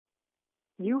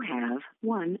You have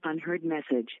one unheard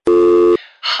message.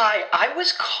 Hi, I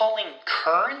was calling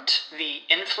Current, the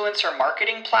influencer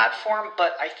marketing platform,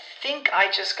 but I think I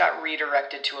just got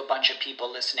redirected to a bunch of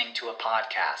people listening to a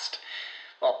podcast.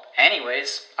 Well,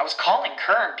 anyways, I was calling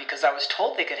Current because I was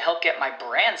told they could help get my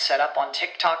brand set up on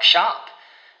TikTok Shop,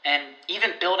 and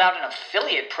even build out an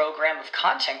affiliate program of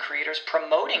content creators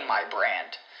promoting my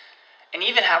brand, and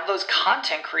even have those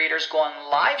content creators go on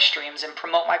live streams and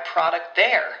promote my product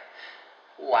there.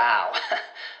 Wow,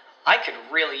 I could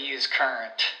really use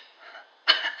Current.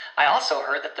 I also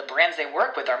heard that the brands they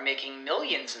work with are making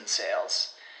millions in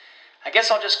sales. I guess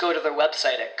I'll just go to their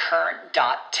website at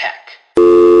current.tech.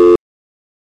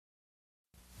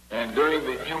 And during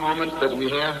the few moments that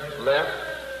we have left,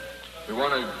 we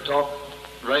want to talk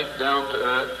right down to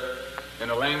earth in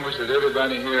a language that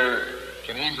everybody here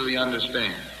can easily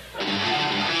understand.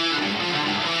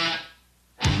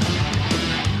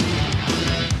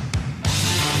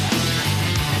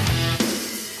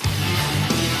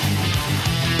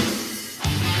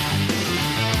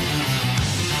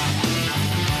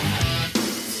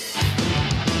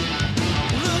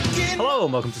 Hello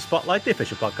and welcome to Spotlight, the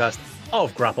official podcast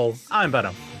of Grapple. I'm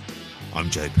Benno. I'm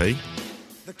JP.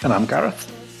 And I'm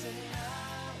Gareth.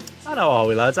 I know, how are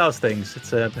we, lads? How's things?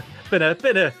 It's been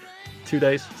a 2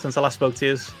 days since I last spoke to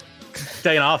you.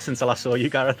 Day and a half since I last saw you,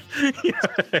 Gareth.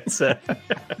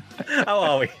 How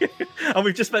are we? And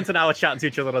we've just spent an hour chatting to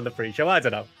each other on the pre-show. I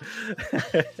don't know.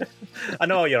 I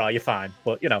know you are. You're fine.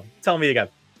 But, tell me again.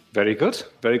 Very good.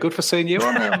 Very good for seeing you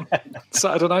on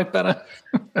Saturday night, Benno.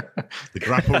 The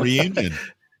Grapple reunion.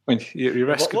 I mean, you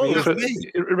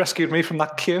rescued me from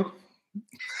that queue.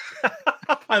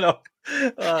 I know.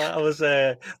 I was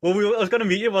going to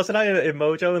meet you, wasn't I, in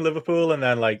Mojo in Liverpool, and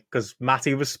then because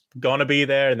Matty was gonna be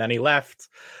there, and then he left,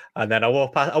 and then I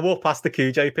walked past the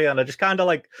queue, JP, and I just kind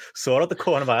of saw at the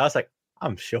corner of my eye, I was like,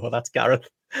 I'm sure that's Gareth,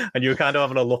 and you were kind of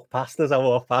having a look past as I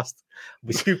walked past.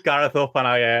 We scooped Gareth up, and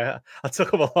I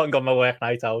took him along on my work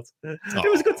night out.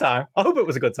 It was a good time. I hope it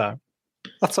was a good time.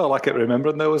 That's all I kept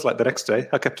remembering, though, was the next day.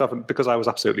 I kept having, because I was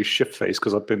absolutely shit-faced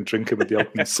because I'd been drinking with the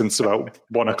Open since about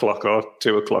 1 o'clock or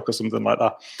 2 o'clock or something like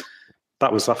that.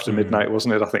 That was after midnight,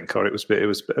 wasn't it? I think, or it was.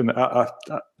 And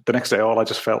the next day, all I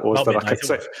just felt was not that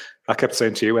midnight, I kept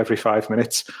saying to you every 5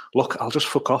 minutes, "Look, I'll just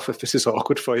fuck off if this is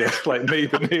awkward for you." Like me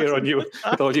being here on you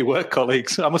with all your work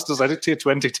colleagues. I must have said it to you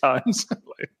 20 times.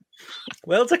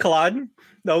 Well, it's a colliding.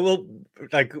 No, well,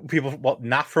 people,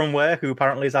 Nat from Where, who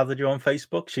apparently has added you on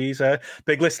Facebook. She's a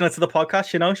big listener to the podcast.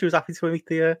 She was happy to meet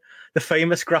the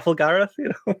famous Grapple Gareth.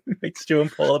 Meet Stu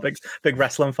and Paul, big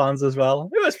wrestling fans as well.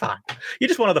 It was fun. You're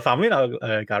just one of the family now,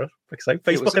 Gareth.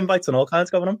 Facebook invites and all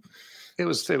kinds going on. It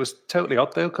was totally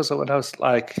odd though, because when I was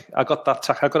I got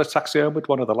a taxi home with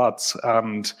one of the lads,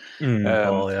 and and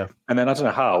then I don't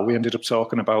know how we ended up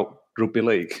talking about rugby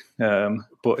league,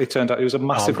 but it turned out he was a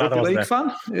massive rugby league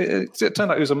fan. It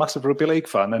turned out he was a massive rugby league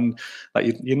fan, and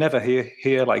you never hear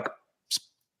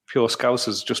pure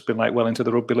Scousers just been well into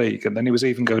the rugby league. And then he was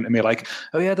even going to me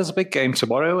 "Oh yeah, there's a big game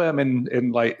tomorrow.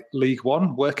 In League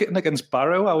One, Workington against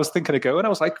Barrow. I was thinking of going. I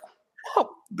was like,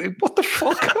 what the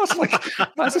fuck? I was like,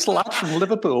 why's this lad from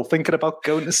Liverpool thinking about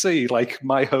going to see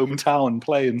my hometown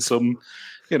playing some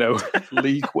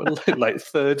league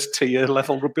third tier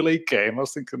level rugby league game? I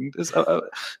was thinking, is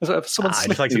someone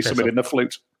slipped you something in the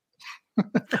flute?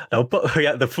 No, but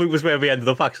yeah, the flute was where we ended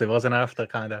up actually, wasn't it? After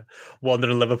kind of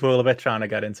wandering Liverpool a bit, trying to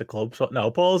get into clubs. But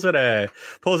no, Paul's he's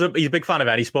a big fan of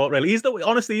any sport really. He's the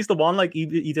one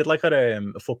he did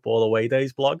a football away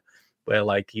days blog,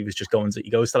 where he was just he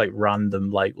goes to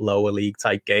random lower league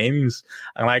type games,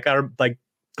 and the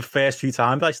first few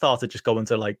times I started just going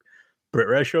to Brit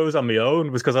Rare shows on my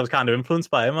own was because I was kind of influenced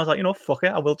by him. I was like, fuck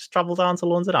it, I will just travel down to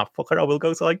London. Fuck it, I will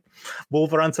go to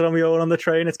Wolverhampton on my own on the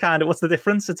train. It's kind of, what's the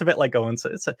difference? It's a bit like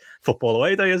it's a football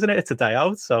away day, isn't it? It's a day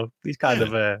out. So he's kind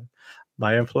of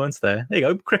my influence there. There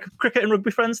you go, cricket and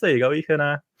rugby friends. There you go. You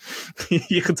can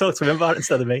you can talk to him about it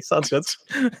instead of me. Sounds good.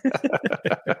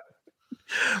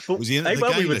 But, was he in the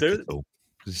game at all?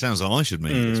 Because it sounds like I should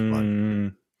meet at this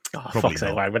point. Oh, fuck's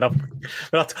sake, we're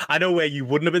not. I know where you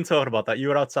wouldn't have been talking about that. You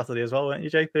were out Saturday as well, weren't you,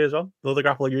 JP, as well? The other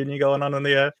Grapple Union going on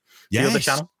the other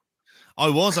channel. I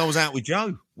was out with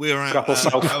Joe. We were out. Grapple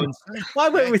South. Why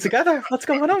weren't we together? What's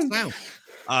going on?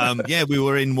 We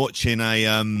were in watching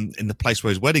in the place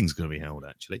where his wedding's going to be held,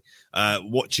 actually.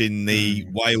 Watching the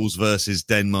Wales versus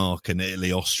Denmark and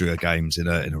Italy, Austria games in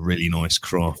a really nice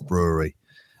craft brewery.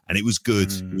 And it was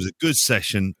good. It was a good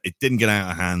session. It didn't get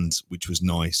out of hand, which was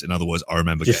nice. In other words, I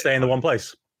remember. Just stay in the one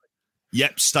place?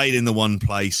 Yep, stayed in the one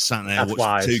place, sat there,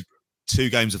 watched 2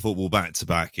 games of football back to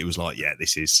back, it was like, yeah,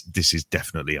 this is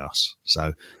definitely us.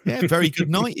 So yeah, very good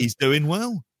night. He's doing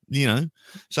well, you know.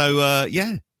 So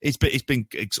yeah, it's been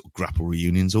sort of grapple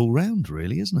reunions all round,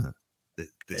 really, isn't it?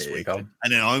 This week, and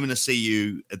then I'm going to see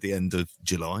you at the end of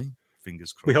July.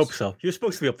 Fingers crossed. We hope so. You're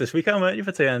supposed to be up this weekend, weren't you,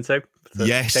 for TNT?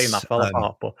 Yes. Game that fell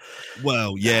apart, but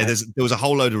well, yeah. There was a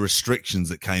whole load of restrictions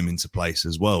that came into place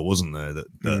as well, wasn't there?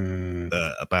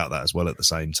 That about that as well at the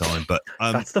same time. But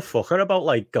that's the fucker about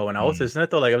like going out, isn't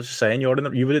it? Though, like I was just saying, you would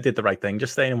have did the right thing,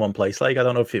 just staying in one place. Like I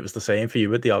don't know if it was the same for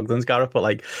you with the Ogdens, Gareth, but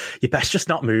like you best just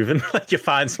not moving. Like you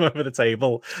find somewhere at the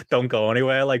table, don't go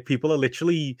anywhere. Like people are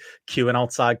literally queuing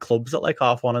outside clubs at like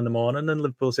 1:30 in in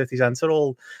Liverpool City Centre,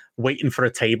 all waiting for a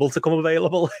table to come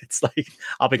available. It's like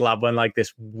I'll be glad when like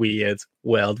this weird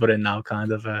world we're in now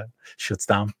kind of shuts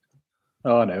down.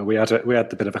 Oh no, we had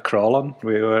the bit of a crawl on.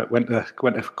 We went to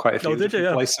quite a few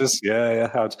places.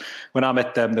 Yeah. When I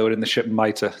met them, they were in the ship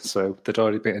Mitre, so they'd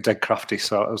already been to Dead Crafty.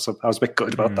 So I was a bit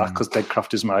gutted about that because Dead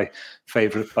Crafty is my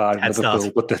favourite bar in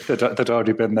Liverpool. But they'd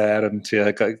already been there and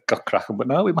got cracking. But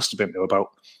no, we must have been to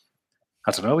about,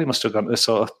 I don't know, we must have gone to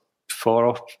sort of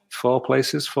four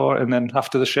places, and then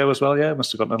after the show as well, yeah,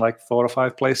 must have gotten to like 4 or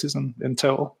 5 places in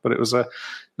total. But it was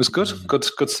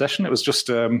good session. It was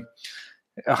just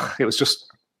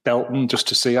belting just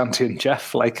to see Andy and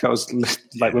Jeff. Like I was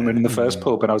like when we were in the first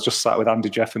pub, and I was just sat with Andy,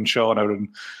 Jeff, and Shauna, and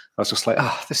I was just like,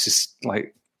 this is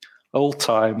like old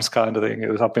times kind of thing.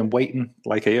 I've been waiting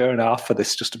like a year and a half for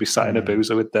this just to be sat in a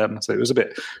boozer with them. So it was a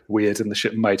bit weird in the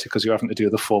ship Mitre because you're having to do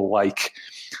the full like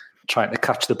trying to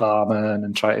catch the barman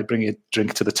and try to bring a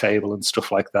drink to the table and stuff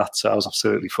like that. So I was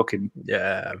absolutely fucking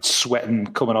sweating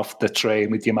coming off the train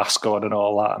with your mask on and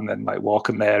all that, and then like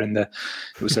walking there it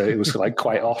was like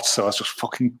quite hot, so I was just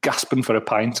fucking gasping for a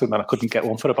pint, and then I couldn't get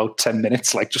one for about 10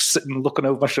 minutes, like just sitting looking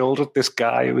over my shoulder at this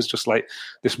guy who was just like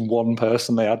this one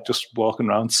person they had just walking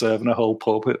around serving a whole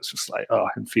pub. It was just like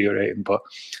infuriating. But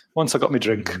once I got my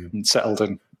drink and settled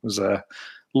in, it was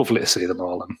lovely to see them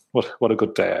all, and what a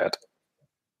good day I had.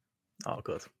 Oh,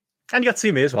 good. And you got to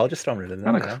see me as well, just throwing it in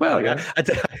there. Well, yeah.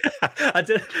 I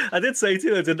did say to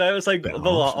you, didn't I? It was like about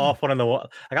 1:30 in the water.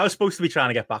 Like I was supposed to be trying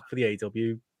to get back for the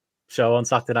AW show on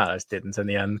Saturday night. I just didn't in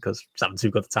the end because I was having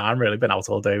too good a time, really. Been out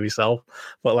all day myself.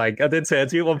 But like I did say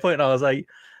to you at one point, and I was like,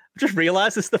 I just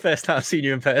realised this is the first time I've seen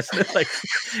you in person in like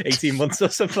 18 months or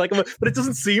something like that. But it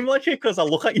doesn't seem like it because I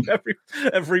look at you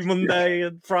every Monday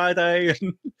and Friday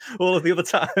and all of the other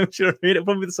times. You know what I mean? It'll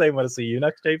probably be the same when I see you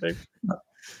next, JP.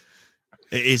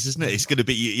 It is, isn't it? It's going to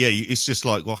be, it's just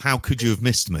like, well, how could you have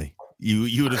missed me?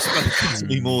 You would have spoken to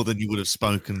me more than you would have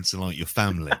spoken to like your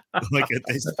family. Like at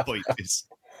this point,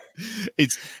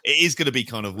 it is going to be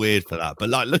kind of weird for that, but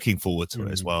like looking forward to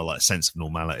it as well, like a sense of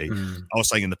normality. I was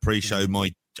saying in the pre-show,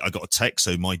 I got a text,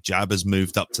 so my jab has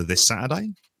moved up to this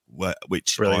Saturday,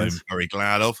 which I'm very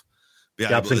glad of.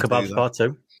 Jabs and kebabs part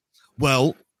 2.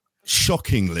 Well,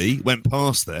 shockingly, went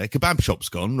past there. Kebab shop's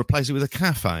gone. Replace it with a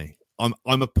cafe.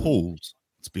 I'm appalled,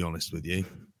 to be honest with you,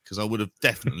 because I would have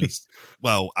definitely.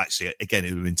 Well, actually, again, it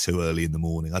would have been too early in the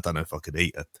morning. I don't know if I could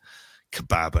eat a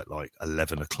kebab at like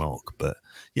 11 o'clock, but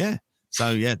yeah.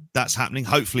 So yeah, that's happening.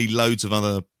 Hopefully, loads of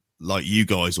other like you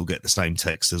guys will get the same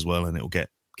text as well, and it will get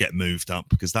moved up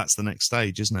because that's the next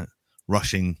stage, isn't it?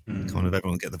 Rushing kind of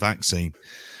everyone get the vaccine.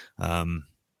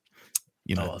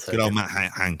 Good old Matt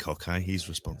Hancock, he's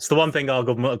responsible. It's the one thing our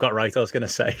government got right, I was going to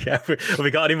say. Have we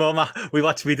got any more, Matt? We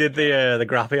did the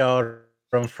Grappy Hour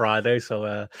on Friday,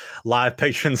 so live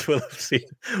patrons will have seen.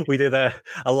 We did a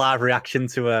live reaction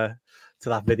to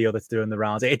that video that's doing the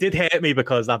rounds. It did hurt me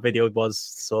because that video was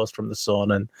sourced from The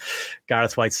Sun, and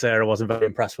Gareth White Sarah wasn't very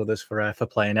impressed with us for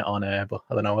playing it on air, but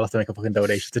I don't know, we'll have to make a fucking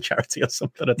donation to charity or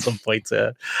something at some point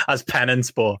as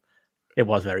penance, but it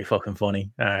was very fucking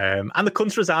funny. And the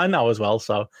cunt's resigned now as well,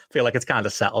 so I feel like it's kind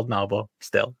of settled now, but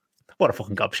still, what a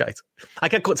fucking gobshite.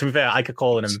 To be fair, I kept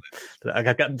calling him, I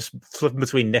kept flipping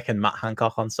between Nick and Matt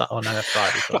Hancock on Friday.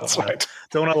 So That's right.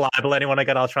 Don't want to libel anyone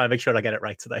again. I'll try and make sure I get it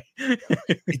right today.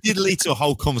 It did lead to a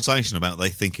whole conversation about they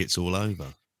think it's all over.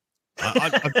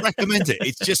 I'd recommend it.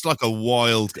 It's just like a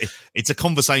wild, it's a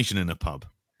conversation in a pub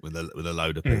with a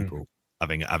load of people.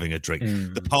 Having a drink.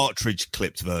 The Partridge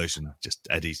clipped version, just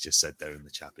Eddie's just said there in the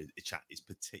chat is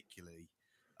particularly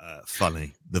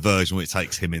funny. The version where it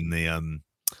takes him in the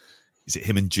is it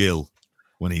him and Jill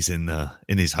when he's in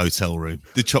his hotel room?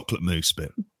 The chocolate mousse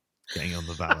bit, getting on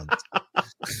the balance.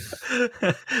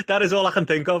 That is all I can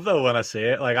think of though when I see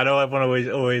it. Like I know everyone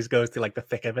always goes to like the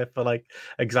thick of it for like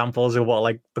examples of what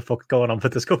like the fuck going on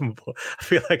with this government, but I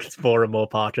feel like it's more and more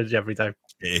Partridge every time.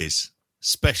 It is,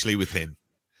 especially with him.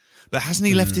 But hasn't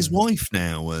he left his wife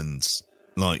now? And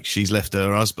Like she's left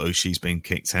her husband, she's been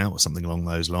kicked out or something along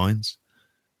those lines.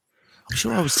 I'm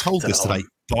sure I was told this today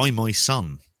by my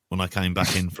son when I came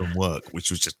back in from work, which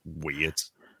was just weird.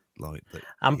 Like that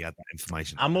he had that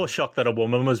information. I'm more shocked that a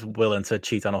woman was willing to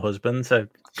cheat on her husband to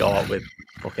go out with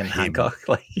fucking Hancock.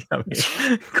 Like, I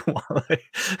mean, come on.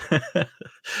 Like,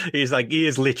 he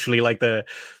is literally like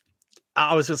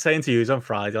I was just saying to you on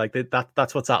Friday, like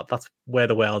that's what's up. That's where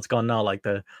the world's gone now. Like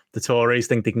the Tories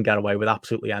think they can get away with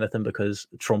absolutely anything because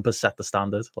Trump has set the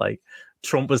standard. Like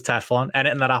Trump was Teflon.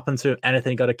 Anything that happened to him,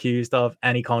 anything he got accused of,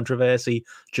 any controversy,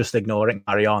 just ignore it and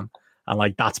carry on. And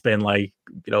like that's been like,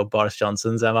 Boris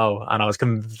Johnson's MO. And I was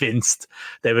convinced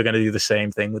they were going to do the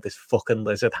same thing with this fucking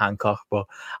lizard Hancock. But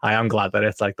I am glad that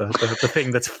it's like the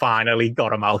thing that's finally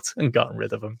got him out and gotten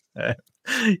rid of him.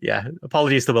 Yeah,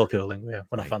 apologies to Will Cooling. Yeah,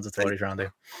 we're not fans of Tories around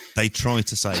here. They tried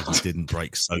to say he didn't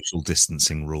break social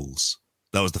distancing rules.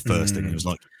 That was the first thing. It was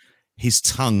like, his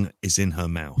tongue is in her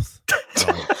mouth.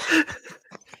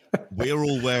 We're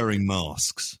all wearing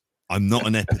masks. I'm not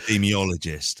an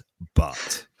epidemiologist,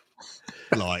 but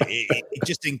like, it's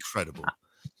just incredible.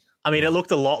 I mean, it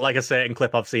looked a lot like a certain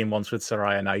clip I've seen once with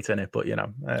Soraya Knight in it, but it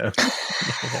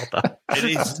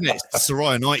is, isn't it? It's the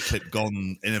Soraya Knight clip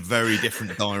gone in a very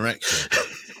different direction.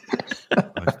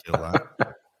 I feel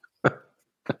that.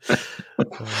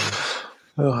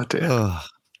 Oh dear. Oh,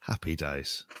 happy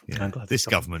days. Yeah. This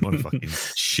government, what a fucking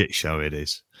shit show it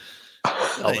is.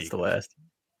 Oh, it's the worst.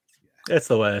 It's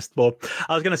the worst. But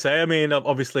I was going to say, I mean,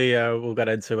 obviously, we'll get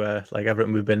into like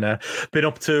everything we've been up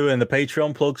to and the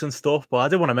Patreon plugs and stuff. But I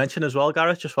did want to mention as well,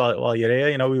 Gareth, just while you're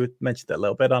here, we mentioned it a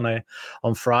little bit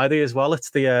on Friday as well.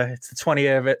 It's the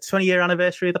 20-year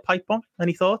anniversary of the pipe bomb.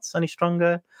 Any thoughts? Any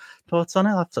stronger thoughts on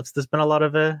it? There's been a lot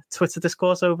of Twitter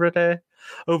discourse over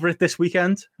it this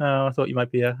weekend. I thought you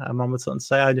might be a man with something to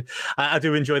say. I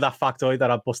do enjoy that factoid that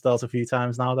I've busted out a few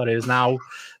times now. That is now,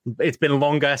 it's been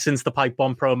longer since the pipe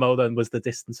bomb promo than was the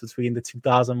distance between the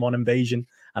 2001 invasion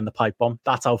and the pipe bomb.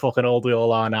 That's how fucking old we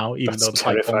all are now, even though the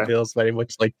pipe bomb feels very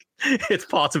much like it's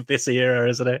part of this era,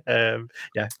 isn't it?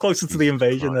 Yeah, closer to the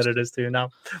invasion than it is to now.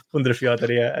 Wonder if you had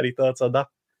any thoughts on that.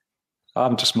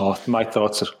 I'm just my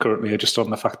thoughts are currently just on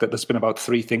the fact that there's been about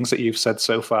 3 things that you've said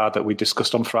so far that we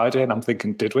discussed on Friday, and I'm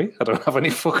thinking, did we? I don't have any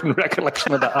fucking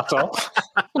recollection of that at all.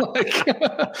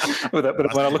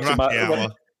 But when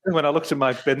I looked at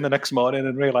my bin the next morning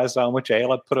and realised how much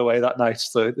ale I'd put away that night,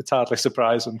 so it's hardly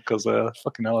surprising because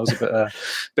fucking hell, I was a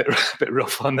bit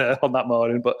rough on that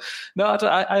morning. But no,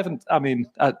 I haven't. I mean,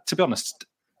 to be honest,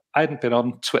 I hadn't been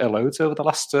on Twitter loads over the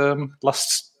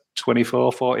last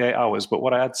 24, 48 hours, but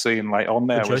what I had seen like on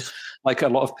there was like a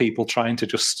lot of people trying to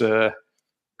just I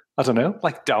don't know,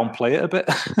 like downplay it a bit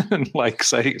and like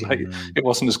say like it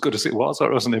wasn't as good as it was, or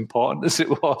it wasn't important as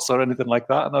it was, or anything like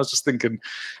that. And I was just thinking,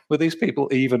 were these people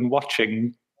even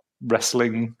watching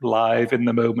wrestling live in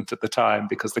the moment at the time?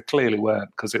 Because they clearly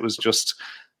weren't, because it was just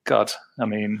God. I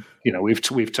mean,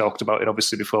 we've talked about it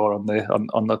obviously before on the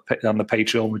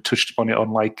Patreon. We touched upon it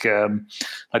on like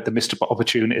the missed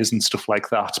opportunities and stuff like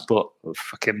that. But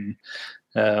fucking,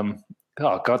 oh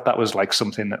God, that was like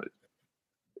something that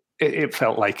it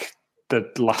felt like the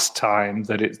last time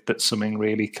that something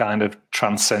really kind of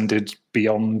transcended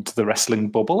beyond the wrestling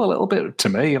bubble a little bit to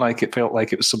me. Like it felt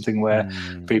like it was something where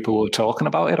people were talking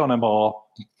about it on a more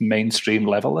mainstream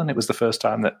level, and it was the first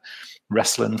time that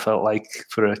wrestling felt like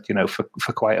for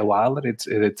quite a while that it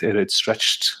had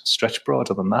stretched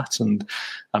broader than that. And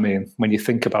I mean, when you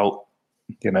think about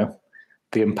the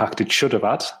impact it should have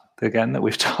had, again, that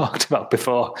we've talked about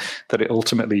before, that it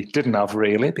ultimately didn't have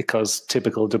really, because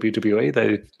typical WWE,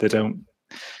 they don't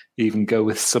even go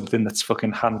with something that's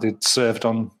fucking served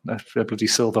on a bloody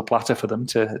silver platter for them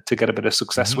to get a bit of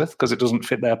success with, because it doesn't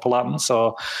fit their plans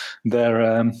or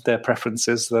their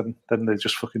preferences. Then they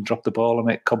just fucking drop the ball on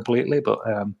it completely. But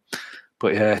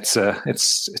yeah,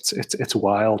 it's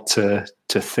wild to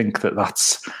think that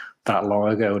that's that long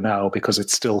ago now, because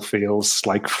it still feels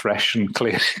like fresh and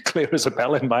clear as a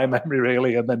bell in my memory,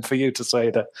 really. And then for you to say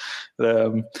that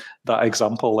that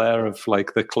example there of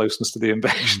like the closeness to the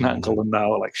invasion angle, and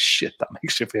now like shit, that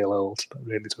makes you feel old. That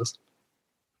really does.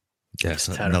 Yes,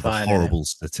 another horrible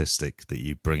statistic that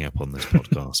you bring up on this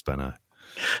podcast, Benno.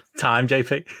 Time,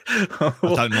 JP.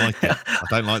 I don't like it. I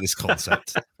don't like this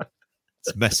concept.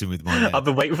 It's messing with my head. I've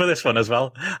been waiting for this one as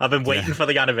well. I've been waiting for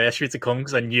the anniversary to come,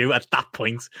 because I knew at that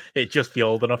point it'd just be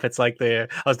old enough. It's like I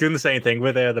was doing the same thing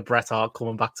with the Bret Hart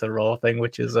coming back to Raw thing,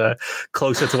 which is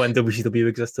closer to when WCW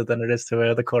existed than it is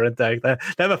to the current day. They're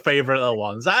my favourite little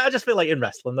ones. I just feel like in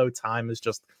wrestling, though, time has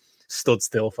just stood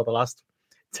still for the last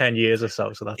 10 years or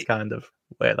so. So that's kind of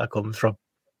where that comes from.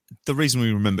 The reason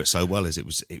we remember it so well is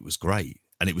it was great.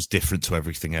 and it was different to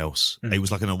everything else. It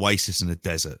was like an oasis in a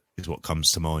desert is what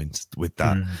comes to mind with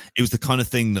that. It was the kind of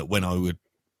thing that when I would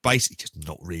basically just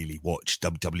not really watch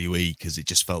WWE because it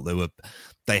just felt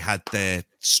they had their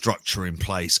structure in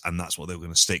place and that's what they were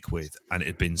going to stick with, and it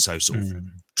had been so sort of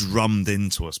drummed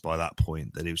into us by that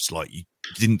point that it was like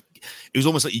it was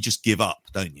almost like you just give up,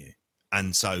 don't you?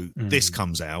 And so this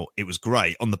comes out. It was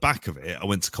great. On the back of it, I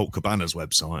went to Colt Cabana's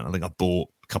website. I think I bought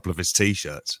a couple of his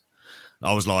T-shirts.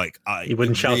 I was like, you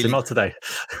wouldn't shout him out today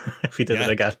if he did it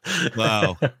again.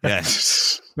 Well,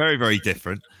 yes, very, very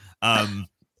different.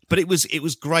 But it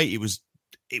was great. It was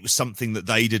something that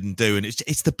they didn't do, and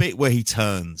it's the bit where he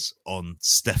turns on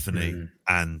Stephanie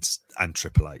and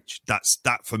Triple H.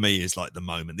 That for me is like the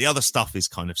moment. The other stuff is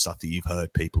kind of stuff that you've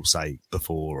heard people say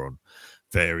before on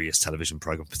various television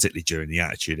programs, particularly during the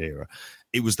Attitude Era.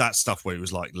 It was that stuff where it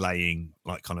was like laying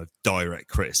like kind of direct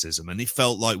criticism, and it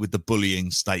felt like with the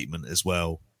bullying statement as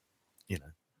well,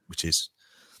 which is,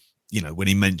 when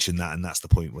he mentioned that, and that's the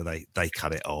point where they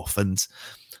cut it off, and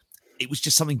it was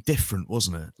just something different,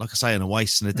 wasn't it? Like I say, an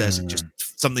oasis in a desert, just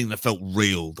something that felt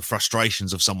real, the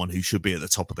frustrations of someone who should be at the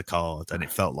top of the card, and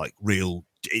it felt like real.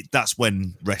 That's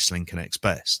when wrestling connects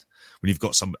best, when you've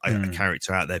got a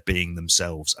character out there being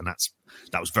themselves, and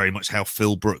that was very much how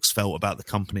Phil Brooks felt about the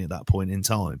company at that point in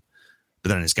time. But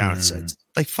then, as Gareth said,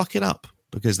 they fuck it up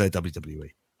because they're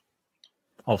WWE.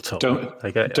 Oh, totally.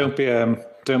 Don't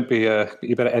be.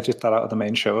 You better edit that out of the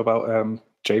main show about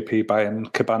JP buying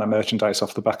Cabana merchandise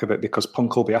off the back of it, because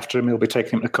Punk will be after him. He'll be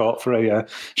taking him to court for a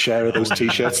share of those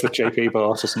T-shirts that JP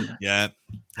bought or something. Yeah,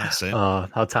 that's it. Oh,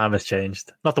 how time has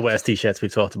changed. Not the worst T-shirts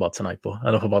we've talked about tonight, but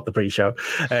enough about the pre-show.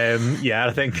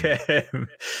 I think.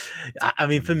 I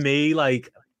mean, for me,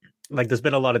 like there's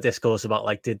been a lot of discourse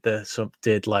about did the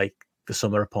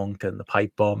Summer of Punk and the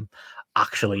Pipe Bomb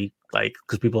actually,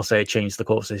 because people say it changed the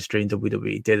course of history in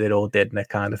WWE, did it or didn't it,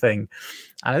 kind of thing.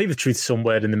 And I think the truth's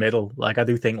somewhere in the middle. I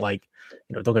do think,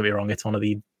 don't get me wrong, it's one of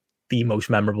the most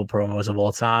memorable promos of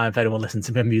all time. If anyone listened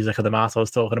to my Music of the Mat, I was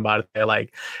talking about it there.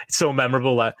 It's so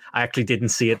memorable that I actually didn't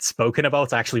see it spoken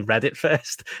about. I actually read it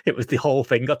first. It was the whole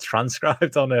thing got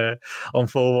transcribed on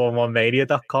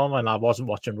 411mania.com, and I wasn't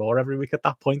watching Raw every week at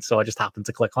that point, so I just happened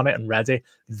to click on it and read it.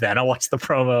 Then I watched the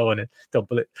promo, and don't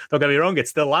get me wrong, it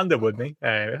still landed with me.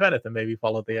 If anything, maybe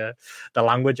follow the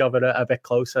language of it a bit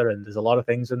closer, and there's a lot of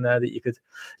things in there that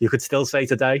you could still say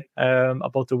today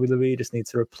about WWE. You just need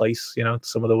to replace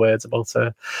some of the words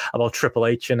about Triple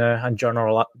H and John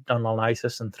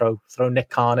Laurinaitis and throw Nick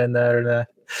Khan in there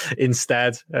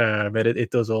instead.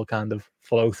 It does all kind of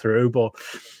flow through, but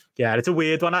yeah, it's a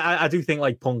weird one. I do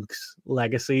think Punk's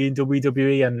legacy in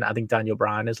WWE, and I think Daniel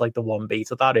Bryan is the one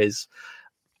beat of that is,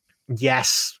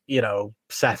 yes,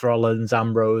 Seth Rollins,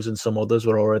 Ambrose, and some others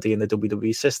were already in the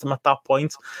WWE system at that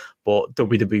point, but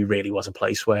WWE really was a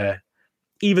place where,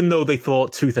 even though they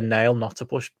thought tooth and nail not to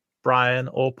push Bryan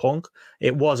or Punk,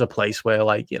 it was a place where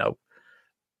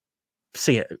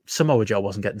Samoa Joe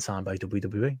wasn't getting signed by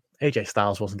WWE, AJ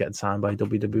Styles wasn't getting signed by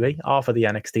WWE, half of the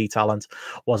NXT talent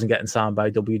wasn't getting signed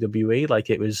by WWE.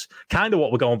 It was kind of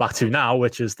what we're going back to now,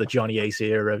 which is the Johnny Ace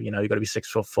era of, you've got to be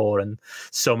 6'4" and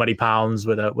so many pounds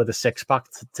with a six-pack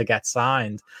to get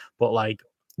signed. But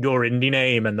your indie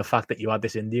name and the fact that you had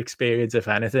this indie experience, if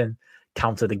anything,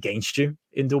 counted against you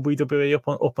in WWE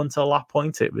up until that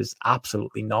point. It was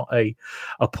absolutely not a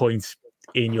point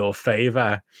in your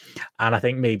favor. And I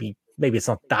think maybe it's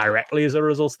not directly as a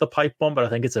result of the Pipe Bomb, but I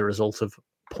think it's a result of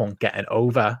Punk getting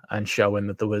over and showing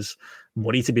that there was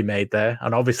money to be made there.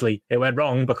 And obviously it went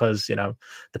wrong because, the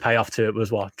payoff to it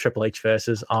was Triple H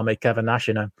versus our mate Kevin Nash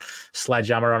in a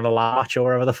sledgehammer on a match or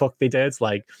whatever the fuck they did.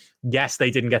 Yes,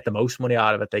 they didn't get the most money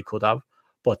out of it they could have,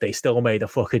 but they still made a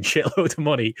fucking shitload of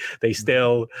money. They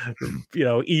still,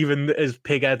 even as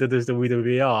pig-headed as the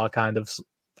WWE are, kind of,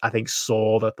 I think,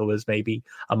 saw that there was maybe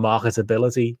a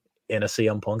marketability in a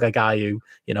CM Punk, a guy who,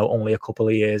 only a couple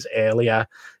of years earlier,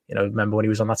 remember when he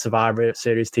was on that Survivor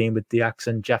Series team with DX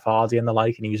and Jeff Hardy and the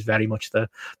like, and he was very much the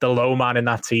low man in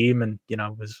that team and,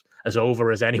 was as over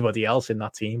as anybody else in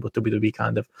that team, but WWE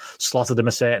kind of slotted him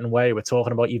a certain way. We're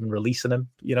talking about even releasing him,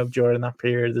 during that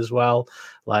period as well.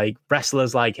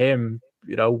 Wrestlers like him,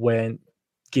 weren't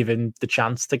given the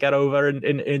chance to get over in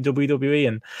WWE.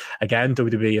 And again,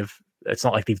 WWE it's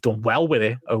not like they've done well with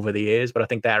it over the years, but I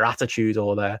think their attitude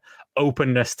or their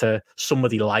openness to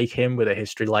somebody like him with a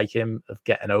history like him of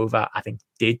getting over, I think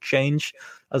did change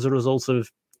as a result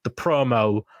of the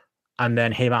promo and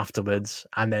then him afterwards,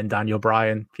 and then Daniel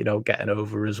Bryan, getting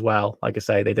over as well. Like I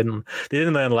say, they didn't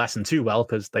learn the lesson too well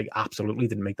because they absolutely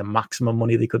didn't make the maximum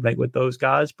money they could make with those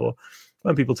guys. But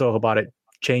when people talk about it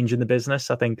changing the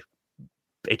business, I think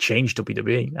it changed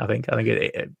WWE. I think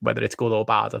it, whether it's good or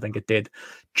bad, I think it did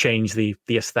change the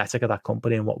aesthetic of that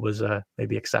company and what was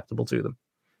maybe acceptable to them.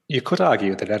 You could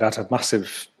argue that it had a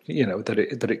massive,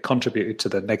 that it contributed to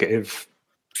the negative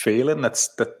feeling that's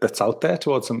out there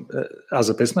towards them as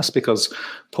a business, because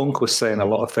Punk was saying a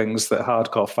lot of things that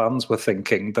hardcore fans were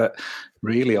thinking that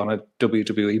really on a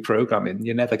WWE programming,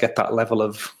 you never get that level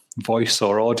of voice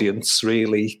or audience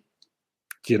really,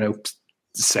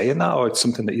 saying that, or it's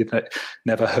something that you've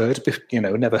never heard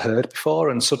before,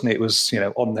 and suddenly it was,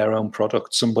 on their own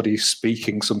product, somebody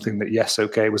speaking something that, yes,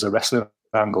 okay, was a wrestling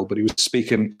angle, but he was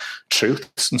speaking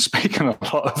truths and speaking a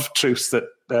lot of truths that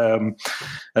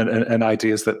and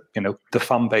ideas that the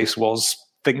fan base was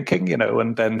thinking,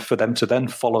 and then for them to then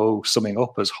follow something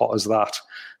up as hot as that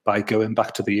by going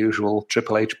back to the usual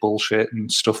Triple H bullshit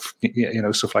and stuff,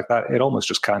 stuff like that, it almost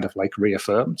just kind of like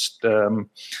reaffirmed,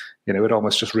 it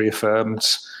almost just reaffirmed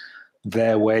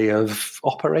their way of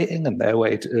operating and their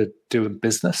way to doing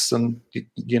business. And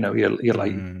you're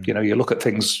like, you look at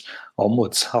things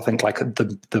onwards. I think like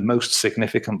the most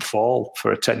significant fall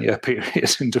for a 10-year period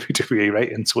in WWE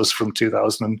ratings was from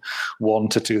 2001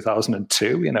 to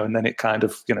 2002, and then it kind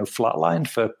of flatlined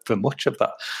for much of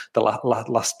that the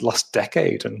last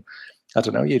decade. And I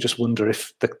don't know, you just wonder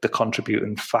if the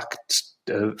contributing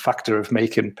factor of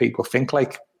making people think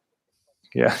like,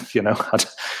 yeah,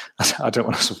 I don't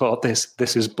want to support this.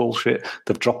 This is bullshit.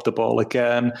 They've dropped the ball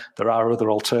again. There are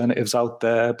other alternatives out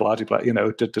there. Blah blah.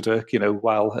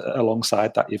 While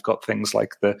alongside that, you've got things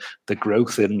like the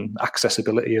growth in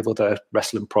accessibility of other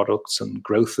wrestling products and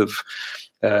growth of,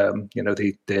 the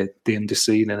indie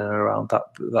scene in and around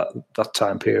that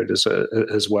time period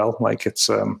as well. Like it's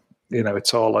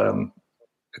it's all.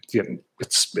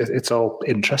 It's all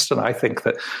interesting. I think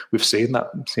that we've seen that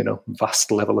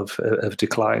vast level of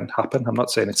decline happen. I'm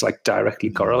not saying it's like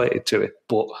directly correlated to it,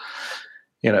 but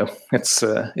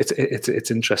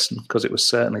it's interesting because it was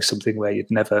certainly something where you'd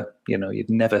never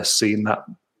seen that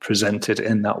presented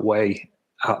in that way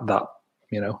at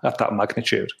that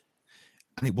magnitude.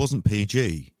 And it wasn't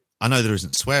PG. I know there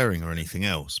isn't swearing or anything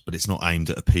else, but it's not aimed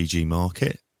at a PG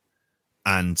market.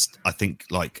 And I think,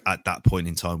 like, at that point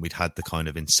in time, we'd had the kind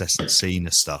of incessant Cena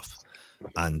stuff.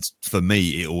 And for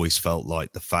me, it always felt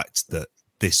like the fact that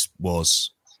this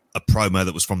was a promo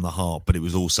that was from the heart, but it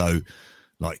was also,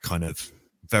 like, kind of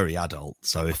very adult.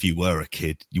 So if you were a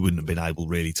kid, you wouldn't have been able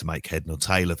really to make head nor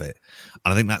tail of it.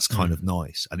 And I think that's kind of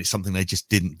nice. And it's something they just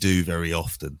didn't do very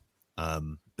often.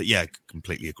 But, yeah, I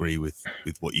completely agree with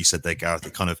what you said there, Gareth.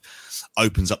 It kind of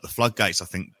opens up the floodgates, I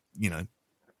think,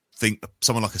 think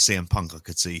someone like a CM Punk I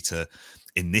could see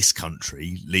in this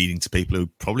country leading to people who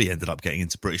probably ended up getting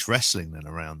into British wrestling then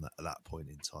around that point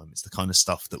in time. It's the kind of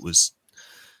stuff that was,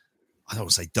 I don't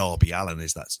want to say Darby Allin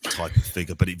is that type of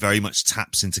figure, but it very much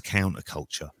taps into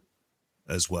counterculture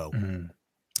as well.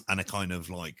 And a kind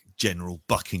of like general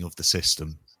bucking of the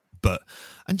system.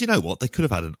 And you know what? They could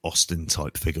have had an Austin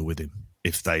type figure with him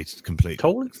if they'd completely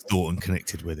thought and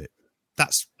connected with it.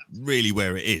 That's really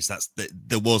where it is.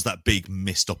 There was that big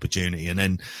missed opportunity, and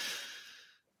then,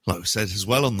 like we said as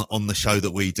well on the show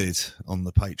that we did on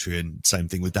the Patreon, same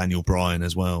thing with Daniel Bryan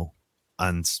as well,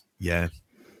 and the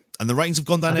ratings have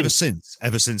gone down ever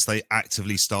since they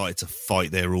actively started to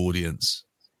fight their audience,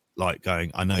 like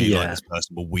going, I know you like this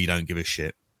person, but we don't give a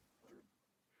shit.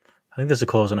 I think there's a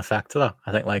cause and effect to that.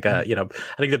 I think, like, I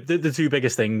think the two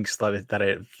biggest things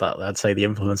that I'd say the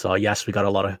influence are, yes, we got a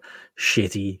lot of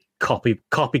shitty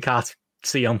copycat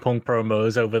CM Punk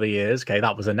promos over the years. Okay,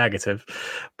 that was a negative,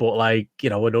 but like,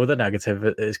 another negative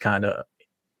is kind of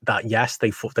that. Yes,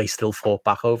 they still fought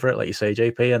back over it, like you say,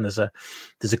 JP, and there's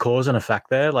a cause and effect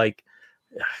there. Like,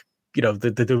 the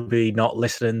WWE not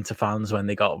listening to fans when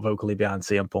they got vocally behind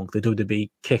CM Punk. The WWE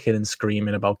kicking and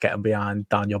screaming about getting behind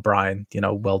Daniel Bryan,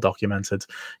 well documented,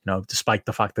 despite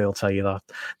the fact they'll tell you that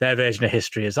their version of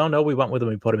history is, oh no, we went with him,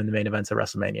 we put him in the main event of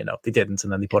WrestleMania. No, they didn't.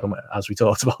 And then they put him, as we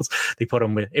talked about, they put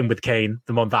him in with Kane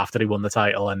the month after he won the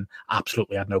title and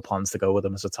absolutely had no plans to go with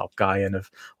him as a top guy and have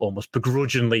almost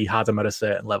begrudgingly had him at a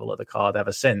certain level of the card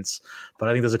ever since. But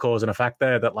I think there's a cause and effect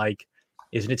there that, like,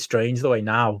 isn't it strange the way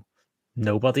now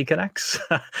nobody connects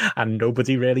and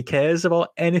nobody really cares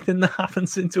about anything that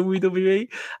happens in WWE?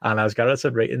 And as Gareth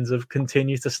said, ratings have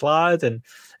continued to slide and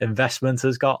investment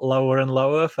has got lower and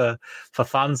lower for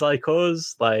fans like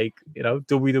us. Like,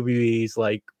 WWE's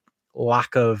like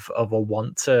lack of a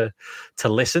want to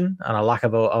listen and a lack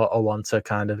of a want to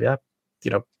kind of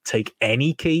take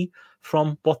any key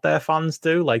from what their fans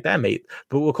do. Like they're made,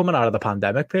 but we're coming out of the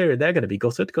pandemic period. They're going to be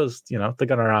gutted because, you know, they're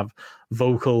going to have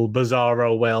vocal,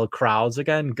 bizarro world crowds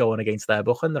again going against their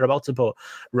booking. They're about to put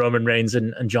Roman Reigns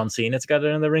and John Cena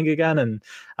together in the ring again. And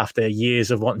after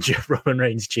years of wanting Roman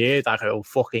Reigns cheered, I can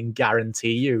fucking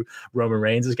guarantee you Roman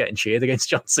Reigns is getting cheered against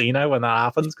John Cena when that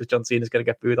happens, because John Cena's going to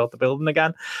get booed out the building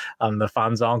again and the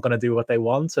fans aren't going to do what they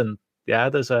want. And yeah,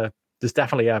 there's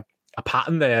definitely a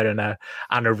pattern there and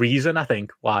a reason, I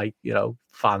think, why, you know,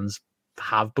 fans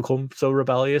have become so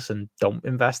rebellious and don't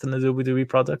invest in the WWE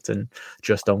product and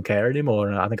just don't care anymore.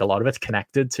 And I think a lot of it's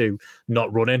connected to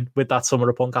not running with that Summer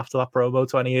of Punk after that promo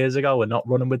 20 years ago, and not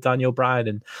running with Daniel Bryan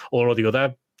and all of the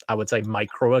other, I would say,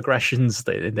 microaggressions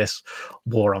in this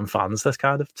war on fans that's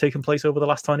kind of taken place over the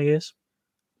last 20 years.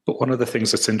 But one of the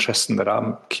things that's interesting that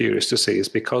I'm curious to see is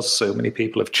because so many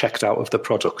people have checked out of the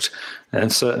product,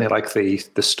 and certainly like the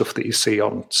stuff that you see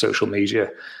on social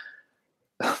media,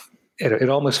 it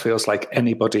almost feels like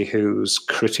anybody who's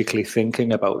critically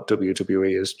thinking about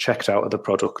WWE has checked out of the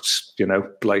product, you know,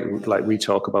 like we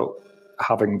talk about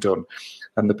having done.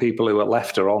 And the people who are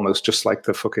left are almost just like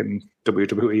the fucking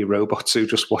WWE robots who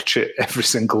just watch it every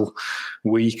single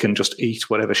week and just eat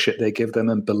whatever shit they give them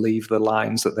and believe the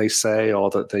lines that they say or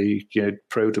that the, you know,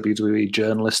 pro WWE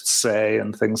journalists say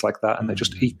and things like that. And they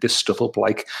just eat this stuff up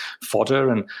like fodder.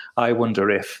 And I wonder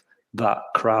if that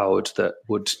crowd that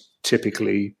would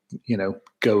typically, you know,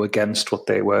 go against what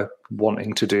they were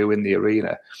wanting to do in the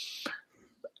arena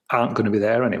aren't going to be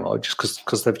there anymore, just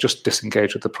because they've just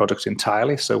disengaged with the product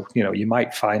entirely. So, you know, you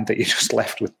might find that you're just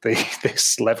left with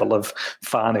this level of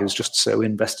fan who's just so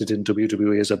invested in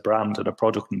WWE as a brand and a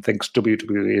product and thinks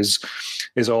WWE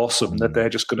is awesome that they're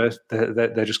just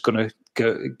gonna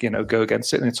go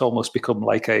against it, and it's almost become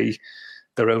like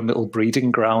their own little breeding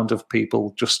ground of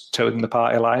people just towing the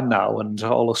party line now, and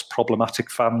all us problematic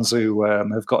fans who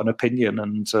have got an opinion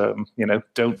and you know,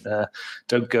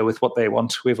 don't go with what they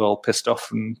want. We've all pissed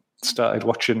off and started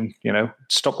watching, you know,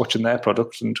 stopped watching their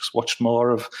product and just watched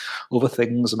more of other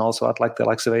things, and also I'd like the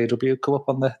likes of AEW come up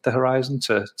on the horizon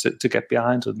to get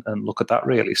behind and look at that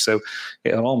really. So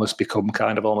it'll almost become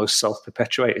kind of almost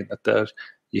self-perpetuating that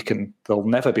they'll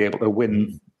never be able to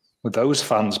win with those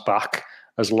fans back,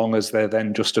 as long as they're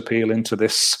then just appealing to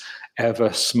this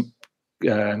ever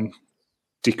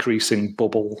decreasing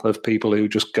bubble of people who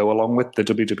just go along with the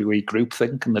WWE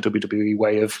groupthink and the WWE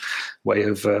way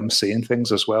of seeing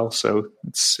things as well. So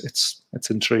it's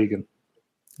intriguing.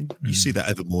 You see that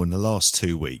ever more. In the last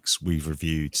 2 weeks, we've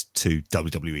reviewed 2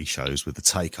 WWE shows with The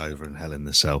Takeover and Hell in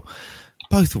the Cell,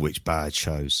 both of which bad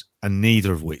shows, and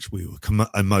neither of which we were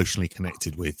emotionally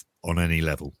connected with on any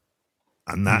level.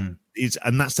 And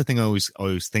that's the thing I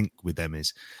always think with them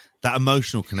is that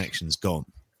emotional connection's gone.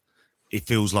 It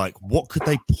feels like, what could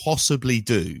they possibly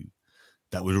do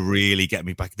that would really get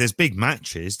me back? There's big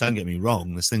matches, don't get me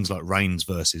wrong. There's things like Reigns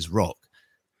versus Rock,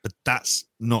 but that's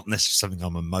not necessarily something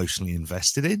I'm emotionally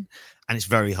invested in. And it's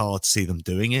very hard to see them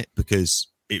doing it because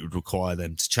it would require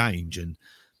them to change. And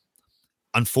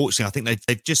unfortunately, I think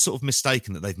they've just sort of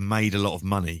mistaken that they've made a lot of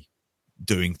money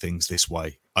doing things this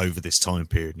way over this time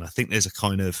period. And I think there's a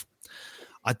kind of,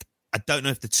 I don't know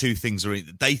if the two things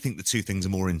they think the two things are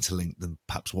more interlinked than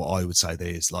perhaps what I would say there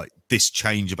is. Like, this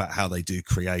change about how they do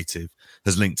creative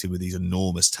has linked in with these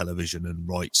enormous television and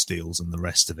rights deals and the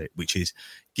rest of it, which is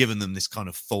given them this kind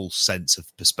of false sense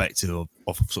of perspective of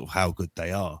sort of how good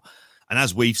they are. And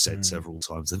as we've said several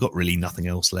times, they've got really nothing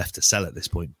else left to sell at this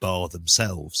point, bar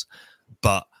themselves.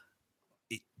 But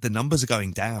the numbers are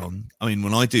going down. I mean,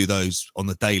 when I do those on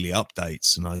the daily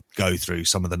updates and I go through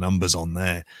some of the numbers on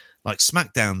there, like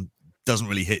SmackDown doesn't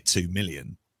really hit 2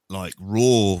 million. Like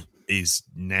Raw is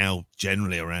now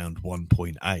generally around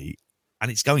 1.8,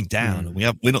 and it's going down. And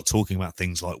we're not talking about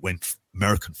things like when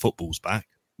American football's back,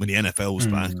 when the NFL's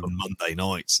back on Monday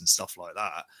nights and stuff like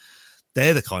that.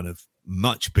 They're the kind of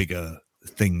much bigger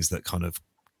things that kind of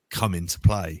come into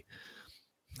play.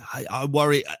 I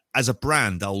worry as a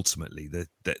brand ultimately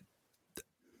that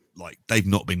like they've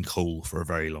not been cool for a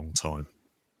very long time,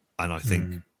 and I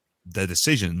think their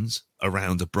decisions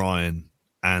around a Bryan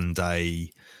and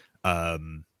a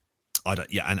CM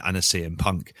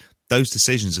Punk, those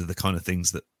decisions are the kind of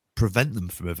things that prevent them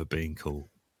from ever being cool.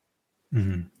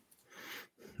 No,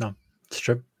 it's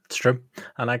true. It's true.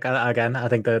 And I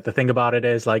think the thing about it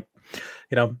is, like,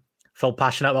 you know, felt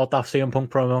passionate about that CM Punk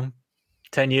promo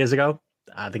 10 years ago.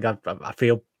 I think I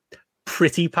feel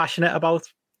pretty passionate about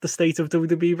the state of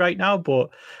WWE right now, but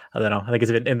I don't know. I think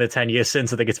it's been in the 10 years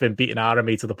since. I think it's been beating out of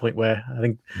me to the point where I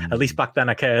think at least back then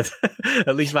I cared.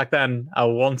 At least back then I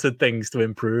wanted things to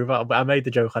improve. I made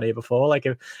the joke on here before. Like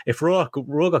if Raw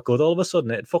got good all of a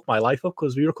sudden, it'd fuck my life up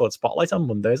because we record Spotlight on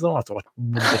Mondays. I don't have to watch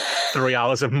 3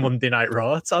 hours of Monday Night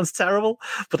Raw. It sounds terrible,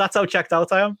 but that's how checked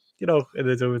out I am. In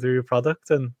the WWE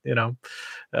product, and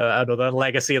another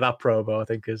legacy of that promo, I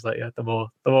think, is like the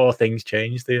more things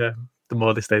change, the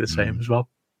more they stay the same as well.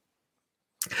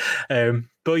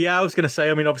 But yeah, I was going to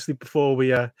say, I mean, obviously, before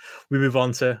we move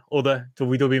on to other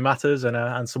WWE matters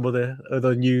and some other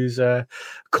news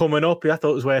coming up, I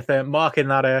thought it was worth marking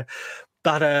that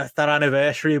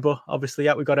anniversary. But obviously,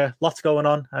 yeah, we've got lots going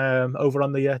on over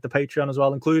on the Patreon as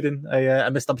well, including a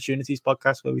Missed Opportunities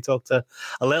podcast where we talked a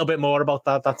little bit more about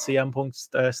that CM Punk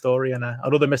story and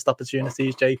other missed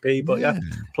opportunities, JP. But yeah,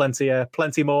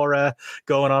 plenty more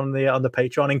going on the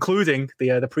Patreon, including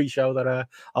the pre-show that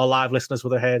our live listeners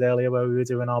would have heard earlier, where we were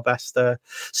doing our best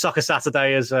Soccer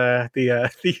Saturday as the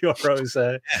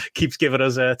Euros keeps giving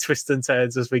us twists and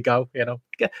turns as we go.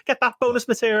 Get that bonus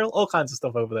material, all kinds of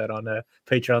stuff over there on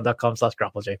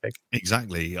patreon.com/GrappleJP.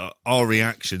 Exactly. Our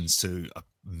reactions to a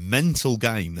mental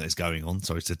game that is going on,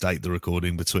 sorry to date the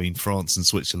recording, between France and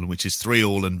Switzerland, which is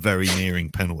 3-3 and very nearing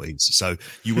penalties. So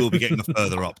you will be getting a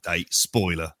further update,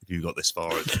 spoiler, if you got this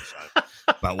far in the show,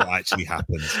 about what actually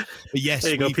happened. But yes,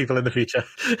 there you go, people in the future.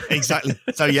 Exactly.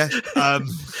 So yeah,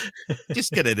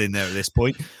 just get it in there at this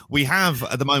point. We have,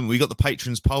 at the moment, we got the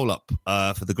patrons poll up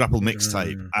for the Grapple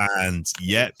mixtape, and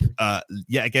yet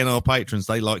again, our patrons,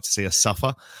 they like to see us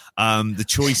suffer. The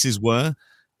choices were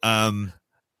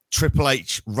Triple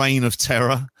H Reign of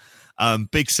Terror,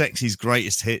 Big Sexy's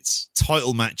Greatest Hits,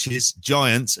 title matches,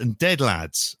 Giants, and Dead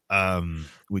Lads,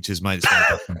 which has made its way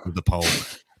back into the poll.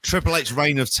 Triple H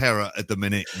Reign of Terror at the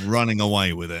minute, running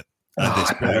away with it at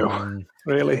this point.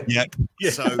 Really? Yep. Yeah.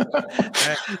 So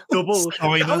double.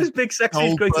 How is Big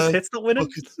Sexy's Greatest Hits not winning?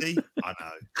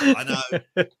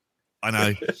 I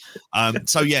know.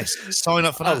 So yes, sign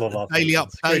up for that. Daily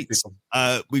updates.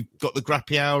 We've got the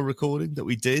Grappy Hour recording that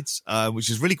we did, which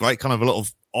is really great. Kind of a lot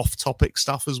of off-topic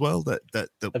stuff as well. That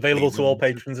available to all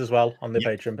patrons as well on the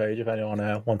Patreon page if anyone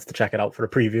wants to check it out for a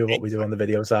preview of what we do on the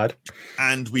video side.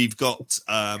 And we've got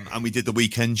and we did the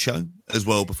weekend show as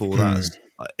well before that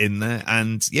in there.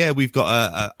 And yeah, we've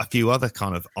got a few other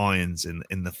kind of irons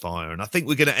in the fire. And I think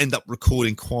we're going to end up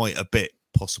recording quite a bit,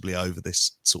 possibly over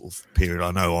this sort of period.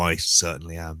 I know I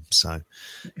certainly am. So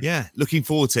yeah, looking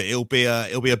forward to it. It'll be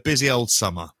a busy old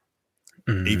summer,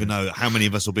 even though how many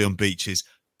of us will be on beaches,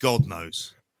 God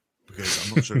knows, because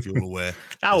I'm not sure if you're aware.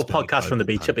 Our podcast from the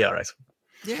beach will be all right.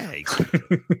 Yeah,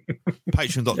 exactly.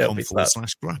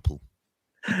 Patreon.com/grapple.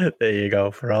 There you go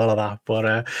for all of that.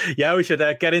 But yeah, we should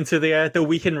get into the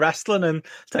weekend wrestling, and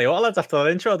tell you what, lads, after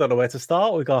that intro, I don't know where to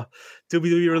start. We've got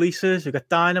WWE releases, we've got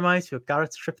Dynamite, we've got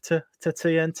Garrett's trip to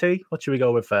TNT. What should we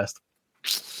go with first?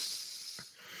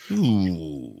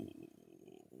 Ooh.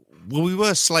 Well, we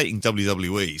were slating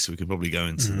WWE, so we could probably go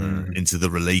into the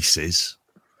releases.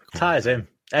 Ties in.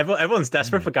 Everyone's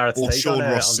desperate for Garrett's take Sean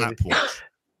Ross Sappwatch.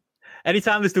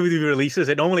 Anytime there's WWE releases,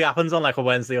 it normally happens on like a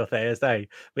Wednesday or Thursday.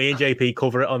 Me and JP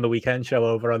cover it on the weekend show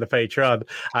over on the Patreon,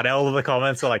 and all of the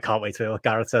comments are like, "Can't wait to hear what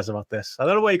Garrett says about this." I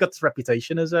don't know where he got this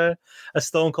reputation as a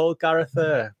Stone Cold Garrett,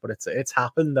 but it's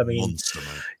happened. I mean,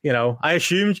 I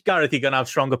assumed Garrett, you're gonna have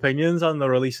strong opinions on the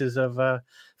releases of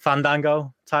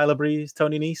Fandango, Tyler Breeze,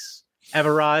 Tony Nese,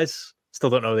 Everrise. Still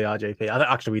don't know the RJP.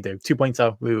 Actually, we do.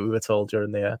 2.0. We were told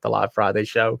during the live Friday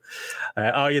show.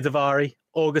 Arya Daivari,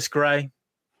 August Gray,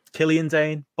 Killian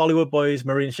Dane, Bollywood Boys,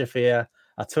 Marina Shafir,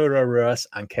 Arturo Ruas,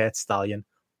 and Kurt Stallion,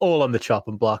 all on the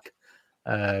chopping block.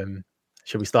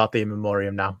 Should we start the in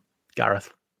memoriam now?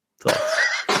 Gareth, thoughts?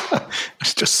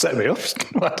 Just set me up.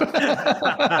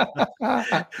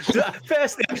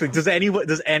 Firstly, actually, does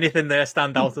anything there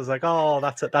stand out as like, oh,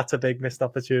 that's a big missed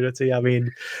opportunity? I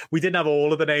mean, we didn't have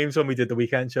all of the names when we did the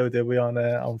weekend show, did we, on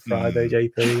Friday,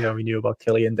 JP? We knew about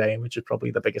Killian Dane, which is probably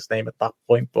the biggest name at that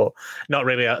point, but not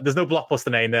really. There's no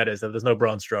blockbuster name there, is there? There's no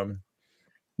Braun Strowman.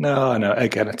 No.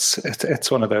 Again,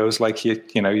 it's one of those, like,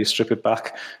 you strip it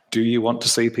back. Do you want to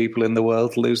see people in the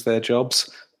world lose their jobs?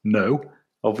 No,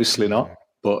 obviously not.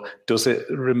 But does it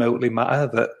remotely matter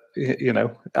that,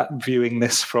 viewing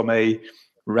this from a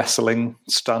wrestling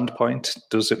standpoint,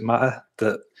 does it matter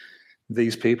that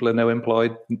these people are no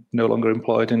longer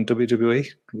employed in WWE?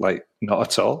 Like, not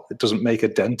at all. It doesn't make a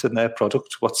dent in their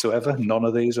product whatsoever. None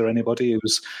of these are anybody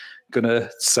who's going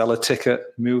to sell a ticket,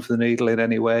 move the needle in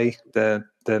any way. Then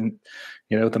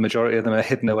the majority of them are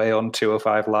hidden away on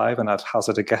 205 Live, and I'd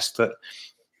hazard a guess that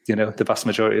the vast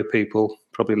majority of people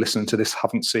probably listening to this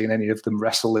haven't seen any of them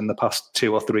wrestle in the past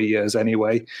 2 or 3 years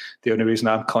anyway. The only reason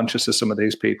I'm conscious of some of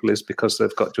these people is because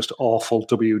they've got just awful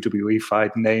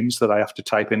WWE-fied names that I have to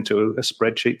type into a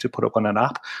spreadsheet to put up on an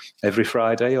app every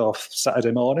Friday or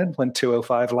Saturday morning when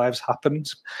 205 Lives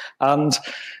happened. And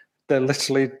they're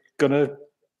literally going to,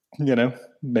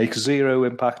 make zero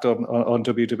impact on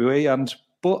WWE.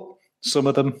 But some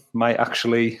of them might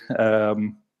actually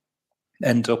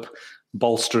end up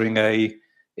bolstering a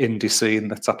indie scene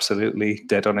that's absolutely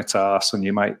dead on its arse, and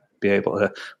you might be able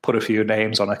to put a few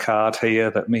names on a card here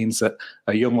that means that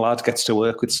a young lad gets to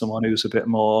work with someone who's a bit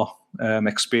more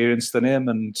experienced than him,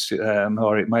 and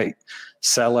or it might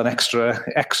sell an extra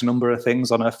X number of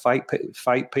things on a fight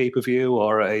pay-per-view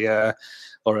or an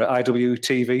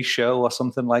IWTV show or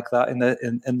something like that in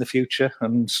the future.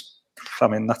 And I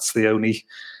mean, that's the only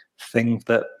thing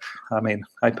that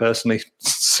I personally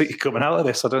see coming out of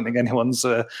this. I don't think anyone's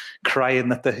crying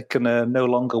that they can no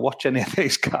longer watch any of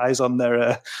these guys on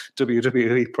their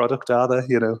WWE product, are they?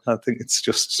 I think it's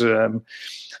just say,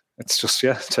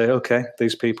 okay,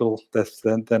 these people they're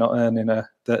not earning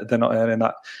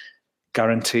that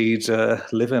guaranteed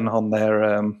living on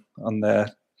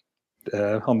their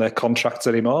contracts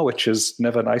anymore, which is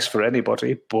never nice for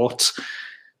anybody. But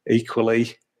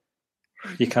equally,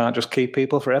 you can't just keep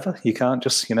people forever. You can't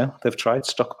just, they've tried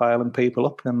stockpiling people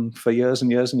up and for years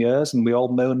and years and years, and we all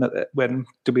moan that when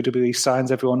WWE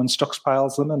signs everyone and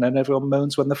stockpiles them, and then everyone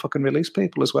moans when they fucking release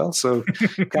people as well. So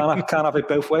can't have it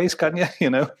both ways, can you?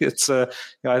 It's you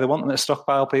either want them to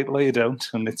stockpile people or you don't,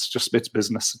 and it's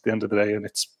business at the end of the day. And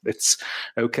it's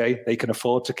okay. They can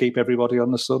afford to keep everybody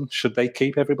on the sun. Should they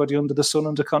keep everybody under the sun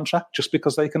under contract just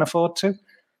because they can afford to?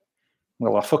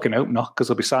 Well, I fucking hope not, because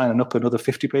they'll be signing up another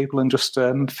 50 people and just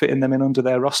fitting them in under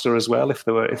their roster as well if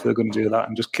they're going to do that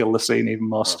and just kill the scene even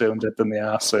more stone dead than they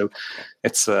are. So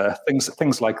it's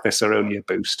things like this are only a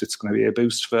boost. It's going to be a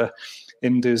boost for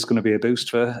Indies, going to be a boost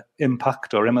for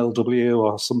Impact or MLW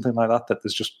or something like that. That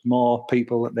there's just more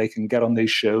people that they can get on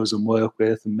these shows and work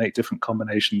with and make different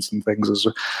combinations and things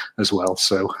as well.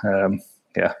 So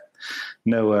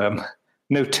no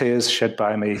tears shed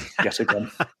by me yet again.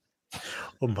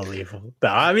 Unbelievable.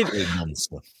 I mean,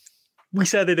 we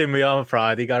said it on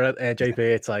Friday, Garrett, JP.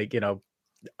 It's like, the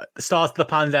start of the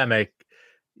pandemic,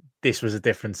 this was a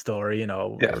different story.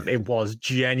 It was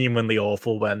genuinely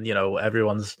awful when,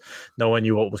 everyone's no one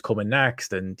knew what was coming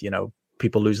next, and,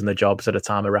 people losing their jobs at a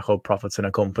time of record profits in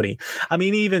a company. I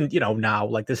mean, even, now,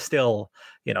 like there's still,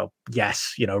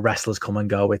 yes, wrestlers come and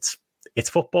go. It's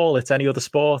football. It's any other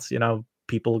sport,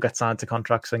 people get signed to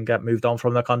contracts and get moved on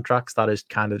from their contracts. That is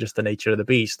kind of just the nature of the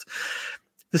beast.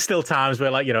 There's still times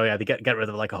where, they get rid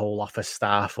of like a whole office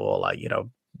staff, or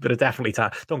there are definitely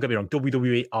times. Don't get me wrong,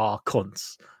 WWE are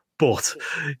cunts, but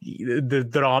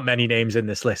there aren't many names in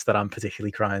this list that I'm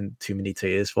particularly crying too many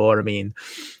tears for. I mean,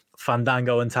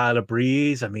 Fandango and Tyler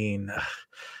Breeze. I mean,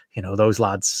 those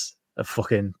lads are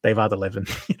they've had a living.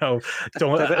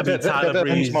 Tyler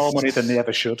Breeze more money than they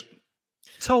ever should.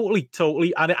 Totally.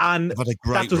 And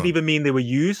that doesn't even mean they were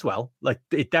used well. Like,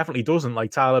 it definitely doesn't. Like,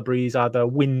 Tyler Breeze had a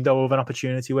window of an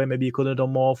opportunity where maybe you could have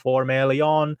done more for him early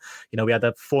on. We had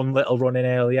a fun little run in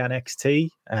early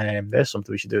NXT. There's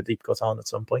something we should do a deep cut on at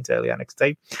some point, early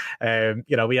NXT.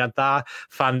 We had that.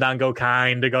 Fandango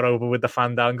kind of got over with the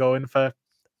Fandangoing for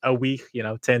a week,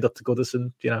 turned up to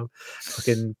Goodison,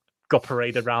 fucking got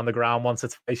paraded around the ground once or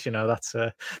twice.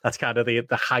 That's kind of the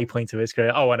high point of his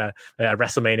career. Oh, and a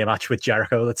WrestleMania match with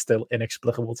Jericho that's still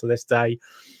inexplicable to this day.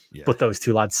 Yeah. But those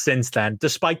two lads since then,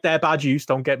 despite their bad use,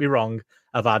 don't get me wrong,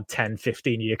 have had 10,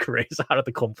 15-year careers out of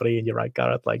the company. And you're right,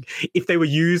 Garrett. Like, if they were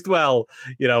used well,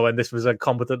 and this was a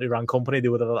competently run company, they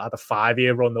would have had a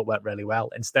 5-year run that went really well.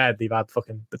 Instead, they've had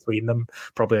fucking between them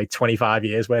probably like 25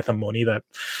 years worth of money that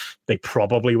they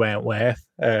probably weren't worth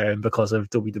because of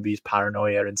WWE's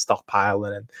paranoia and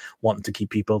stockpiling and wanting to keep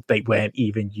people they weren't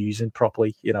even using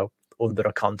properly, under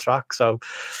a contract. So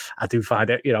I do find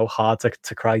it, hard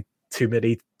to cry too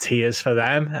many tears for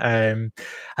them.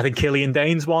 I think Killian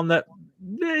Dane's one that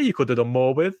you could have done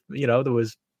more with. There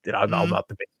was, I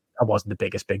wasn't the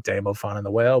biggest Big Damo fan in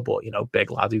the world, but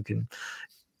big lad who can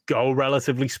go,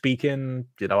 relatively speaking.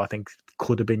 I think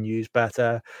could have been used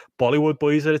better. Bollywood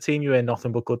boys are a team you hear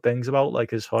nothing but good things about,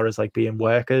 like as far as like being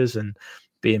workers and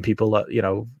being people that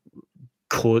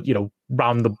could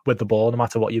round with the ball no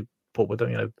matter what you put with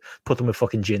them, put them with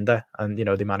fucking Jinder, and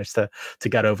they managed to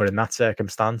get over in that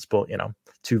circumstance. But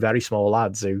two very small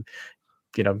lads who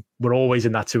we're always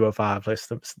in that 205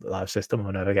 live system. And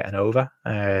we're never getting over.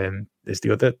 There's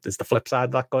the flip side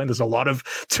of that coin. There's a lot of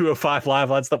 205 live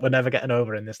lads that we're never getting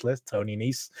over in this list. Tony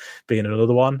Nese being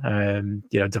another one.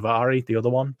 Davari, the other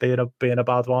one, being a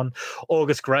bad one.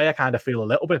 August Gray, I kind of feel a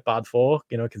little bit bad for,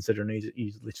 considering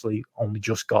he's literally only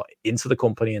just got into the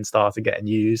company and started getting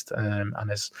used, and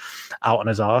is out on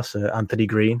his arse. Anthony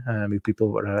Green, who people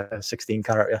were a 16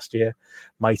 carat last year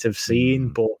might have seen,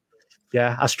 but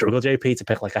yeah, I struggle, JP, to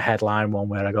pick like a headline one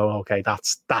where I go, okay,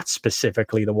 that's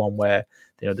specifically the one where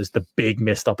there's the big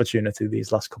missed opportunity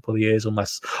these last couple of years,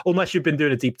 unless you've been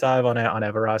doing a deep dive on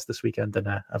Everrise this weekend and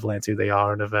I've learned who they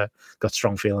are and have got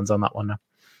strong feelings on that one now.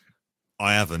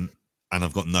 I haven't, and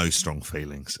I've got no strong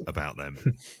feelings about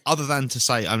them, other than to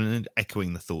say,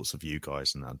 echoing the thoughts of you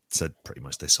guys, and I said pretty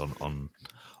much this on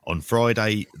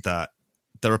Friday, that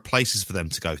there are places for them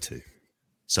to go to.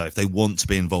 So if they want to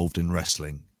be involved in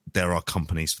wrestling, there are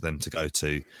companies for them to go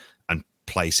to and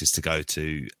places to go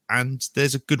to. And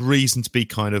there's a good reason to be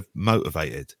kind of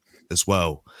motivated as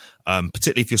well.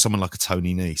 Particularly if you're someone like a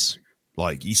Tony Nese.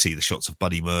 Like, you see the shots of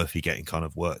Buddy Murphy getting kind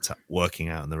of working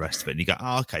out and the rest of it. And you go,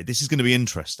 okay, this is going to be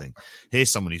interesting. Here's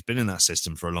someone who's been in that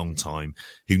system for a long time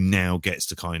who now gets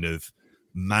to kind of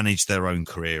manage their own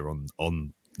career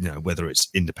on whether it's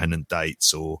independent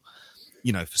dates or,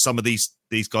 for some of these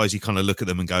guys, you kind of look at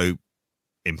them and go,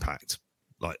 Impact.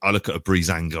 Like, I look at a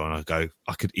Breezango and I go,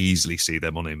 I could easily see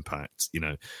them on Impact.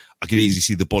 I could easily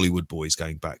see the Bollywood boys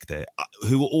going back there,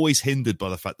 who were always hindered by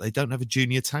the fact they don't have a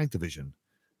junior tag division.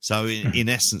 So in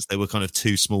essence, they were kind of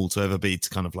too small to ever be to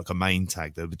kind of like a main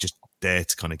tag. They were just there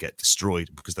to kind of get destroyed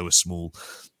because they were small.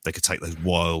 They could take those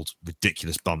wild,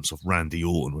 ridiculous bumps off Randy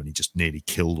Orton when he just nearly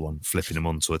killed one, flipping him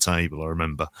onto a table, I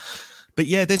remember. But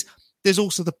yeah, there's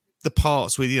also the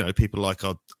parts with, people like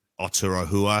Arturo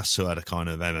Huas, who had a kind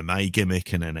of MMA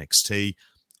gimmick in NXT.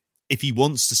 If he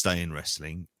wants to stay in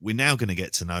wrestling, we're now going to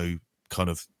get to know kind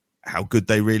of how good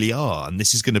they really are. And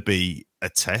this is going to be a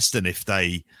test. And if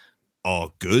they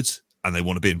are good and they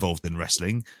want to be involved in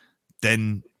wrestling,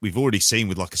 then we've already seen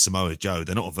with like a Samoa Joe,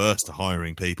 they're not averse to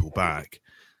hiring people back.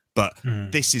 But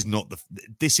this is not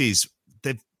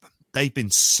they've been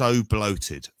so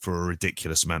bloated for a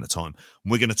ridiculous amount of time.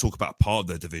 And we're going to talk about part of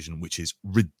their division, which is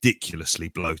ridiculously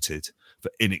bloated for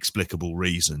inexplicable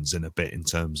reasons in a bit in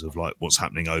terms of like what's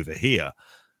happening over here.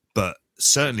 But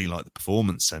certainly like the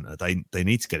Performance Center, they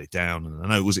need to get it down. And I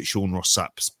know, was it Sean Ross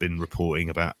Sapp's been reporting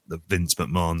about the Vince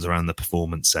McMahon's around the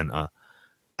Performance Center.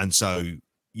 And so,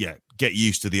 yeah, get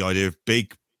used to the idea of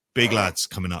big lads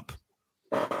coming up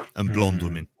and blonde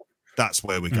women. That's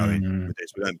where we're going with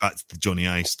this. We're going back to the Johnny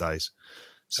Ace days.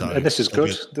 So, and this is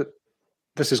good.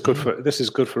 This is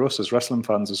good for us as wrestling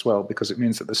fans as well, because it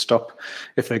means that they stop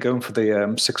if they're going for the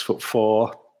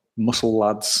 6'4" muscle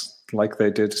lads like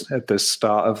they did at the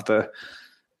start of the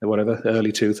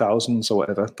early 2000s or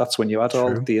whatever. That's when you had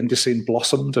all the indie scene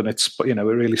blossomed, and it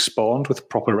really spawned with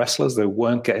proper wrestlers. They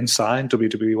weren't getting signed.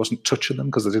 WWE wasn't touching them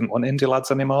because they didn't want indie lads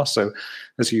anymore. So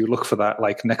as you look for that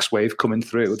like next wave coming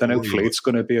through, then hopefully it's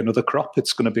going to be another crop.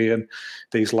 It's going to be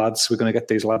these lads. We're going to get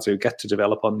these lads who get to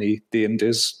develop on the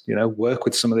indies. Work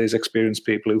with some of these experienced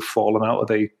people who've fallen out of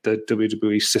the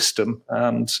WWE system,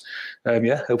 and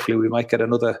hopefully we might get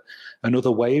another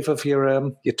wave of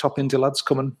your top indie lads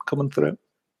coming through.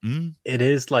 It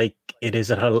is like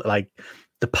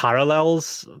the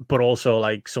parallels, but also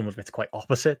like some of it's quite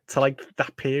opposite to like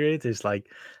that period. Is like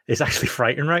it's actually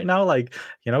frightening right now. Like,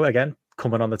 again,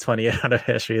 coming on the 20th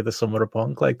anniversary of the Summer of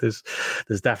Punk, like there's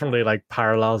definitely like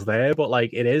parallels there, but like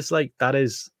it is like that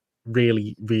is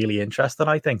really, really interesting.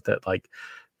 I think that like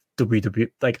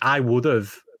WWE, like I would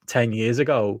have 10 years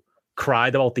ago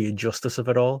cried about the injustice of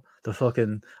it all. The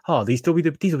fucking these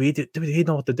WWE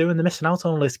know what they're doing. They're missing out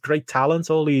on all this great talent.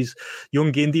 All these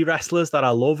young indie wrestlers that I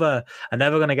love are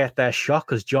never going to get their shot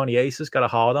because Johnny Ace has got a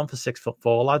hard on for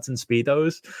 6'4" lads in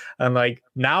speedos. And like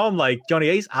now I'm like, Johnny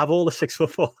Ace, have all the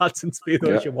 6'4" lads in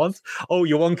speedos you want. Oh,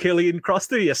 you want Killian Cross?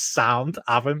 Do you sound?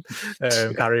 Have him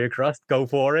carry across. Go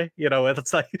for it.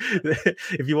 It's like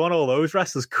if you want all those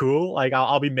wrestlers, cool. Like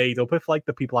I'll be made up if like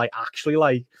the people I actually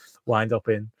like wind up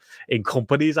in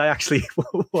companies I actually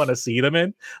want to see them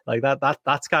in. Like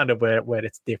that's kind of where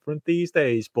it's different these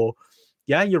days. But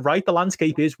yeah, you're right, the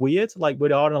landscape is weird. Like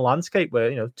we are in a landscape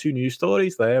where two news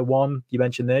stories there. One you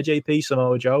mentioned there, JP,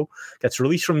 Samoa Joe gets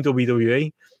released from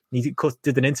WWE. He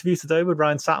did an interview today with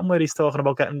Ryan Satin where he's talking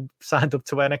about getting signed up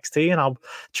to NXT and how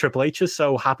Triple H is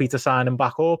so happy to sign him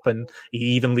back up, and he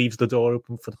even leaves the door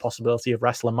open for the possibility of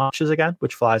wrestling matches again,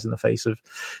 which flies in the face of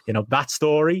that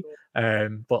story.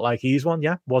 But like he's one,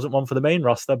 wasn't one for the main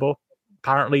roster, but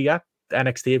apparently,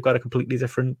 NXT have got a completely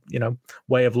different,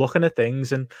 way of looking at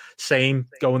things, and same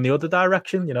going the other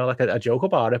direction, like a joke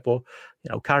about it. But,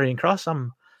 Karrion Kross,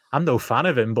 I'm no fan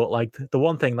of him, but like the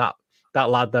one thing that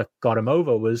lad that got him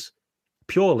over was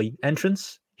purely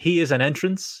entrance. He is an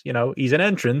entrance, he's an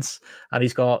entrance, and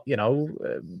he's got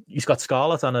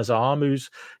Scarlett on his arm, who's,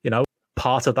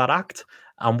 part of that act.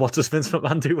 And what does Vince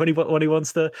McMahon do when he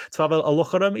wants to have a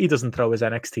look at him? He doesn't throw his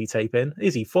NXT tape in.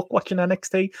 Is he fuck watching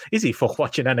NXT? Is he fuck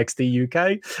watching NXT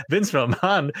UK? Vince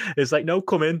McMahon is like, no,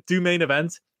 come in, do main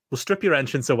event. We'll strip your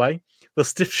entrance away. We'll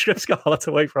strip Scarlett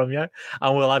away from you,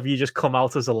 and we'll have you just come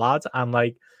out as a lad. And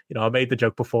like, I made the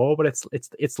joke before, but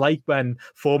it's like when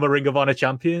former Ring of Honor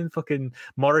champion fucking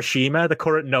Morishima, the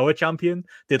current Noah champion,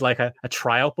 did like a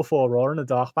tryout before Raw in a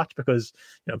dark match because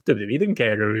WWE didn't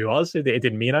care who he was. It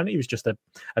didn't mean anything. He was just a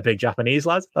big Japanese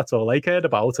lad. That's all they cared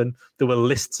about. And there were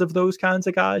lists of those kinds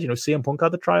of guys. CM Punk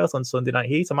had the tryout on Sunday Night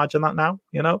Heat. Imagine that now.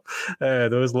 There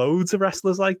was loads of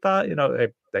wrestlers like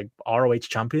that. They ROH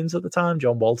champions at the time.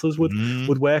 John Walters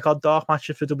would work on dark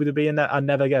matches for WWE and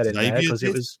never get in there because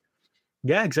it was.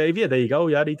 Yeah, Xavier, there you go.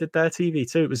 Yeah, he did their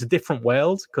TV too. It was a different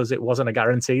world because it wasn't a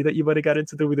guarantee that you were to get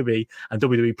into WWE, and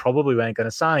WWE probably weren't going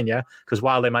to sign you because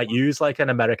while they might use like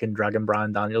an American Dragon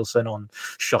Bryan Danielson on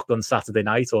Shotgun Saturday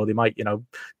Night, or they might,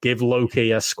 give Loki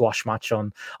a squash match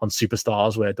on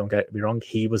Superstars where, don't get me wrong,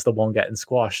 he was the one getting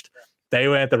squashed. They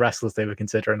weren't the wrestlers they were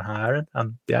considering hiring.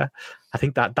 And yeah, I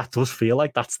think that does feel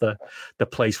like that's the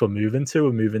place we're moving to.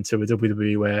 We're moving to a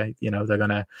WWE where,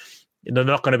 they're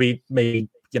not going to be made,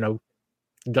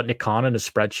 you've got Nick Khan in a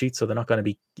spreadsheet, so they're not going to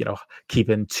be,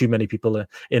 keeping too many people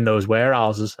in those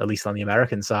warehouses, at least on the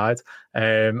American side.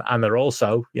 And they're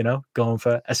also, going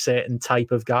for a certain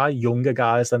type of guy, younger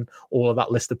guys than all of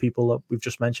that list of people that we've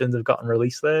just mentioned have gotten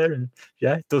released there. And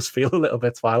yeah, it does feel a little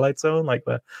bit Twilight Zone, like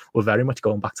we're very much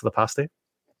going back to the past here.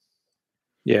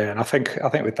 Yeah, and I think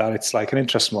with that, it's like an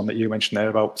interesting one that you mentioned there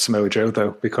about Samoa Joe,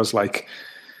 though, because like,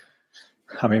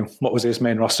 I mean, what was his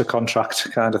main roster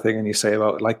contract kind of thing? And you say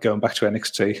about like going back to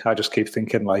NXT, I just keep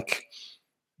thinking like,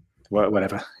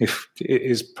 whatever. If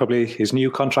his new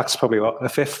contract's probably a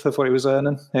fifth of what he was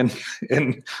earning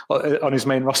in on his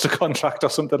main roster contract or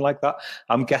something like that.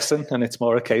 I'm guessing, and it's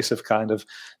more a case of kind of,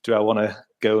 do I want to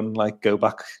go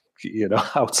back,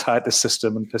 outside the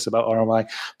system and piss about, or am I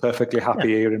perfectly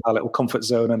happy here in my little comfort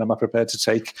zone? And am I prepared to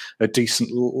take a decent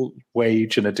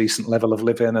wage and a decent level of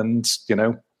living and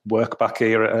work back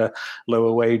here at a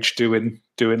lower wage doing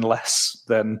less?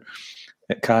 Then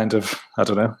it kind of, I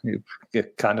don't know,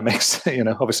 it kind of makes,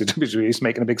 obviously WWE is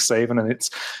making a big saving, and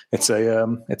it's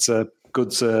a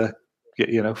good for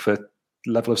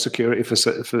level of security for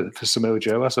Samoa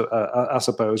Joe, I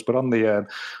suppose. But on the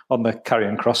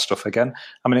Karrion Kross stuff again,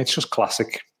 I mean, it's just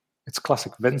classic. It's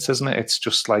classic Vince, isn't it? It's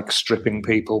just like stripping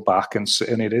people back, and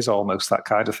it is almost that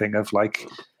kind of thing of like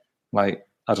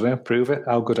I don't know, prove it.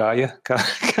 How good are you?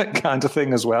 Kind of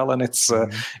thing as well. And it's,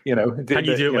 Can you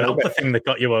do it without the thing that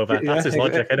got you over? That's his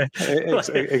logic, isn't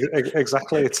it?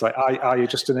 Exactly. It's like, are you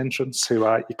just an entrance?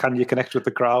 Can you connect with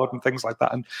the crowd and things like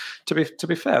that? And to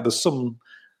be fair, there's some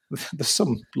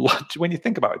when you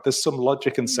think about it, there's some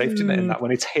logic and safety in that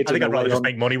when it's hidden. I think I'd rather just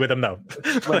make money with them though.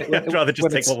 I'd rather just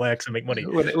take what works and make money.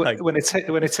 When it's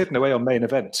hidden away on main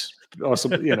event or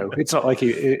something, it's not like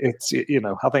it's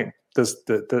I think there's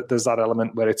that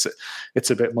element where it's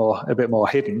a bit more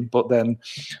hidden, but then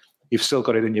you've still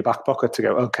got it in your back pocket to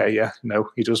go, okay, yeah, no,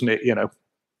 he doesn't,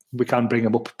 we can bring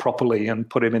him up properly and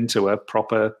put him into a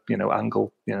proper,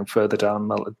 angle, further down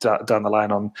the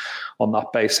line on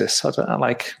that basis. I don't know.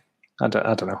 I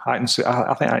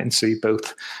think I can see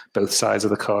both sides of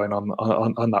the coin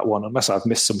on that one. Unless I've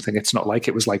missed something, it's not like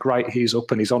it was like, right, he's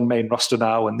up and he's on main roster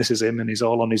now, and this is him, and he's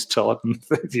all on his tour, and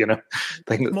things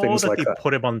like that.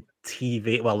 Put him on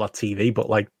TV. Well, not TV, but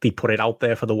like they put it out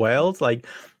there for the world. Like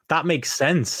that makes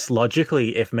sense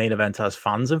logically if main event has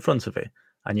fans in front of it,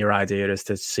 and your idea is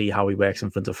to see how he works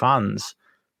in front of fans.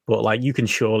 But like, you can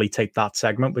surely take that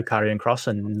segment with Karrion Kross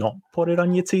and not put it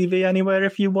on your TV anywhere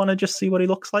if you want to just see what he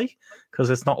looks like,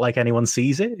 because it's not like anyone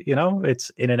sees it.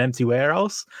 It's in an empty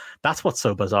warehouse. That's what's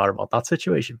so bizarre about that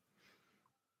situation.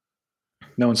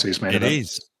 No one sees me. It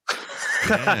is.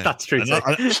 Yeah. That's true.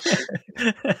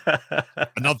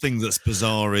 Another thing that's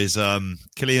bizarre is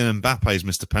Kylian Mbappe's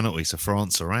missed a penalty, so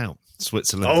France are out.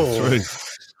 Switzerland are through.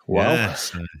 Wow. Yeah,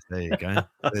 so there you go.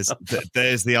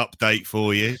 There's the update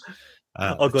for you.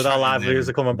 Good. Our live viewers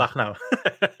are coming back now.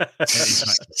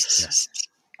 Yes.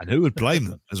 And who would blame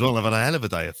them as well? They've had a hell of a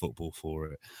day of football for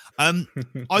it.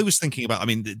 I was thinking about,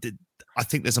 I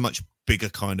think there's a much bigger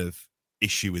kind of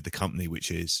issue with the company,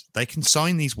 which is they can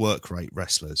sign these work rate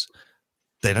wrestlers.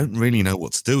 They don't really know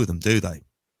what to do with them, do they?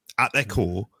 at their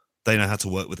core, they know how to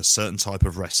work with a certain type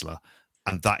of wrestler,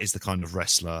 and that is the kind of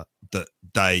wrestler that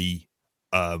they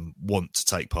want to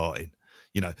take part in.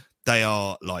 You know, they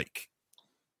are like,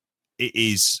 it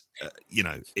is,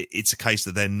 it's a case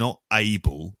that they're not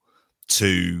able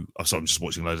to. Oh, sorry, I'm just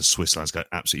watching a load of Swiss lads go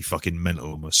absolutely fucking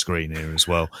mental on my screen here as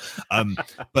well.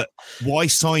 But why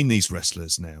sign these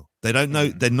wrestlers now? They don't know.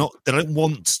 They don't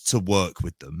want to work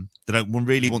with them. They don't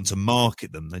really want to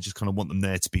market them. They just kind of want them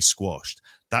there to be squashed.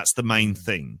 That's the main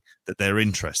thing that they're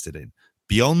interested in.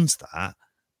 Beyond that,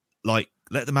 like,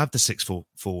 let them have the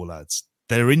 6'4" lads.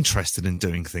 They're interested in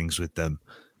doing things with them.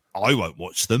 I won't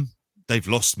watch them. They've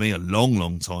lost me a long,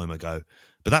 long time ago.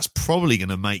 But that's probably going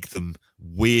to make them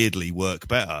weirdly work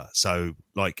better. So,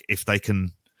 like, if they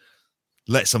can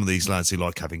let some of these lads who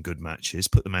like having good matches,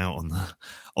 put them out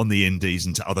on the indies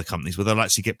and to other companies where they'll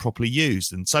actually get properly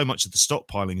used. And so much of the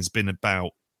stockpiling has been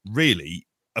about really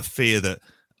a fear that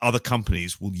other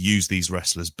companies will use these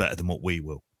wrestlers better than what we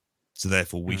will. So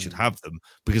therefore, we should have them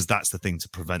because that's the thing to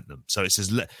prevent them. So it's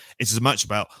as much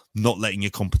about not letting your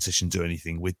competition do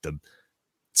anything with them.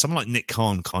 Someone like Nick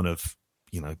Khan kind of,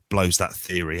 blows that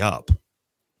theory up.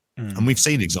 And we've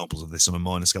seen examples of this on a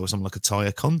minor scale with someone like a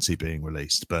Taya Conti being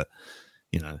released. But,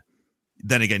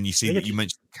 then again, you see that you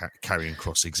mentioned the Karrion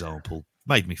Kross example.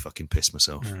 Made me fucking piss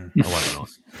myself. I won't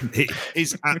lie.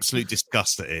 His absolute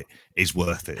disgust at it is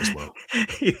worth it as well.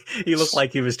 He looked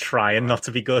like he was trying not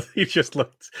to be good. He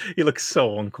looked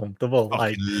so uncomfortable.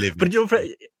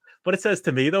 But it says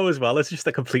to me, though, as well, it's just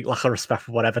a complete lack of respect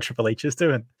for whatever Triple H is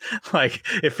doing. Like,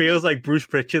 it feels like Bruce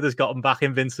Pritchard has gotten back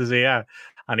in Vince's ear,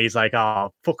 and he's like,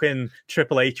 oh, fucking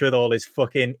Triple H with all his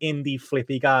fucking indie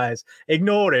flippy guys.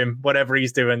 Ignore him, whatever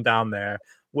he's doing down there.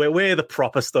 We're the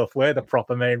proper stuff. We're the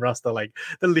proper main roster. Like,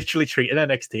 they're literally treating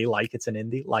NXT like it's an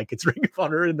indie, like it's Ring of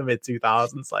Honor in the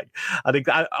mid-2000s. Like, I think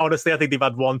they've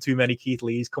had one too many Keith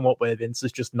Lees come up where Vince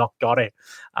has just not got it.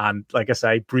 And like I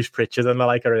say, Bruce Pritchard and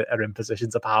are in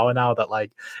positions of power now that,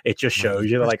 like, it just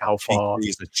shows you like how far.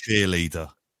 He's a cheerleader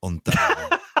on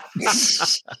that.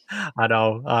 I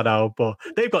know, but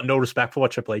they've got no respect for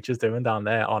what Triple H is doing down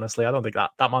there. Honestly, I don't think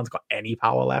that man's got any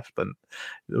power left, and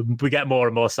we get more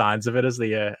and more signs of it as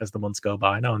the months go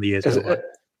by now and the years go by.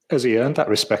 Has he earned that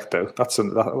respect, though?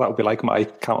 That would be like my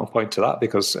counterpoint to that,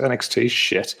 because NXT's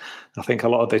shit. I think a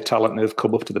lot of the talent who've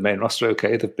come up to the main roster,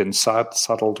 okay, they've been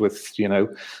saddled with, they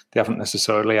haven't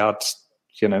necessarily had,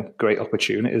 great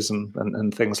opportunities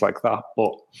and things like that,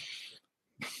 but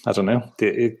I don't know.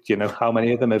 How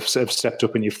many of them have stepped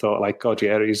up and you've thought, like, God,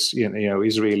 yeah, he's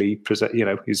really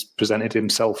he's presented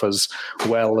himself as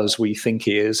well as we think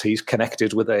he is. He's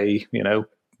connected with a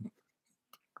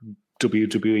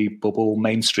WWE bubble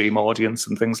mainstream audience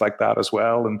and things like that as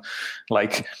well. And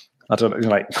like, I don't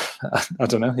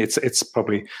know. It's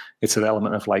probably an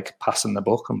element of like passing the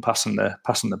buck and passing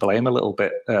the blame a little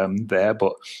bit there.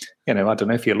 But I don't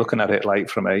know if you're looking at it like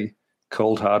from a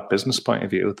cold hard business point of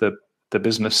view. The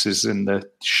business is in the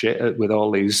shit with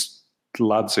all these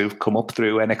lads who've come up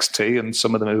through NXT, and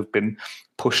some of them have been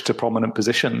pushed to prominent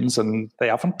positions and they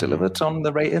haven't delivered on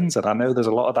the ratings. And I know there's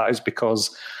a lot of that is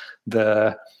because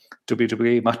the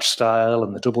WWE match style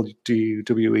and the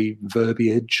WWE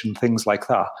verbiage and things like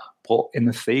that. But in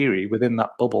theory, within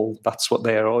that bubble, that's what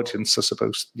their audience are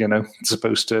supposed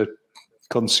to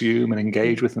consume and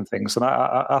engage with and things. And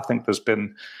I think there's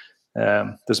been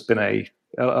a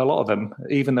lot of them,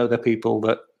 even though they're people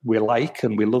that we like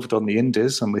and we loved on the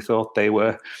indies and we thought they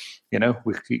were,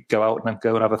 we could go out and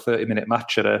have a 30-minute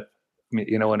match at on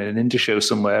an indie show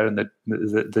somewhere and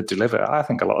they deliver. I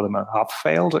think a lot of them have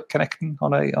failed at connecting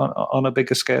on a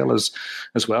bigger scale as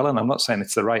well. And I'm not saying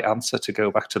it's the right answer to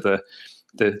go back to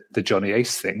the Johnny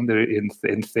Ace thing.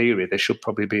 In theory, they should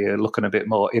probably be looking a bit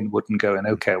more inward and going,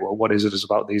 okay, well, what is it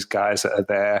about these guys that are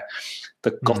there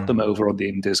that got them over on the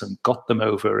indies and got them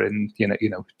over in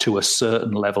to a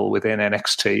certain level within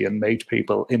NXT and made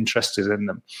people interested in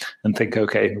them and think,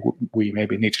 okay, we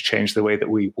maybe need to change the way that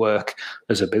we work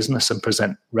as a business and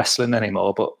present wrestling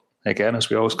anymore. But again, as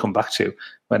we always come back to,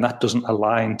 when that doesn't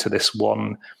align to this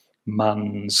one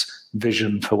man's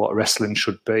vision for what wrestling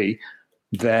should be,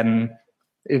 then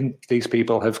these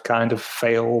people have kind of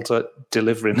failed at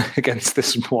delivering against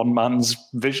this one man's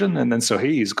vision, and then so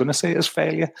he's going to see it as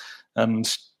failure,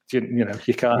 and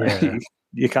you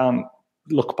can't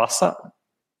look past that.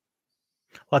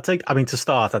 Well, to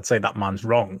start, I'd say that man's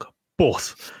wrong,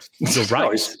 but you're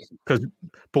right,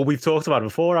 but we've talked about it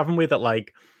before, haven't we? That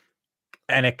like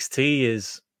NXT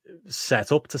is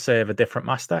set up to serve a different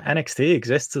master. NXT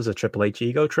exists as a Triple H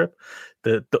ego trip.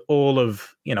 We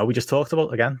just talked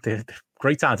about again.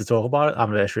 great time to talk about it,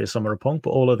 anniversary of Summer of Punk, but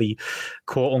all of the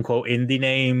quote unquote indie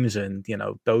names and, you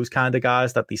know, those kind of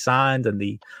guys that they signed and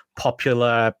the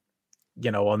popular,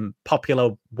 you know, on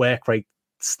popular work rate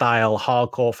style,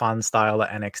 hardcore fan style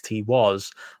that NXT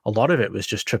was, a lot of it was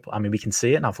just I mean, we can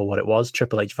see it now for what it was.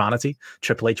 Triple H vanity.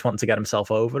 Triple H wanting to get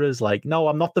himself over is like, no,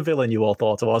 I'm not the villain you all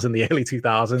thought I was in the early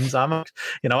 2000s. I'm,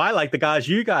 you know, I like the guys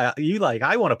you like.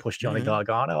 I want to push Johnny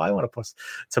Gargano. I want to push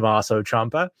Tommaso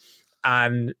Ciampa.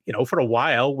 And, you know, for a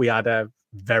while we had a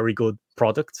very good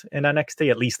product in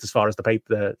NXT, at least as far as the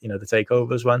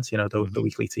takeovers went. You know, the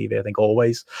weekly TV, I think,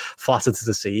 always flattered to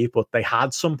deceive, but they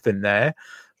had something there.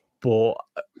 But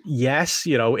yes,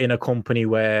 you know, in a company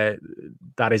where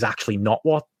that is actually not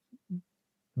what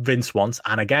Vince wants.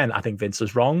 And again, I think Vince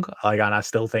is wrong. Like, and I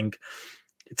still think,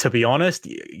 to be honest,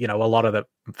 you know, a lot of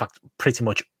in fact, pretty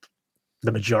much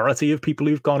the majority of people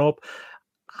who've gone up,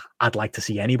 I'd like to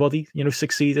see anybody, you know,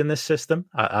 succeed in this system.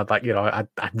 I'd like, you know, I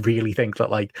really think that,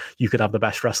 like, you could have the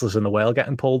best wrestlers in the world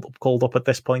getting called up at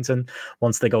this point, and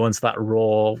once they go into that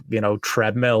Raw, you know,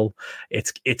 treadmill,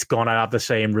 it's gonna have the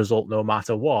same result no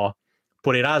matter what.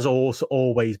 But it has also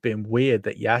always been weird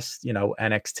that, yes, you know,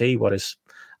 NXT,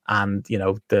 and you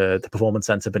know, the Performance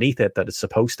Center beneath it, that is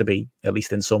supposed to be, at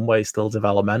least in some ways, still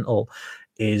developmental,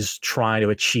 is trying to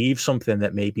achieve something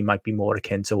that maybe might be more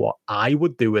akin to what I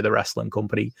would do with a wrestling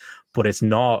company, but it's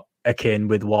not akin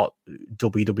with what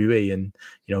WWE and,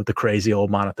 you know, the crazy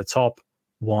old man at the top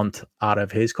want out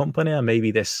of his company. And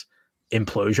maybe this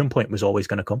implosion point was always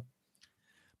going to come.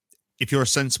 If you're a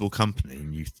sensible company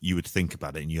and you would think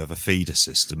about it, and you have a feeder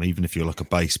system, even if you're like a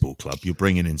baseball club, you're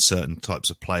bringing in certain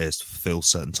types of players to fulfill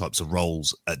certain types of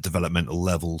roles at developmental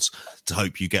levels to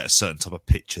hope you get a certain type of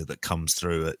picture that comes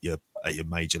through at your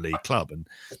major league club. And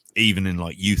even in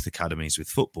like youth academies with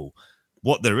football,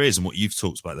 what there is, and what you've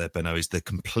talked about there, Benno, is the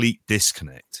complete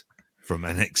disconnect from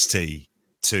NXT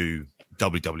to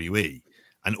WWE.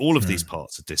 And all of these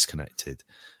parts are disconnected.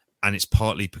 And it's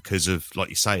partly because of, like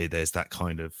you say, there's that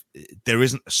kind of, there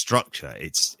isn't a structure.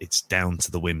 It's down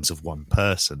to the whims of one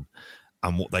person.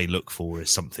 And what they look for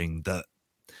is something that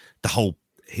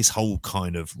his whole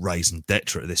kind of raison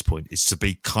d'etre at this point is to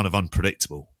be kind of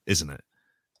unpredictable, isn't it?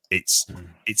 It's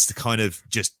to kind of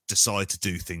just decide to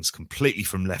do things completely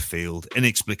from left field,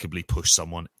 inexplicably push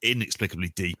someone,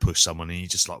 inexplicably de-push someone, and you're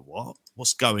just like,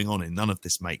 what's going on? And none of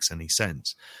this makes any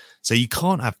sense. So you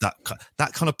can't have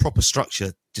that kind of proper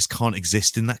structure, just can't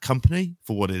exist in that company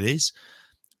for what it is.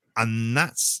 And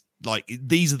that's like,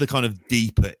 these are the kind of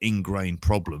deeper ingrained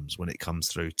problems when it comes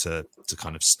through to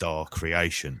kind of star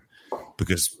creation,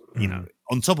 because, you know,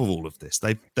 on top of all of this,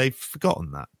 they've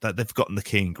forgotten that they've forgotten the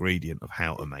key ingredient of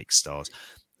how to make stars.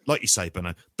 Like you say,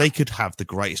 Benno, they could have the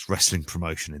greatest wrestling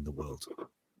promotion in the world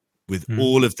with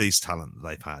all of these talent that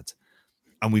they've had.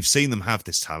 And we've seen them have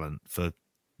this talent for,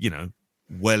 you know,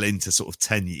 well into sort of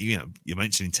 10, you know, you're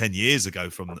mentioning 10 years ago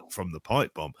from the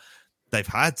pipe bomb. They've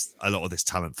had a lot of this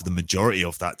talent for the majority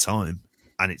of that time,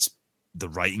 and the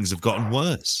ratings have gotten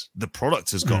worse. The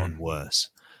product has gotten worse.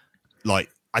 Like,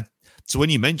 so when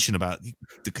you mention about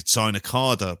they could sign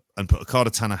Okada and put Okada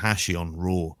Tanahashi on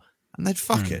Raw, and they'd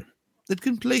fuck it. They'd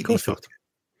completely fuck it.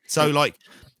 So like,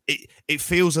 it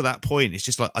feels at that point, it's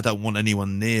just like, I don't want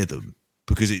anyone near them,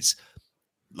 because it's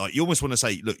like, you almost want to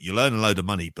say, look, you'll earn a load of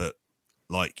money, but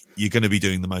like, you're going to be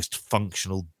doing the most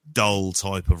functional, dull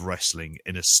type of wrestling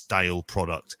in a stale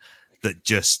product that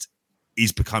just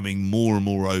is becoming more and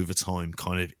more over time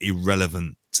kind of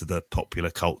irrelevant to the popular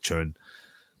culture. And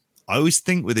I always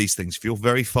think with these things, if you're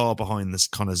very far behind this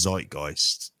kind of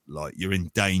zeitgeist, like, you're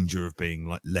in danger of being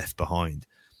like left behind.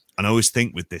 And I always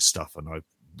think with this stuff, and I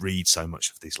read so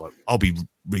much of these, like, I'll be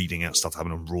reading out stuff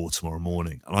happening on Raw tomorrow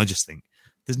morning, and I just think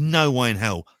there's no way in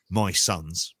hell my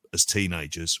sons as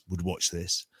teenagers would watch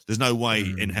this. There's no way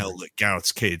in hell that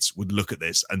Gareth's kids would look at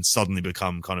this and suddenly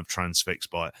become kind of transfixed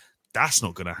by it. That's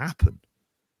not going to happen,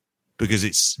 because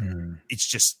it's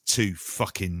just too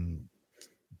fucking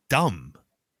dumb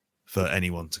for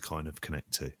anyone to kind of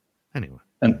connect to. Anyway.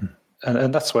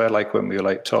 And that's where, like, when we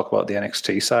like talk about the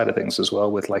NXT side of things as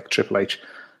well with like Triple H,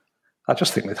 I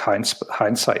just think with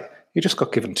hindsight, he just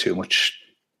got given too much.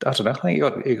 I don't know.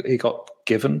 I think he got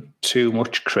given too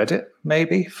much credit,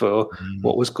 maybe, for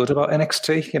what was good about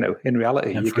NXT. You know, in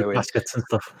reality, you go in baskets and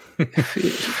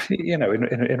stuff. You know,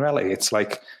 in reality, it's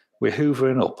like we're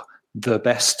hoovering up the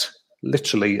best,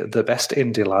 literally the best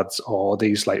indie lads, or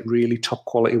these like really top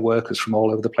quality workers from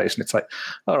all over the place. And it's like,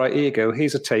 all right, here you go.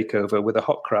 Here's a takeover with a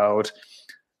hot crowd.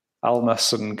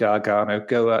 Almas and Gargano,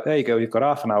 go, there you go, you've got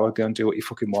half an hour, go and do what you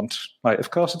fucking want. Like, of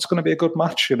course, it's going to be a good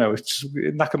match. You know, it's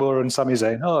Nakamura and Sami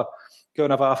Zayn. Oh, go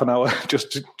and have half an hour,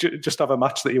 just have a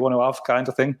match that you want to have, kind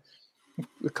of thing.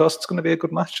 of course it's going to be a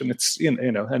good match. And it's, you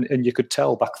know, and you could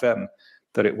tell back then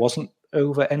that it wasn't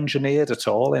over-engineered at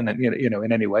all in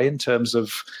any way in terms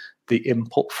of the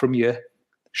input from your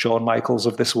Shawn Michaels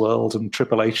of this world and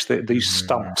Triple H, these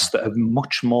stamps that have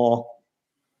much more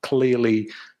clearly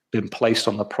been placed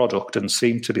on the product and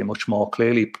seem to be much more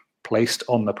clearly placed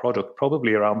on the product,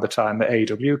 probably around the time that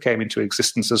AEW came into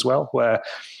existence as well, where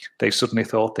they suddenly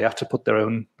thought they had to put their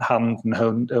own hand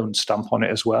and own stamp on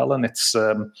it as well. And it's,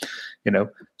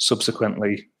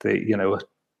 subsequently,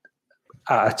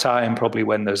 at a time probably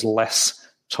when there's less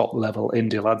top-level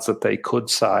indie lads that they could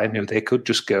sign, they could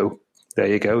just go, there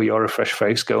you go, you're a fresh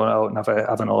face, go out and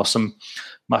have an awesome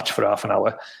match for half an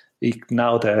hour.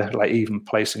 Now they're like even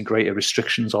placing greater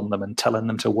restrictions on them and telling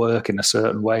them to work in a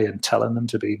certain way and telling them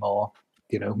to be more,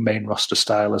 main roster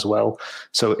style as well.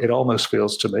 So it almost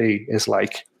feels to me is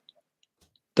like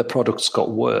the product's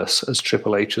got worse as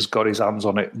Triple H has got his hands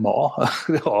on it more,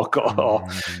 or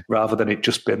rather than it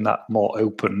just been that more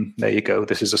open. There you go.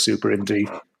 This is a super indie.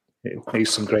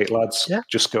 Here's some great lads. Yeah.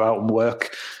 Just go out and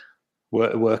work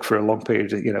for a long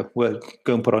period,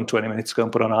 go and put on 20 minutes, go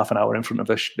and put on half an hour in front of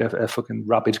a fucking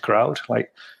rabid crowd.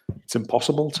 Like, it's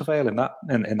impossible to fail in that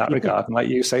regard. And like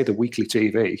you say, the weekly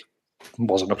TV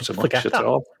wasn't up to much at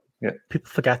all. Yeah. People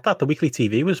forget that the weekly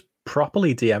TV was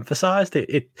properly de-emphasized.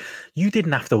 You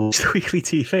didn't have to watch the weekly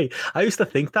TV. I used to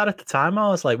think that at the time. I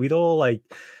was like, we'd all like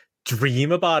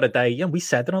dream about a day, and we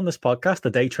said it on this podcast, the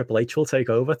day Triple H will take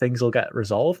over, things will get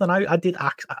resolved. And I think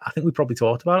we probably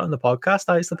talked about it on the podcast.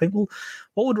 I used to think, well,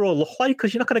 what would Raw look like?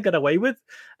 Because you're not going to get away with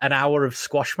an hour of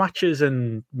squash matches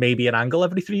and maybe an angle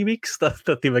every 3 weeks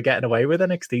that they were getting away with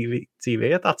NXT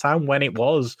TV at that time, when it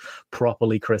was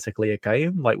properly critically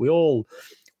acclaimed. Like, we all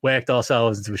worked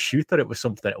ourselves into a shoot that it was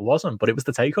something it wasn't, but it was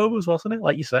the takeovers, wasn't it?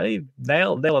 Like you say,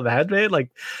 nail on the head, really. Like,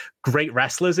 great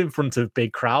wrestlers in front of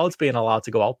big crowds being allowed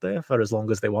to go out there for as long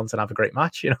as they want and have a great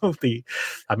match. It's been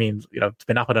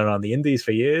happening on the indies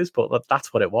for years, but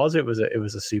that's what it was. It was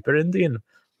a super indie, and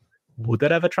would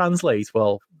it ever translate?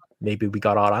 Well, maybe we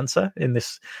got our answer in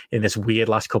this weird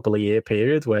last couple of year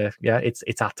period where, it's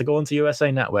had to go into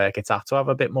USA Network. It's had to have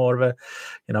a bit more of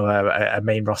a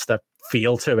main roster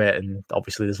feel to it. And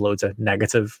obviously there's loads of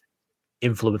negative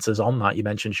influences on that. You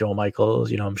mentioned Shawn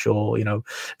Michaels, I'm sure,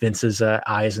 Vince's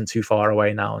eye isn't too far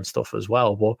away now and stuff as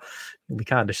well. But we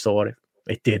kind of saw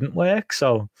it didn't work.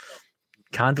 So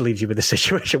kind of leaves you with a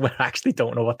situation where I actually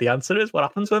don't know what the answer is. What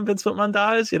happens when Vince McMahon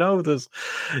dies? I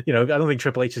don't think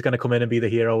Triple H is going to come in and be the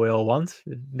hero we all want.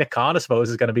 Nick Khan, I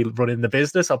suppose, is going to be running the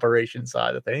business operation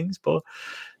side of things. But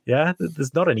yeah,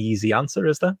 there's not an easy answer,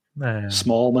 is there?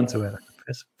 Smallman.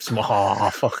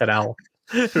 Small, fucking hell.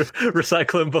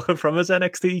 Recycling Booker from his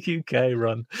NXT UK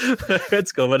run.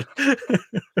 It's coming.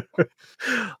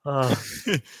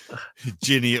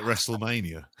 Ginny at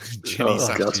WrestleMania. Ginny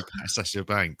Sasha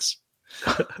Banks.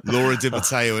 Laura Di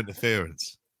Matteo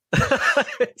interference.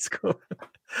 It's cool.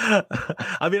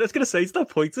 I mean, I was going to say to that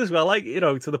point as well, like,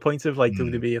 to the point of like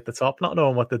WWE at the top not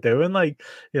knowing what they're doing. Like,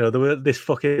 there were this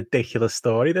fucking ridiculous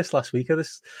story this last week of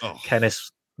this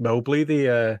Kenneth Mobley,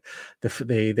 the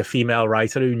female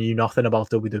writer who knew nothing about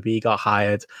WWE, got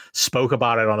hired, spoke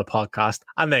about it on a podcast,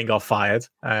 and then got fired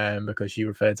because she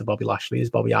referred to Bobby Lashley as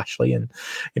Bobby Ashley, and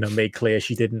made clear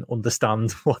she didn't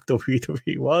understand what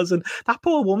WWE was. And that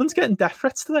poor woman's getting death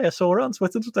threats today. I saw her on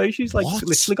Twitter today. She's like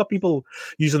literally got people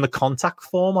using the contact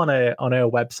form on her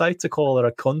website to call her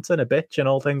a cunt and a bitch and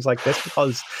all things like this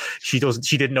because she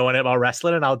didn't know anything about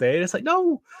wrestling, and how dare it. It's like,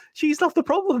 no, she's not the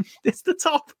problem. It's the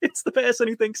top. It's the person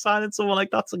who thinks signing someone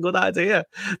like that's a good idea.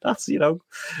 That's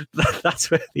that's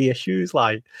where the issues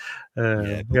lie.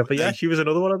 She was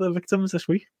another one of the victims this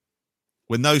week.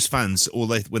 When those fans,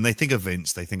 when they think of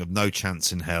Vince, they think of No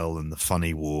Chance in Hell and the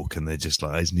funny walk, and they're just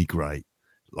like, isn't he great?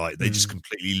 Like, they just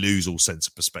completely lose all sense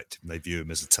of perspective, and they view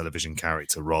him as a television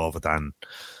character rather than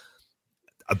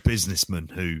a businessman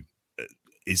who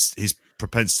his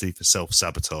propensity for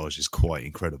self-sabotage is quite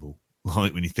incredible.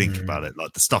 Like, when you think about it,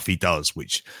 like the stuff he does,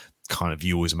 which kind of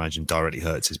you always imagine directly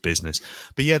hurts his business.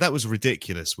 But yeah, that was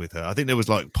ridiculous with her. I think there was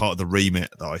like part of the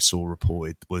remit that I saw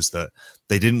reported was that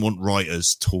they didn't want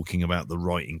writers talking about the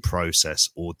writing process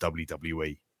or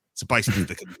WWE. So basically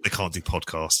they can't do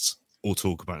podcasts or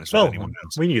talk about this with anyone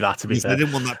else. We knew that, to be fair. They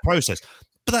didn't want that process.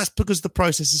 But that's because the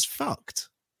process is fucked.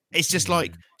 It's just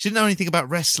like, she didn't know anything about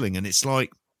wrestling, and it's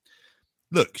like,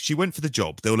 look, she went for the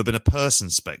job. There will have been a person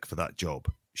spec for that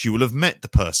job. She will have met the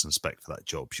person spec for that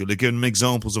job. She'll have given them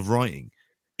examples of writing.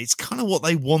 It's kind of what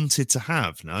they wanted to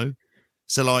have, no?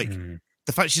 So, like,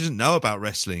 the fact she didn't know about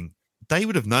wrestling, they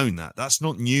would have known that. That's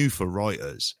not new for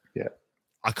writers. Yeah.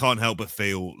 I can't help but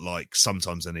feel like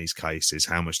sometimes in these cases,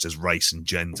 how much does race and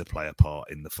gender play a part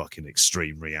in the fucking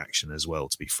extreme reaction as well,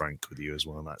 to be frank with you as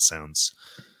well. That sounds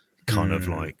kind of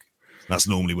like, that's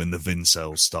normally when the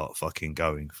Vincels start fucking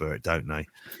going for it, don't they?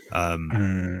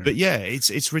 But yeah,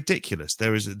 it's ridiculous.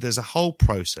 There's a whole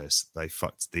process they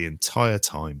fucked the entire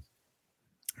time.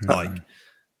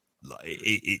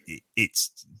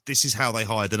 This is how they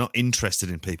hire. They're not interested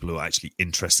in people who are actually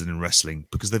interested in wrestling,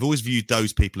 because they've always viewed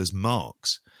those people as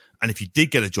marks. And if you did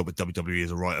get a job at WWE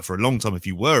as a writer for a long time, if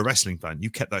you were a wrestling fan, you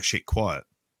kept that shit quiet,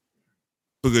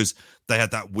 because they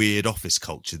had that weird office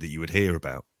culture that you would hear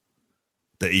about,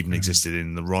 that even existed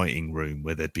in the writing room,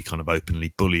 where they'd be kind of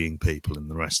openly bullying people and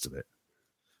the rest of it,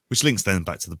 which links then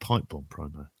back to the pipe bomb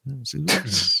promo.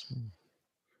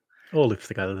 All loops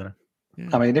together, doesn't it? Yeah.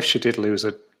 I mean, if she did lose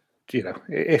it,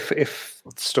 if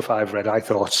stuff I've read, I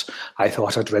thought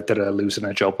I'd read that her losing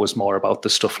her job was more about the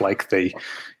stuff like the,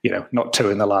 not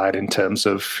toeing the line in terms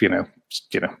of,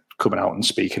 coming out and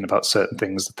speaking about certain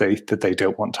things that they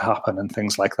don't want to happen and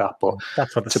things like that. But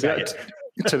that's what that's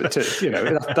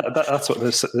what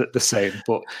they're saying.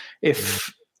 But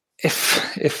if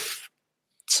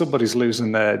somebody's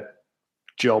losing their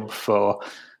job for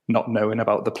not knowing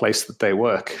about the place that they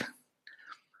work,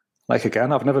 like,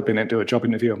 again, I've never been into a job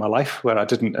interview in my life where I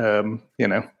didn't, I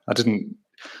didn't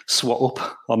swat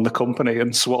up on the company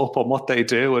and swat up on what they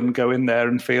do and go in there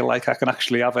and feel like I can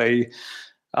actually have a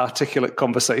articulate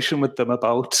conversation with them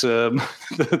about their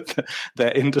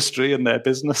industry and their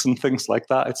business and things like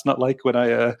that. It's not like when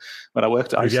I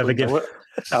worked at Iceland.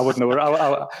 I wouldn't have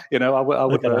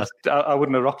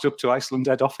rocked up to Iceland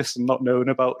head office and not known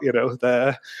about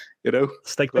their their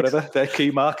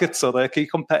key markets or their key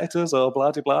competitors or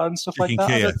blah blah blah and stuff like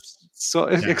that.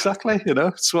 Exactly,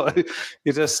 so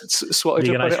you just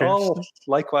swatted up on it all.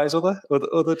 Likewise, other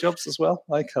jobs as well.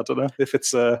 Like, I don't know if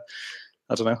it's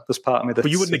I don't know. There's part of me that.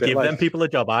 But you wouldn't give them people a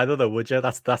job either, though, would you?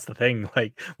 That's the thing.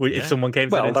 Like, if someone came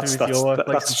to that's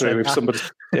true. If somebody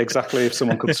if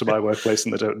someone comes to my workplace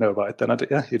and they don't know about it, then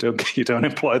you don't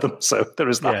employ them. So there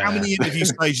is that. Yeah. How many interview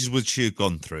stages would she have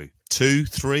gone through? 2,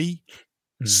 3?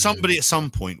 Somebody at some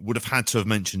point would have had to have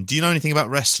mentioned, "Do you know anything about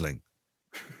wrestling?"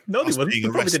 No, they wouldn't. They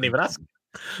probably didn't even ask.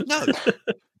 No.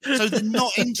 So they're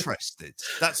not interested.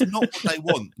 That's not what they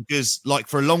want, because, like,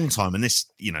 for a long time, and this,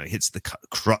 hits the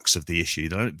crux of the issue.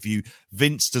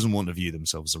 Vince doesn't want to view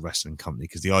themselves as a wrestling company,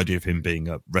 because the idea of him being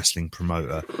a wrestling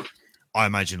promoter, I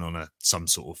imagine on some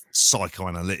sort of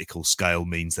psychoanalytical scale,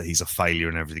 means that he's a failure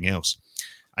in everything else.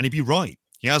 And he'd be right.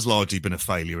 He has largely been a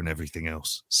failure in everything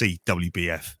else. See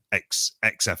WBF,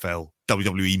 XFL,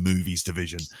 WWE movies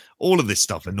division, all of this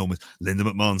stuff, enormous. Linda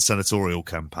McMahon's senatorial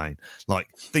campaign,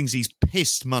 like, things he's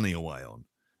pissed money away on.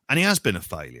 And he has been a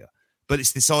failure. But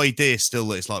it's this idea still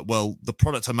that it's like, well, the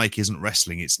product I make isn't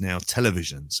wrestling, it's now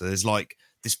television. So there's like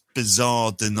this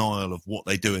bizarre denial of what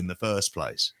they do in the first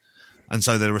place. And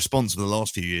so their response for the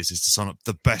last few years is to sign up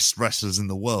the best wrestlers in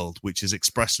the world, which is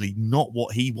expressly not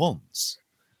what he wants.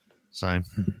 So,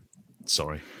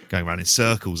 sorry, going around in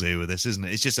circles here with this, isn't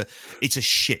it? It's a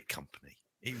shit company.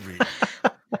 It really is.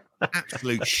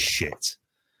 Absolute shit.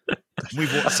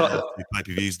 We've watched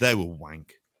pay-per-views. They were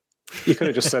wank. You could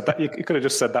have just said that. You could have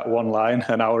just said that one line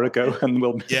an hour ago, and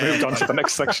we'll move on to the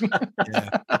next section.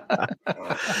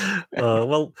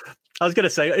 Well, I was going to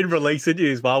say, in related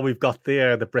news, while we've got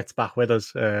the Brits back with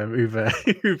us,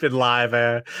 who've been live.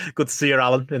 Good to see you,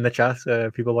 Alan, in the chat.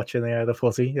 People watching the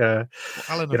footy.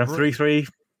 3-3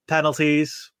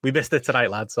 penalties. We missed it tonight,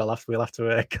 lads. So we'll have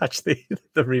to catch the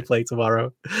replay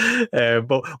tomorrow.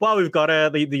 But while we've got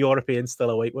the Europeans still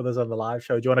awake with us on the live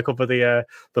show, do you want to cover the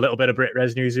little bit of Brit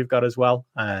Res news we've got as well?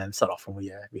 It's not often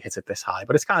we hit it this high,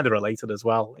 but it's kind of related as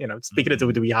well. Speaking of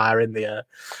WWE hiring the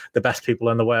best people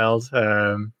in the world,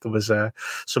 there was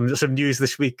some news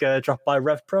this week dropped by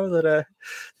Rev Pro that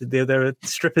they're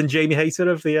stripping Jamie Hayter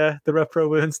of the Rev Pro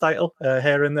Women's title.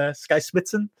 Her and Sky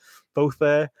Smithson both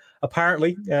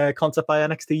apparently contacted by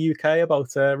NXT UK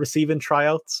about receiving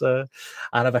tryouts and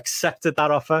have accepted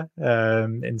that offer.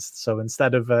 So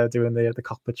instead of doing the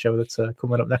cockpit show that's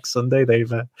coming up next Sunday, they've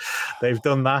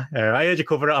done that. I heard you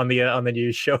cover it on the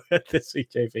news show this week.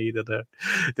 JP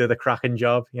did a cracking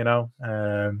job.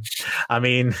 I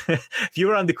mean, if you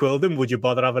were Andy Quildan, would you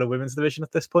bother having a women's division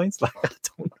at this point? Like, I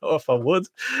don't know if I would.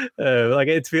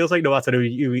 It feels like no matter who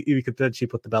you could potentially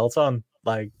put the belt on.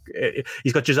 Like,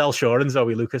 he's got Giselle Shaw and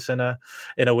Zoe Lucas in a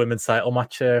women's title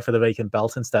match for the vacant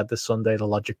belt instead this Sunday. The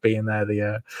logic being there,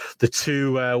 the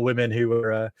two women who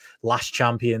were last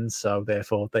champions, so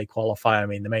therefore they qualify. I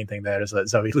mean, the main thing there is that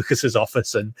Zoe Lucas is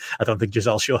office, and I don't think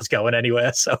Giselle Shaw's going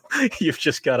anywhere. So you've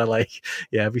just got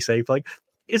to be safe. Like,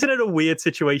 isn't it a weird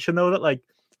situation though that like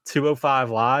 205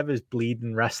 Live is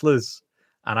bleeding wrestlers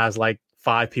and has like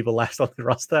 5 people left on the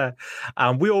roster?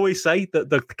 We always say that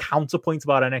the counterpoint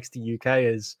about NXT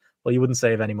UK is, well, you wouldn't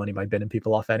save any money by binning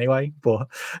people off anyway, but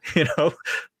you know,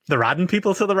 they're adding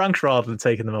people to the ranks rather than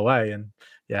taking them away. And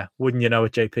yeah, wouldn't you know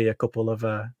it, JP, a couple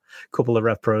of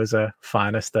Rev Pros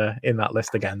finest in that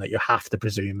list again that you have to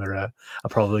presume are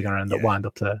probably going to end up wind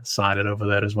up to sign it over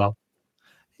there as well.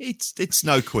 It's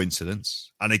no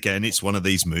coincidence, and again, it's one of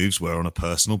these moves where, on a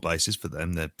personal basis for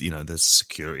them, there's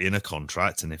security in a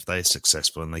contract, and if they're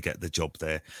successful and they get the job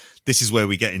there, this is where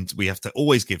we get into. We have to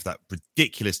always give that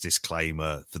ridiculous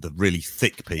disclaimer for the really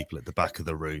thick people at the back of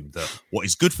the room that what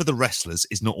is good for the wrestlers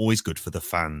is not always good for the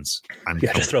fans. And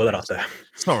just throw that out there.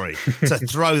 Sorry to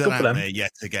throw that out there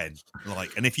yet again.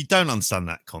 Like, and if you don't understand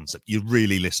that concept, you're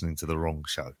really listening to the wrong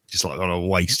show. Just like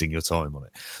wasting your time on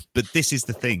it. But this is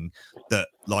the thing that.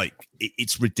 Like,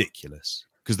 it's ridiculous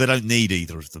because they don't need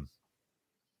either of them.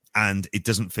 And it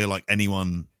doesn't feel like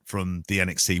anyone from the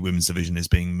NXT women's division is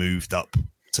being moved up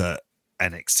to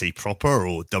NXT proper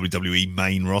or WWE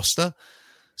main roster.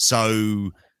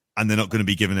 So, and they're not going to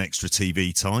be given extra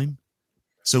TV time.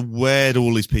 So where do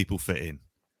all these people fit in?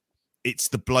 It's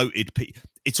the bloated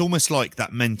it's almost like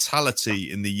that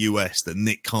mentality in the US that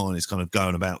Nick Khan is kind of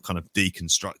going about kind of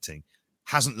deconstructing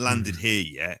hasn't landed here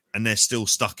yet. And they're still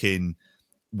stuck in,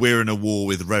 we're in a war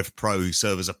with Rev Pro who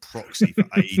serve as a proxy for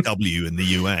AEW in the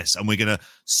US, and we're going to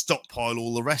stockpile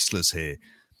all the wrestlers here.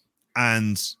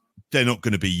 And they're not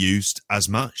going to be used as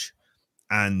much.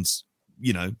 And,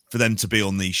 you know, for them to be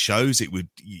on these shows, it would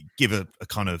give a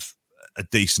kind of a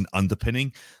decent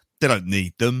underpinning. They don't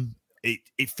need them.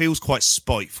 It feels quite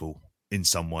spiteful in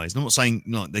some ways. And I'm not saying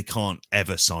like they can't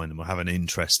ever sign them or have an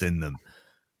interest in them,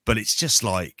 but it's just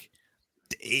like,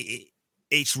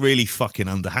 it's really fucking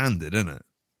underhanded, isn't it?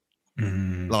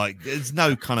 Like, there's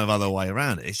no kind of other way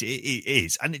around it. It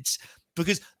is, and it's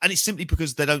simply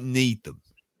because they don't need them.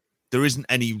 There isn't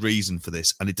any reason for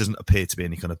this, and it doesn't appear to be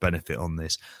any kind of benefit on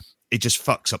this. It just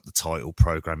fucks up the title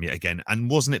program yet again. And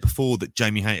wasn't it before that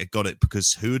Jamie Hayter got it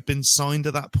because who had been signed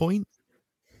at that point?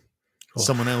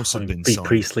 Someone else had been signed.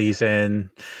 Priestley's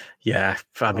in. Yeah,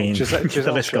 I mean,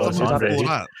 the list goes on.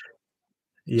 Really.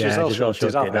 Giselle Shaw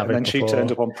did have it, and then she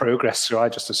turned up on Progress, so I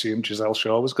just assumed Giselle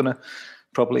Shaw was going to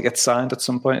probably get signed at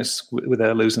some point with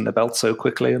her losing the belt so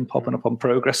quickly and popping up on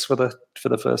Progress for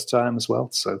the first time as well.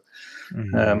 So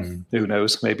who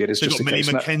knows? Maybe it is just a case.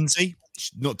 Millie McKenzie,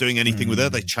 not doing anything with her.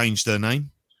 They changed her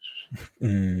name.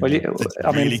 Well, yeah,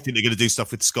 I really think they're going to do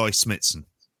stuff with Sky Smithson.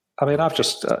 I mean, I've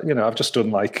just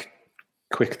done like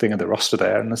quick thing of the roster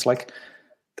there, and it's like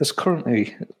there's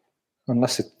currently,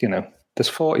 unless it, there's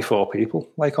 44 people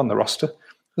like on the roster.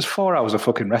 There's 4 hours of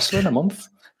fucking wrestling a month.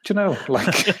 Do you know,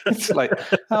 like, it's like,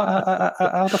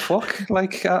 how the fuck?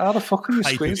 Like, how the fuck can you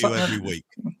squeeze that every week?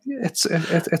 It's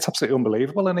absolutely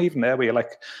unbelievable. And even there, where you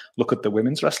like look at the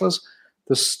women's wrestlers,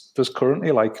 there's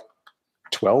currently like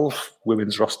 12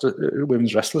 women's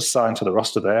wrestlers signed to the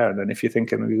roster there. And then if you're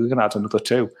thinking you're going to add another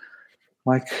 2,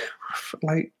 like,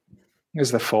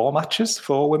 is there 4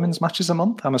 women's matches a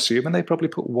month? I'm assuming they probably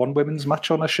put 1 women's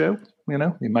match on a show.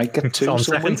 You might get 2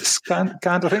 some weeks, kind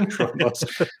of thing from us,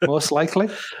 most likely.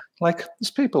 Like,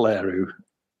 there's people there who,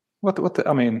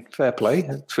 I mean, fair play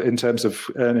in terms of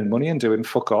earning money and doing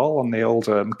fuck all on the old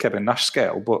Kevin Nash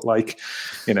scale, but like,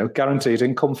 guaranteed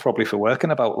income probably for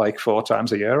working about like 4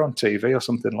 times a year on TV or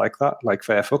something like that, like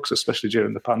fair fucks, especially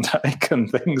during the pandemic and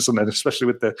things, and then especially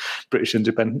with the British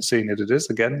independent scene that it is.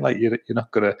 Again, like you're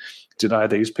not going to deny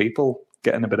these people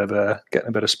getting a bit of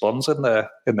spons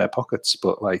in their pockets,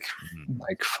 but like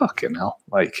fucking hell,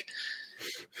 like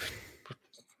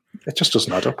it just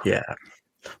doesn't add up. Yeah.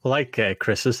 Well, like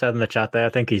Chris has said in the chat there, I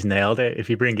think he's nailed it. If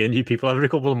you bring in new people every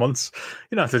couple of months,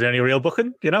 you don't have to do any real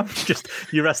booking, just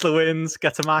your wrestler wins,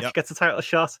 gets a match, gets a title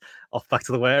shot, off back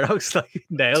to the warehouse. Like,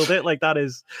 nailed it. Like, that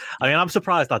is, I mean, I'm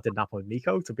surprised that didn't happen with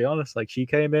Miko, to be honest. Like, she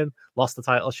came in, lost the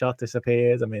title shot,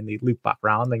 disappeared. I mean, they looped back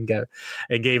round and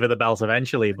gave her the belt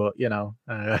eventually, but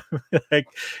like,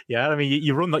 yeah, I mean,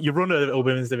 you run a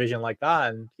women's division like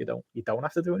that, and you don't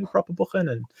have to do any proper booking.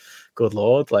 And good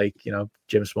lord, like,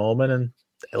 Jim Smallman and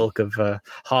ilk have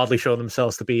hardly shown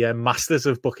themselves to be masters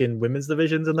of booking women's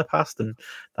divisions in the past, and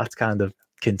that's kind of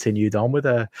continued on with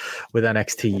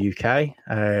NXT UK.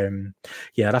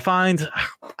 I find,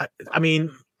 I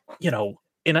mean,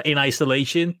 in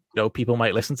isolation, people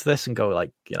might listen to this and go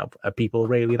like, are people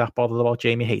really that bothered about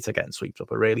Jamie Hayter getting swept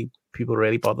up? Are people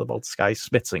really bothered about Sky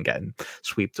Smithson getting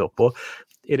swept up? But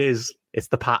it's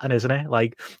the pattern, isn't it?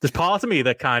 Like, there's part of me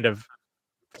that kind of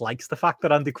likes the fact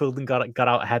that Andy Quildan got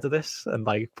out ahead of this and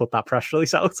like put that press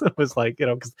release out. It was like,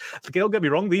 because don't get me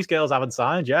wrong, these girls haven't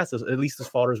signed yet, at least as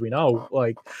far as we know.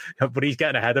 Like, but he's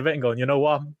getting ahead of it and going, you know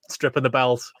what, stripping the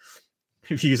belt.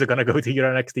 If you are going to go to your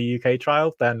NXT UK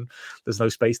trial, then there's no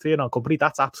space to you in our company.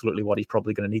 That's absolutely what he's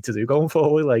probably going to need to do going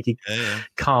forward. Like, he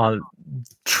can't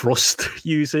trust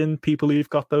using people who've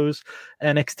got those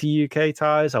NXT UK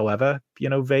ties, however,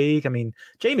 vague. I mean,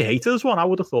 Jamie Hayter's one I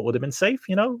would have thought would have been safe,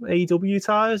 AEW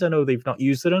ties. I know they've not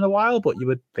used it in a while, but you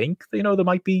would think, there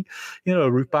might be,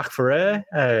 a route back for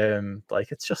her.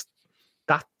 Like, it's just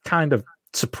that kind of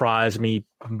surprised me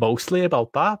mostly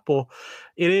about that, but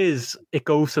it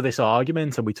goes to this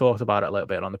argument, and we talked about it a little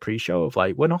bit on the pre-show of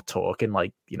like, we're not talking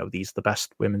like, these are the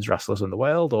best women's wrestlers in the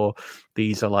world, or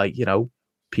these are like,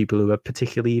 people who are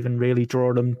particularly even really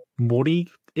drawing money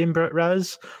in Brit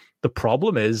Res. The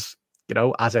problem is,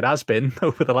 as it has been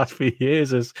over the last few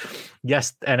years, is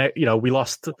yes, and we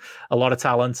lost a lot of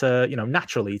talent,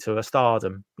 naturally to a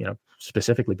Stardom,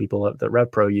 specifically people that Rev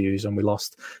Pro use, and we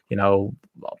lost,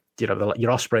 your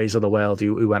Ospreys of the world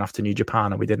who went off to New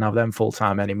Japan, and we didn't have them full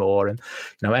time anymore. And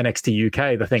NXT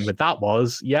UK, the thing with that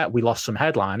was, we lost some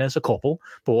headliners, a couple,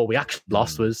 but what we actually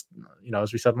lost was,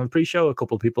 as we said on the pre-show, a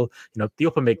couple of people, the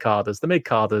upper mid carders, the mid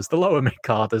carders, the lower mid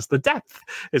carders, the depth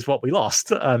is what we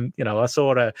lost. And I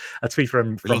saw a tweet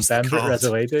from them Brit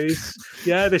Resume dudes.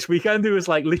 Yeah, this weekend it was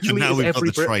like literally now we've got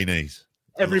the trainees.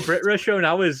 Every Brit Res show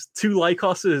now is 2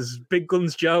 Lycosses, Big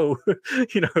Guns Joe.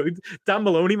 Dan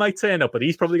Maloney might turn up, but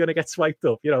he's probably going to get swiped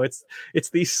up. It's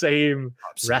these same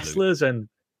wrestlers, and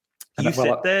you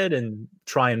sit there and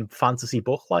try and fantasy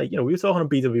book, like, we were talking on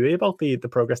BWE about the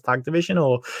Progress Tag Division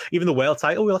or even the World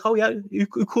Title. We're like, oh yeah,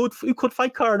 who could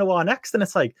fight Cara Noir next? And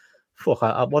it's like, fuck,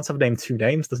 once I've named 2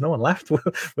 names, there's no one left.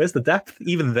 Where's the depth?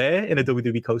 Even there in a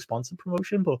WWE co-sponsored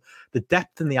promotion, but the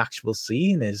depth in the actual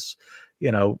scene is,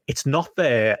 it's not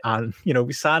there. And,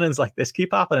 signings like this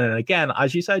keep happening. And again,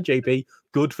 as you said, JB,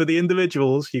 good for the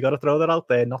individuals. You got to throw that out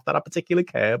there. Not that I particularly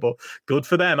care, but good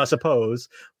for them, I suppose.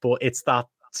 But it's that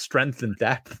strength and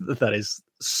depth that is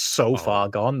so far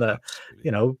gone that,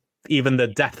 even the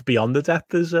depth beyond the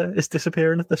depth is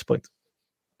disappearing at this point.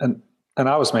 And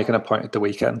I was making a point at the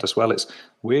weekend as well. It's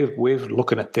we're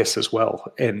looking at this as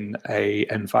well in a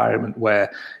environment where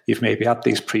you've maybe had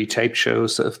these pre-tape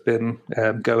shows that have been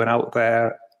going out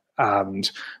there,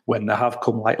 and when they have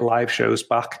come like live shows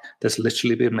back, there's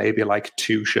literally been maybe like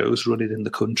 2 shows running in the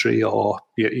country or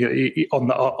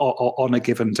on a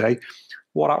given day.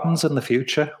 What happens in the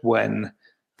future when,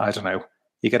 I don't know,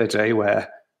 you get a day where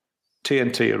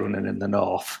TNT are running in the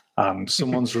north and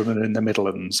someone's running in the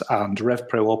Midlands and Rev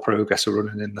Pro or Progress are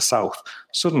running in the south?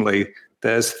 Suddenly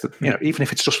there's, even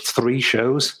if it's just 3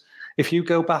 shows, if you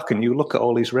go back and you look at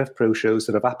all these Rev Pro shows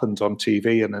that have happened on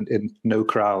TV and in no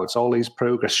crowds, all these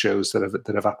Progress shows that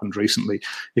have happened recently,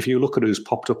 if you look at who's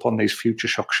popped up on these Future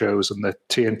Shock shows and the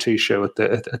TNT show at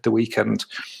the weekend,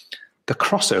 the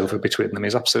crossover between them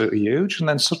is absolutely huge. And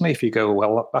then suddenly if you go,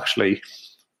 well, actually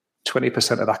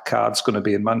 20% of that card's going to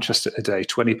be in Manchester today,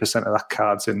 20% of that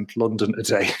card's in London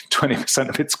today, 20%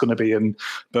 of it's going to be in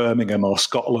Birmingham or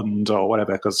Scotland or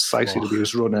whatever, because ICW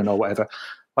is running or whatever.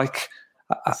 Like,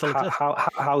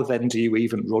 how then do you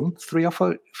even run 3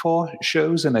 or 4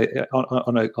 shows on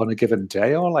a given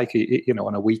day, or like,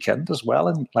 on a weekend as well?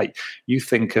 And like, you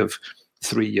think of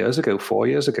 3 years ago, 4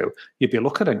 years ago, you'd be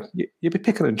looking and you'd be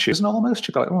picking and choosing almost.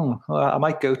 You'd be like, I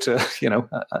might go to,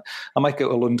 I might go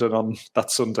to London on that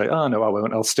Sunday. Oh, no, I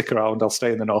won't. I'll stick around. I'll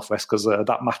stay in the Northwest because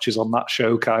that match is on that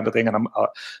show kind of thing. And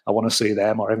I want to see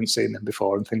them, or I haven't seen them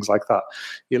before and things like that.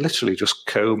 You're literally just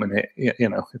combing it.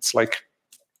 It's like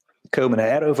combing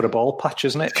hair over a ball patch,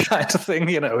 isn't it? Kind of thing.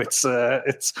 It's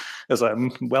as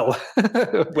I'm well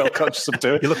conscious of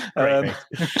doing. You look great,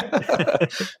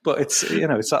 but it's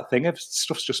it's that thing of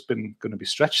stuff's just been going to be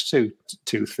stretched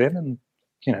too thin, and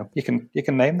you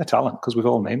can name the talent, because we've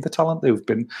all named the talent who've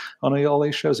been on all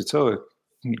these shows. It's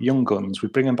young guns. We're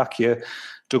bringing back your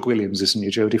Doug Williamses and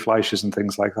your Jodie Fleischers and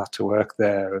things like that to work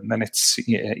there, and then it's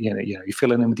you're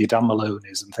filling in with your Dan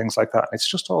Maloney's and things like that. It's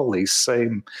just all these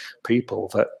same people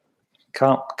that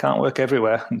can't work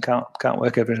everywhere and can't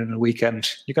work everywhere in a weekend.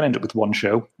 You're going to end up with one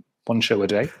show a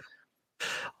day.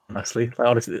 Honestly,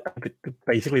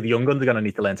 basically the young guns are going to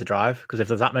need to learn to drive, because if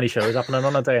there's that many shows happening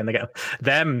on a day and they get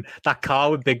that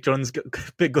car with Big Guns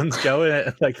Joe in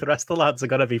it, like the rest of the lads are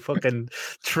going to be fucking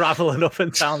traveling up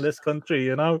and down this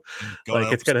country, God,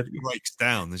 like it's going to breaks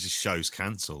down. There's just shows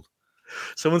cancelled.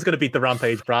 Someone's going to beat the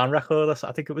Rampage Brown record.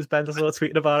 I think it was Ben sort of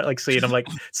tweeting about it, like seeing him like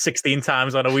 16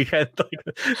 times on a weekend, like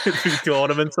through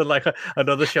tournaments and like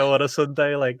another show on a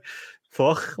Sunday. Like,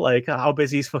 fuck, like how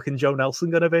busy is fucking Joe Nelson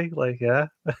gonna be? Like, yeah,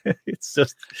 it's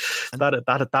just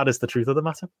that is the truth of the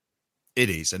matter. It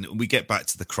is, and we get back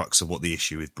to the crux of what the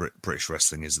issue with British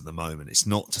wrestling is at the moment. It's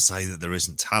not to say that there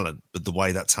isn't talent, but the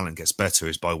way that talent gets better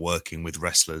is by working with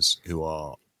wrestlers who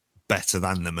are better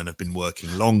than them and have been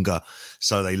working longer,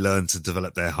 so they learn to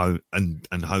develop their hone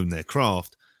their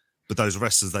craft. But those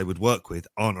wrestlers they would work with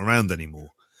aren't around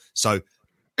anymore, so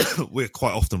we're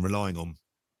quite often relying on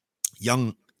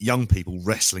young people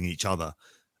wrestling each other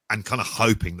and kind of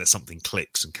hoping that something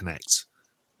clicks and connects,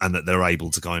 and that they're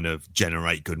able to kind of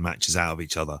generate good matches out of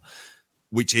each other,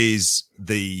 which is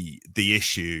the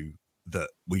issue that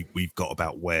we've got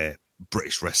about where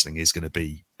British wrestling is going to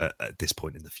be at this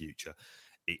point in the future.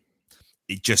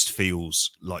 It just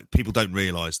feels like people don't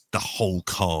realise the whole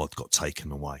card got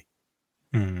taken away.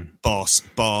 Bar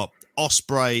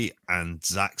Ospreay and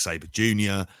Zack Sabre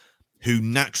Jr., who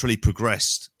naturally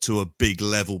progressed to a big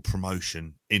level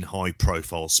promotion in high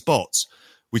profile spots,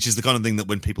 which is the kind of thing that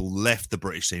when people left the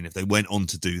British scene, if they went on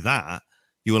to do that,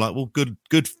 you were like, well, good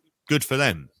for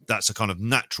them. That's a kind of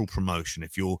natural promotion.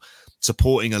 If you're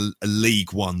supporting a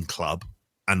League One club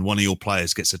and one of your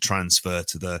players gets a transfer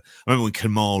to I remember when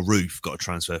Kamal Roof got a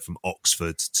transfer from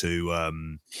Oxford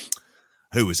to,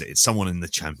 who was it? It's someone in the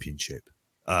Championship.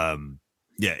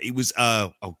 Yeah, it was,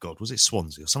 was it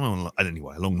Swansea or someone?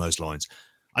 Anyway, along those lines.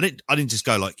 I didn't just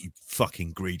go like, you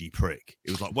fucking greedy prick.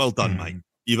 It was like, well done, mate.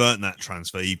 You've earned that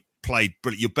transfer. You played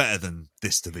brilliant. You're better than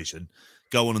this division.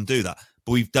 Go on and do that.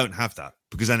 But we don't have that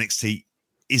because NXT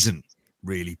isn't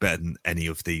really better than any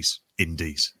of these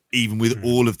indies, even with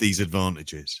all of these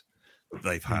advantages that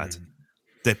they've had.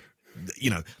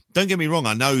 Don't get me wrong.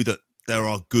 I know that there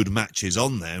are good matches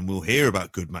on there, and we'll hear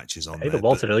about good matches on there. The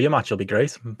Walter Ilya match will be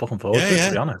great. I'm looking forward to it,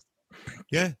 to be honest.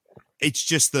 Yeah. It's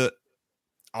just that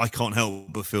I can't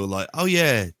help but feel like, oh,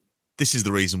 yeah, this is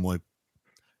the reason why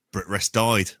Brit Rest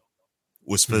died,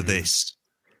 was for this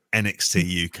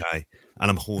NXT UK, and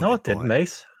I'm haunted. No, it didn't,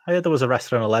 mate. I heard there was a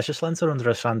wrestler in a leisure centre under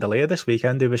a chandelier this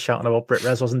weekend who was shouting about Brit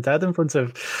Res wasn't dead in front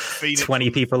of 20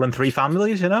 people and 3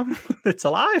 families, It's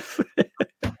alive.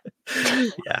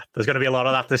 Yeah, there's going to be a lot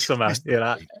of that this summer,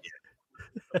 The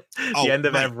end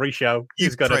of every show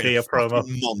is going to be a promo.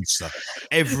 Monster.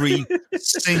 Every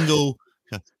single...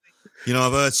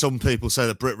 I've heard some people say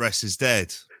that Brit Res is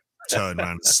dead. Turn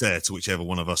around and stare to whichever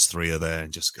one of us 3 are there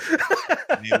and just go,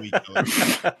 here we go.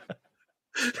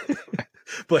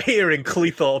 But here in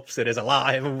Cleethorpes, it is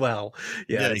alive and well.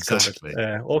 Yeah, exactly.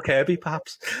 Or Kirby,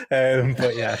 perhaps.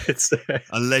 But yeah, it's...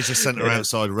 a leisure centre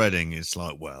outside Reading is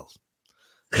like, well,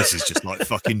 this is just like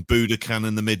fucking Budokan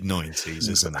in the mid-90s,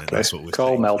 isn't it? That's what we're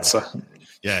Cole Meltzer.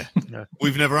 Yeah.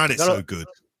 We've never had it so good.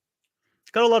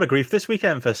 Got a lot of grief this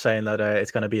weekend for saying that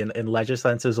it's going to be in leisure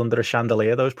centres under a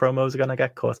chandelier. Those promos are going to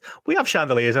get cut. We have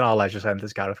chandeliers in our leisure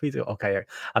centres, Gareth. We do. Okay,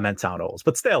 I meant town halls,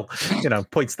 but still,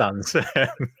 point stands.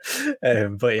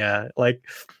 But yeah,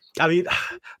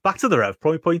 back to the Rev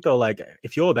point though. Like,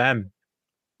 if you're them,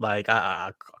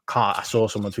 I saw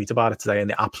someone tweet about it today, and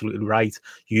they're absolutely right.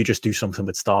 You just do something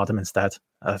with Stardom instead.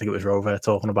 I think it was Rover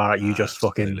talking about it. You just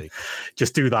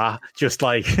just do that. Just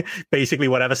basically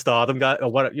whatever Stardom got, or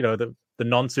what the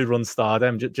nonce who runs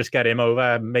Stardom, just get him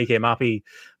over, make him happy,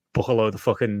 book a load of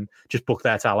just book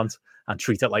their talent and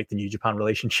treat it like the New Japan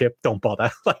relationship. Don't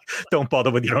bother. Don't bother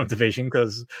with your own division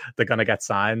because they're gonna get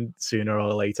signed sooner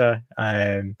or later.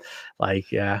 And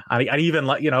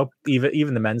even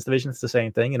even the men's division, it's the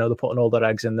same thing. They're putting all their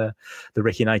eggs in the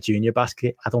Ricky Knight Jr.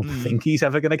 basket. I don't think he's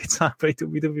ever gonna get signed by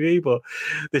WWE, but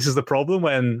this is the problem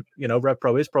when Rev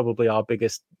Pro is probably our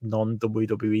biggest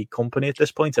non-WWE company at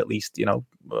this point, at least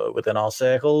within our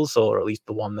circles, or at least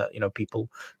the one that people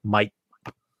might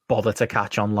bother to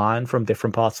catch online from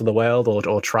different parts of the world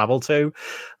or travel to.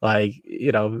 I'd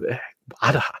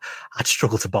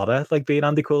struggle to bother being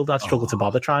Andy Quildan. I'd struggle to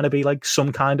bother trying to be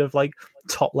some kind of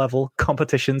top level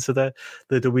competition to the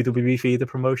WWE feeder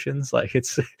promotions.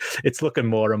 It's looking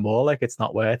more and more like it's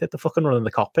not worth it. They're fucking running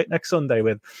the cockpit next Sunday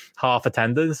with half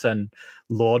attendance, and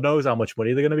Lord knows how much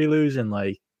money they're going to be losing.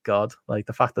 God,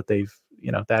 the fact that they've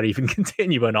they're even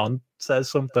continuing on says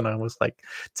something. I was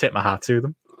tip my hat to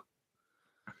them.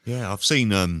 Yeah, I've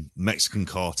seen Mexican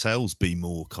cartels be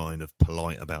more kind of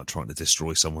polite about trying to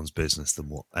destroy someone's business than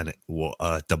what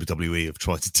WWE have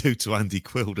tried to do to Andy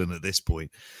Quildan at this point.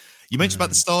 You mentioned about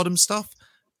the Stardom stuff.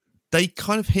 They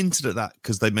kind of hinted at that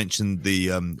because they mentioned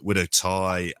the Widow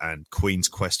Tai and Queen's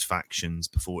Quest factions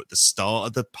before at the start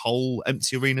of the whole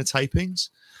Empty Arena tapings.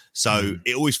 So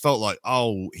it always felt like,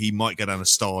 he might go down a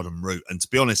Stardom route. And to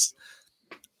be honest,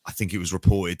 I think it was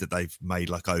reported that they've made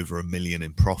over $1 million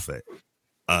in profit.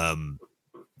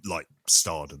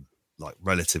 Stardom, like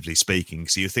relatively speaking.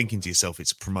 So you're thinking to yourself,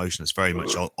 it's a promotion that's very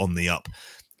much on the up.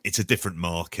 It's a different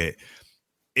market.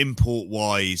 Import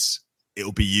wise,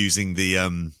 it'll be using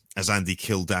the as Andy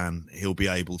Kildan, he'll be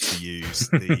able to use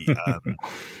the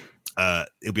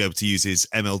he'll be able to use his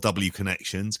MLW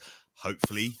connections,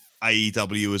 hopefully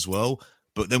AEW as well.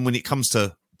 But then when it comes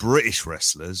to British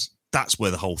wrestlers, that's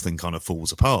where the whole thing kind of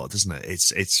falls apart, doesn't it?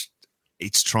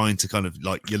 It's trying to kind of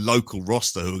like your local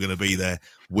roster who are going to be there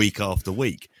week after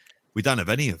week. We don't have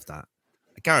any of that.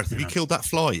 Gareth, have you killed that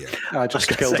fly yet? I just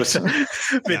killed it.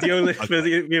 Video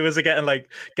viewers are getting like,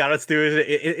 Gareth's doing it.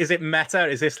 Is it meta?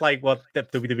 Is this like what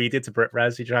WWE did to Brit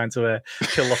Res? You're trying to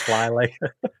kill the fly? Like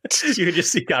you can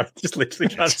just see Gareth just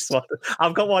literally trying to swat it.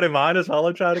 I've got one in mind as well.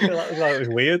 I'm trying to kill that as well. It was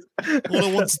weird. All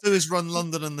I want to do is run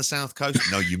London and the South Coast.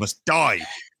 No, you must die.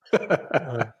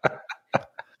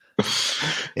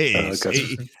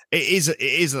 It is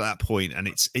at that point, and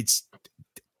it's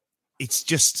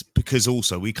just because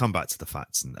also we come back to the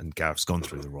facts, and Gareth's gone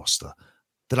through the roster.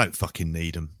 They don't fucking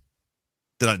need them.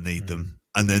 They don't need them,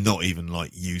 and they're not even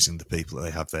like using the people that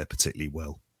they have there particularly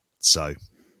well. So,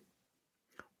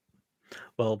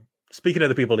 well, speaking of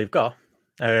the people they've got,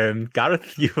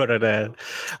 Gareth, you were at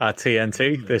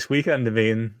TNT this weekend. I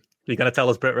mean, you're going to tell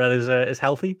us Brit Res is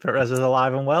healthy, Brit Res is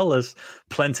alive and well. There's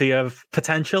plenty of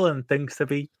potential and things to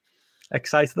be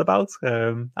excited about.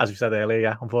 As we said earlier,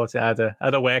 yeah, unfortunately I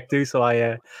had a work do, so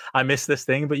I missed this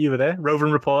thing, but you were there,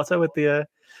 roving reporter with the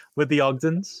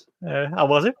Ogdens. How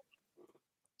was it?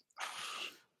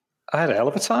 I had a hell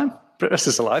of a time. Brit Res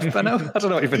is alive by now. I don't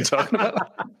know what you've been talking about.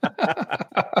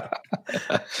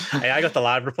 Hey, I got the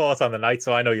live report on the night,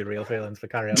 so I know your real feelings. For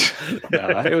carry on.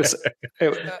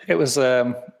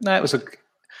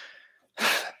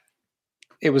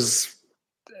 It was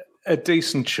a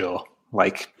decent show.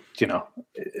 Like, you know,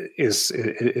 is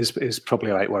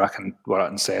probably like what I can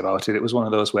say about it. It was one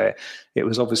of those where it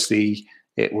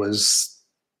was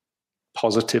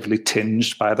positively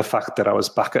tinged by the fact that I was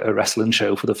back at a wrestling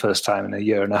show for the first time in a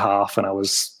year and a half, and I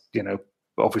was, you know,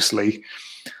 obviously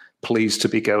pleased to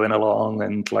be going along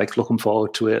and like looking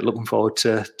forward to it, looking forward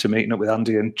to meeting up with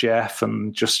Andy and Jeff,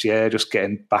 and just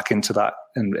getting back into that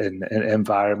in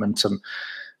environment. And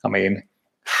I mean,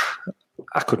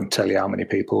 I couldn't tell you how many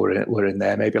people were in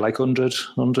there, maybe like 100,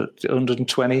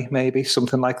 120, maybe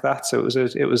something like that. So it was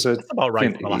That's about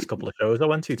right for the last couple of shows I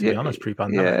went to be honest,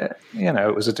 pre-pandemic. Yeah, you know,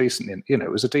 it was a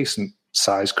decent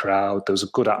sized crowd. There was a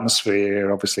good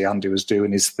atmosphere. Obviously, Andy was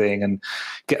doing his thing and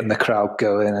getting the crowd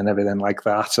going and everything like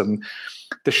that. And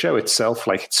the show itself,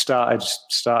 like, it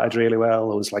started really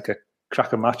well. It was like a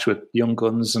cracker match with Young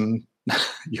Guns and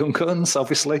Young Guns,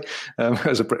 obviously. It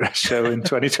was a British show in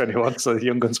 2021, so the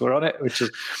Young Guns were on it, which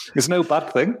is no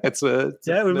bad thing. It's we've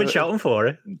been shouting for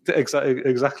it.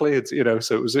 Exactly. It's, you know,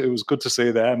 so it was good to see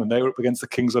them, and they were up against the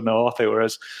Kings of North.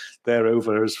 They're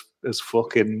over as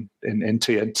fuck in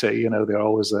TNT. You know, they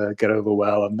always get over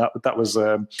well, and that was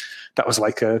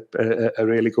like a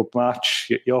really good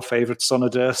match. Your favourite, Sonny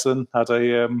Durson, had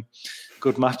a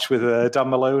good match with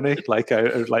Dan Maloney. Like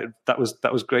that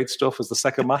was great stuff as the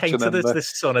second match. And then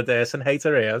this Sonny Durson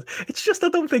hater here. It's just I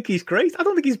don't think he's great. I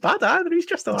don't think he's bad either. He's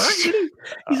just all right. Isn't he?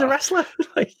 He's a wrestler.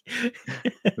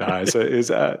 No,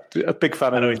 he's a big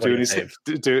fan of him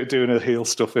doing a heel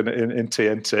stuff in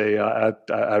TNT.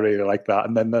 I really like that.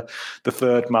 And then the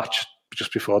third match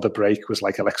just before the break was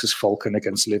like Alexis Falcon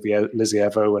against Lizzie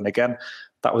Evo, and again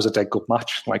that was a dead good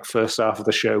match. Like, first half of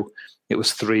the show, it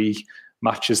was 3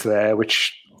 matches there,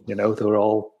 which, you know, they were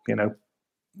all, you know,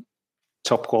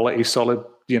 top quality, solid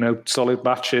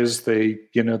matches. The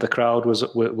crowd was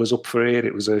up for it.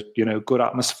 It was a, you know, good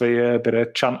atmosphere, a bit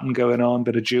of chanting going on,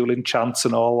 bit of dueling chants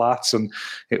and all that. And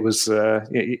it was,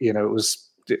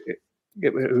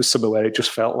 it was somewhere where it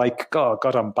just felt like,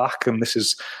 God, I'm back, and this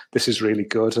is really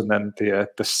good. And then the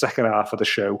second half of the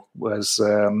show was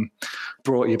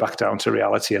brought you back down to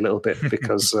reality a little bit,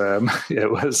 because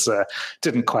it was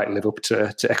didn't quite live up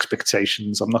to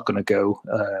expectations. I'm not going to go.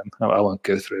 I won't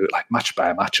go through it like match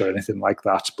by match or anything like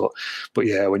that. But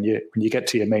yeah, when you get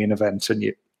to your main event, and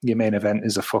your main event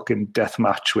is a fucking death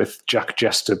match with Jack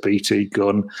Jester, BT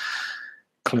Gunn,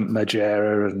 Clint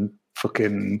Majera, and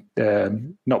fucking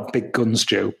not Big Guns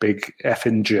Joe, Big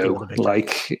effing Joe.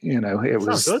 Like, you know, it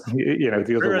was good. You know,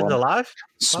 the other one alive.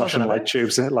 smashing light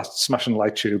tubes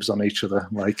on each other.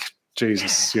 Like,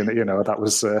 Jesus, you know that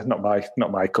was not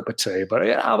my cup of tea. But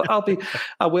yeah,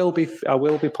 I will be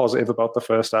positive about the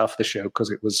first half of the show,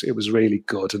 because it was really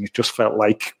good, and it just felt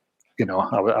like, you know,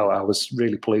 I was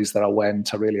really pleased that I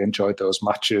went. I really enjoyed those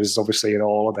matches. Obviously, in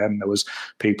all of them, there was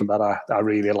people that I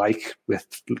really like, with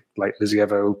like Lizzie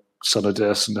Evo, Sonny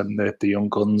Durson and the Young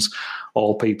Guns,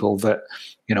 all people that,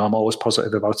 I'm always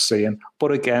positive about seeing.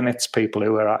 But again, it's people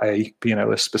who are at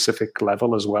a specific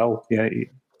level as well. That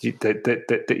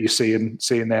you're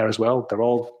seeing there as well. They're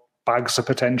all bags of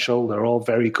potential. They're all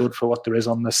very good for what there is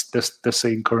on this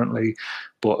scene currently.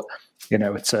 But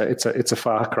it's a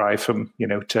far cry from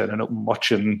turning up and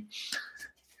watching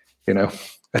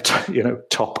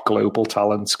top global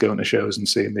talents going to shows and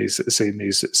seeing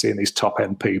these top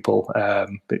end people,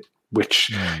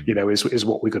 which is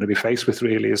what we're going to be faced with,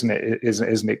 really, isn't it?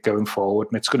 Isn't it going forward?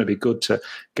 And it's going to be good to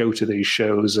go to these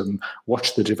shows and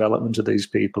watch the development of these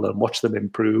people and watch them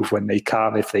improve when they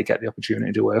can, if they get the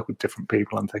opportunity to work with different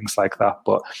people and things like that.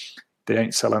 But they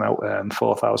ain't selling out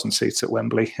 4,000 seats at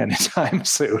Wembley anytime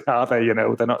soon, are they?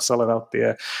 They're not selling out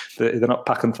they're not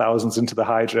packing thousands into the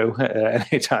Hydro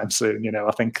anytime soon.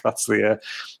 I think that's the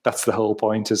whole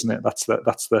point, isn't it? That's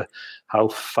the how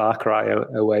far cry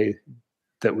away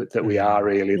that we are,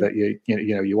 really. That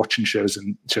you're watching shows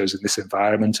in this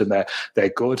environment, and they're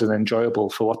good and enjoyable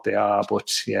for what they are.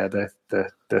 But yeah,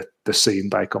 the scene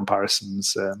by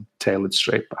comparison's tailored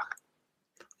straight back.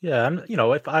 Yeah, and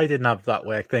if I didn't have that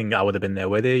work thing, I would have been there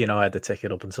with you. I had the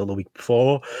ticket up until the week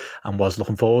before and was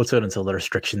looking forward to it until the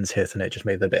restrictions hit, and it just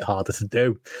made it a bit harder to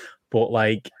do. But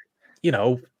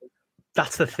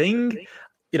that's the thing.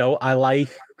 I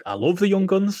love the Young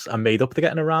Guns. I'm made up to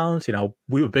getting around.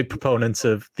 We were big proponents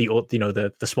of the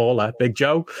smaller Big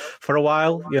Joe for a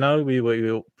while. We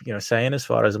were saying, as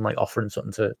far as I'm offering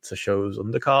something to shows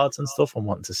undercards and stuff and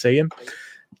wanting to see him.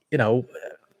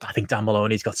 I think Dan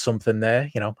Maloney's got something there.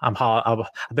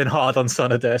 I've been hard on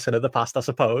Sonny Durson in the past, I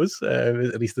suppose,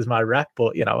 at least as my rep.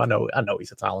 But I know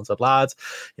he's a talented lad.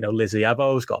 Lizzie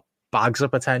Evo's got bags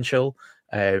of potential.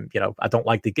 I don't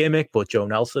like the gimmick, but Joe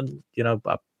Nelson,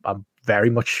 I'm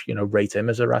very much, rate him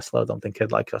as a wrestler. I don't think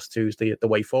Kid Like Us 2's the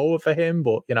way forward for him.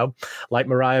 But, like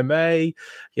Mariah May,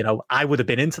 I would have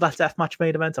been into that deathmatch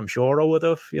main event. I'm sure I would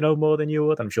have, more than you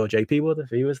would. I'm sure JP would if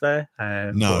he was there.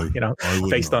 No, but,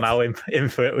 based on how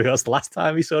info it was the last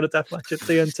time he saw the deathmatch at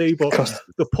TNT. But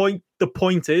the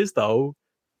point is, though,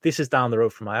 this is down the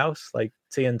road from my house. Like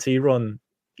TNT run,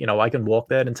 I can walk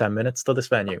there in 10 minutes to this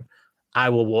venue. I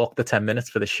will walk the 10 minutes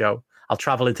for this show. I'll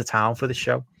travel into town for this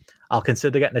show. I'll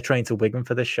consider getting a train to Wigan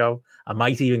for this show. I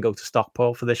might even go to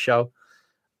Stockport for this show.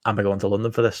 Am I going to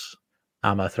London for this?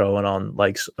 Am I throwing on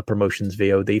a promotions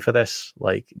VOD for this?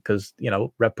 Because,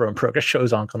 Red Pro and Progress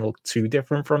shows aren't going to look too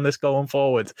different from this going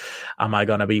forward. Am I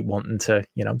going to be wanting to,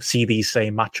 see these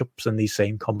same matchups and these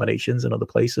same combinations in other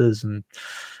places? And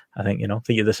I think,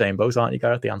 you're the same boat, aren't you,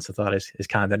 Gareth? The answer to that is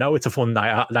kind of no. It's a fun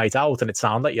night out, and it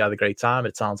sounds like you had a great time.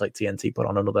 It sounds like TNT put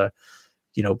on another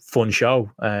fun show,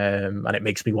 and it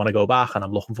makes me want to go back, and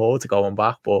I'm looking forward to going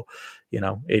back. But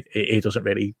it doesn't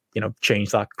really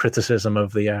change that criticism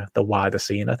of the wider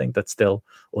scene. I think that still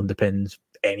underpins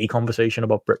any conversation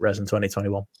about BritWres in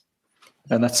 2021.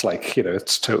 And that's it's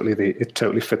it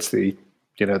totally fits the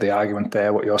the argument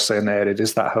there. What you're saying there, it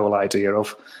is that whole idea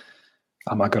of,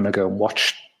 am I going to go and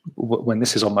watch when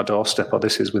this is on my doorstep, or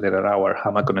this is within an hour?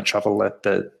 Am I going to travel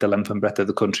the length and breadth of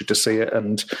the country to see it?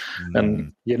 And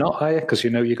you're not higher, because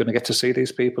you're going to get to see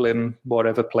these people in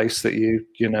whatever place that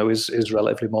is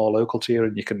relatively more local to you,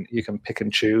 and you can pick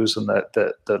and choose. And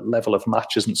the level of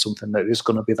match isn't something that is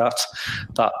going to be that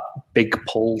big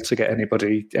pull to get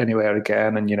anybody anywhere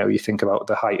again. And you think about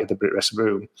the height of the BritWres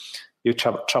room, you're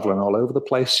traveling all over the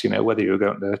place. Whether you're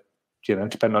going to,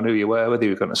 depending on who you were, whether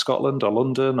you're going to Scotland or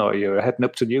London, or you're heading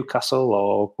up to Newcastle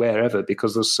or wherever,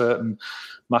 because there's certain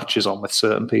matches on with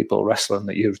certain people wrestling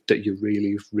that you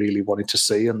really, really wanted to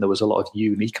see. And there was a lot of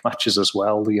unique matches as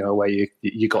well, where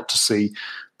you got to see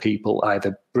people,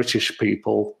 either British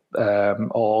people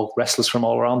or wrestlers from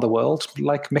all around the world,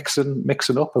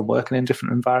 mixing up and working in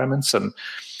different environments. And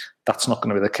that's not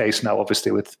going to be the case now,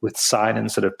 obviously, with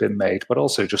signings that have been made, but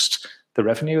also just the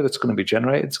revenue that's going to be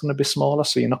generated is going to be smaller.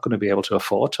 So you're not going to be able to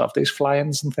afford to have these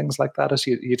fly-ins and things like that as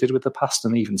you did with the past.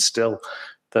 And even still,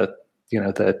 the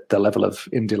level of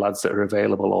indie lads that are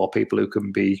available, or people who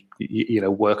can be,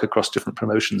 work across different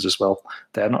promotions as well,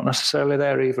 they're not necessarily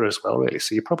there either as well, really.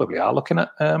 So you probably are looking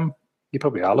at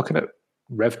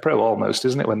Rev Pro almost,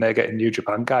 isn't it, when they're getting New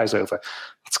Japan guys over?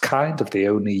 That's kind of the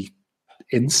only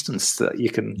instance that you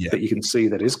can see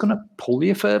that is going to pull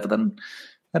you further than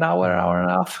an hour and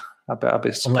a half. I bet I'd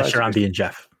be surprised. Unless you're Andy and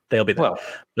Jeff, they'll be there. Well,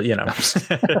 but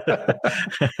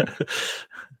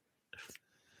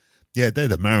yeah, they're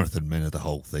the marathon men of the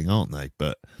whole thing, aren't they?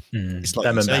 But it's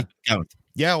like you say,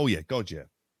 yeah, oh yeah, God, yeah.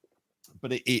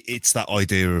 But it's that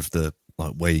idea of the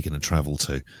where you're going to travel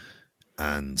to,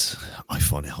 and I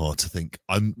find it hard to think.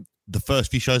 The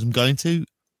first few shows I'm going to,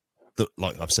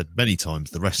 like I've said many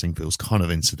times, the wrestling feels kind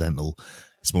of incidental.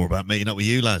 It's more about meeting up with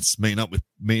you lads, meeting up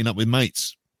with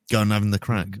mates, going and having the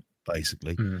crack,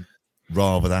 basically,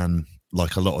 rather than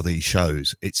like a lot of these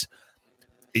shows. It's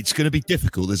going to be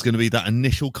difficult. There's going to be that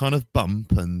initial kind of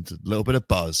bump and a little bit of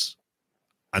buzz,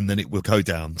 and then it will go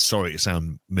down. Sorry to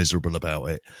sound miserable about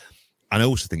it. And I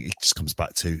also think it just comes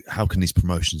back to how can these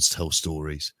promotions tell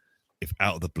stories if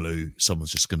out of the blue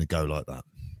someone's just going to go like that?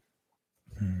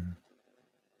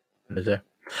 Is it?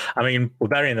 I mean, we're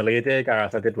burying the lead here,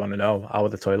 Gareth. I did want to know how are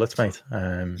the toilets, mate.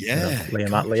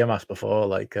 Liam asked before,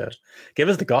 like, give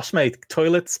us the goss, mate.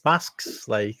 Toilets, masks,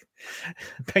 like,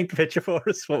 paint the picture for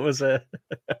us. What was it?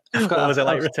 What was it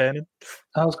like returning?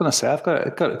 I was going to say, I've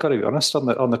got to be honest on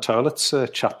the toilets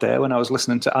chat there. When I was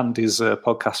listening to Andy's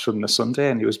podcast from the Sunday,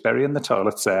 and he was burying the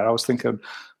toilets there, I was thinking,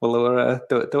 well,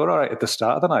 they were all right at the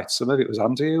start of the night, so maybe it was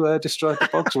Andy who destroyed the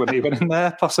box when he went in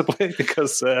there, possibly,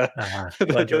 because doing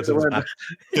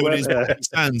his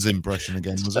Hans impression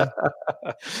again, was it?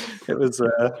 It was,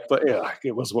 but yeah,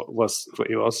 it was what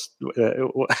he was.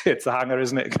 It's a hanger,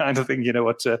 isn't it? Kind of thing. You know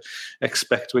what to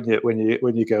expect when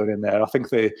you're going in there. I think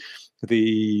the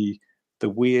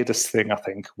weirdest thing, I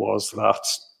think, was that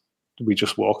we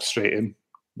just walked straight in.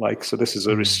 Like, so this is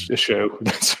a show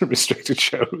that's a restricted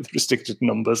show with restricted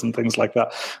numbers and things like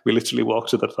that. We literally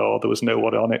walked to the door. There was no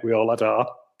one on it. We all had our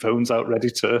phones out ready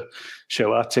to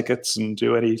show our tickets and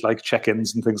do any like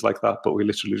check-ins and things like that. But we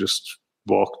literally just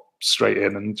walked straight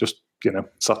in and just,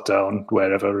 sat down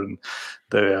wherever. And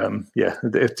from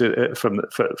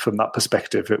that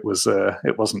perspective, it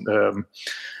wasn't the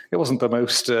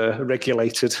most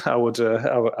regulated, I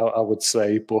would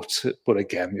say, but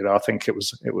again, I think it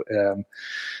was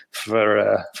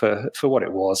for what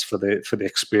it was, for the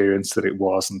experience that it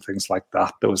was and things like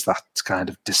that. There was that kind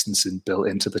of distancing built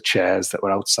into the chairs that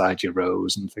were outside your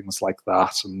rows and things like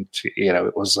that, and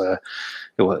it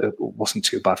wasn't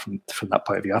too bad from that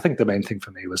point of view. I think the main thing for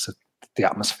me was that the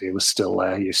atmosphere was still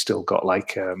there. You still got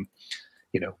like.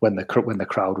 When the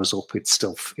crowd was up, it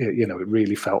still, it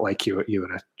really felt like you were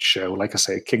at a show. Like I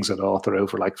say, Kings of the North are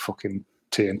over like fucking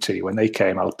TNT. When they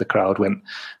came out, the crowd went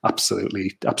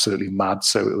absolutely mad.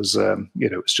 So it was,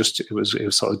 it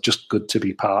was sort of just good to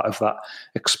be part of that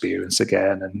experience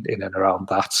again. And in and around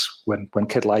that, when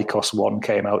Kid Lycos 1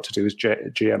 came out to do his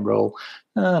GM role,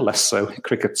 less so.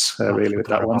 Cricket's really with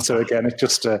that one. So again, it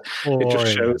just shows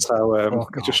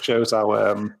how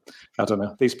I don't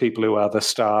know, these people who are the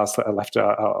stars that are left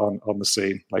out on the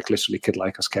scene. Like literally, Kid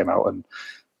Lycos came out and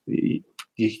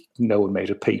no one made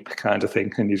a peep, kind of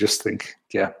thing, and you just think,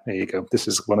 yeah, there you go. This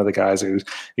is one of the guys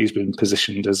he's been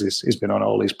positioned as he's been on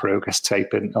all these Progress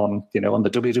taping on on the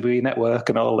WWE network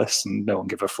and all this, and no one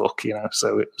give a fuck,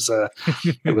 So it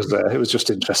was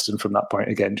just interesting from that point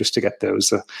again, just to get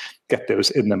those in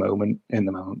the moment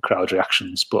crowd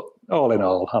reactions. But all in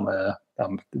all,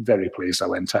 I'm very pleased I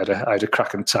went. I had a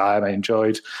cracking time. I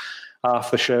enjoyed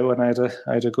half the show, and I had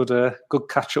a good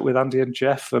catch up with Andy and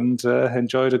Jeff, and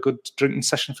enjoyed a good drinking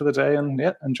session for the day, and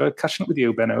enjoyed catching up with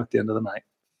you, Benno, at the end of the night.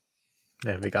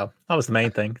 There we go. That was the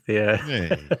main thing.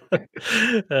 I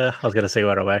was going to say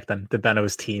where I worked then. The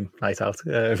Benno's team night out.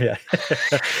 I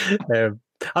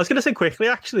was going to say quickly,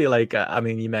 actually, like,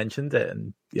 you mentioned it,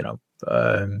 and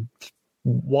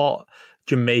what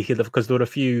Jamaica, because there were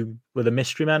the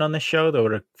mystery men on this show. There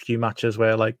were a few matches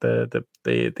where like the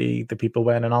people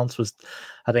weren't announced. Was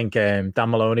I think Dan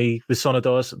Maloney was Son of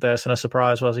Durst in a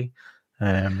surprise, was he?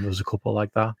 There was a couple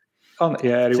like that.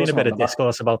 He seen a bit of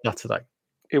discourse about that today.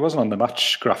 He wasn't on the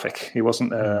match graphic. He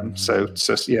wasn't. So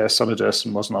Son of Durst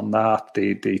wasn't on that.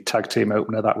 The tag team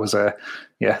opener, that was a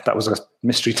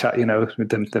mystery tag.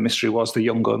 The mystery was the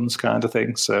Young Guns kind of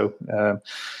thing. So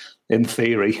in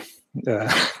theory,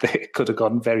 they could have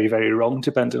gone very, very wrong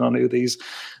depending on who these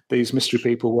mystery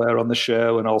people were on the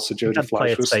show, and also Jody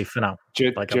Fleisch was safe for now.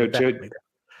 Jody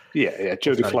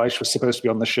Fleisch was supposed to be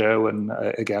on the show, and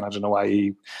again, I don't know why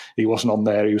he wasn't on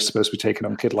there. He was supposed to be taking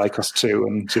on Kid Lycos too,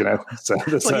 and so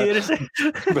there's the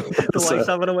lights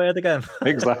having a word again.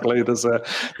 Exactly.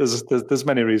 There's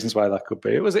many reasons why that could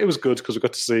be. It was good because we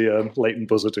got to see Leighton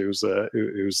Buzzard, who's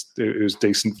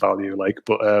decent value.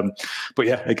 But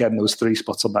yeah, again, there was 3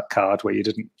 spots on that card where you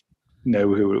didn't know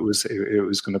who it was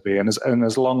going to be, and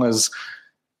as long as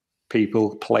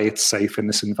people play it safe in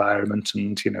this environment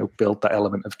and build that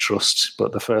element of trust.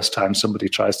 But the first time somebody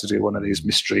tries to do one of these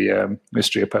mystery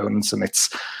opponents, and it's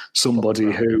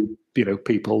somebody who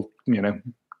people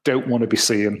don't want to be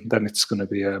seeing, then it's going to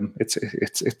be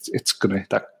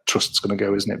that trust's going to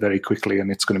go, isn't it, very quickly,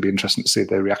 and it's going to be interesting to see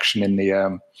their reaction in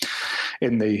the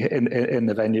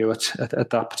venue at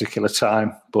that particular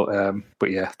time. But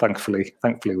yeah, thankfully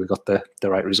we got the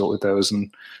right result with those,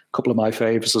 and a couple of my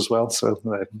favours as well. So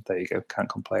there you go, can't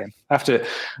complain.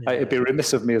 It'd be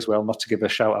remiss of me as well not to give a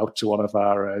shout out to one of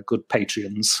our good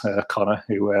Patreons, Connor,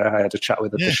 who I had a chat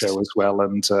with at the show as well,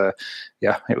 and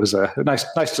it was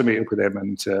nice to meet up with him,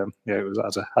 and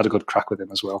had a good crack with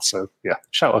him as well. So yeah,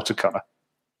 shout out to Connor.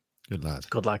 Good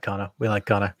lad, Connor. We like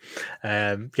Connor.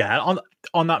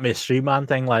 On that mystery man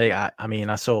thing, like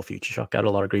I saw Future Shock get a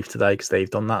lot of grief today because they've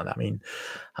done that. I mean,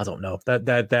 I don't know.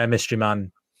 Their mystery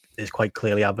man is quite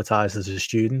clearly advertised as a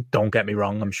student. Don't get me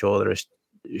wrong. I'm sure there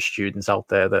are students out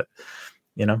there that,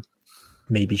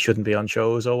 maybe shouldn't be on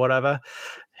shows or whatever.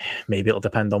 Maybe it'll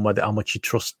depend on how much you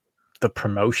trust the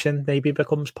promotion. Maybe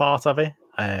becomes part of it.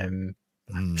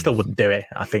 Still wouldn't do it.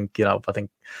 I think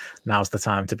now's the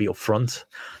time to be upfront.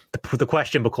 The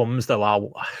question becomes, though,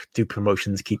 how do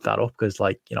promotions keep that up? Because,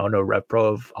 I know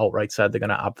RevPro have outright said they're going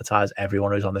to advertise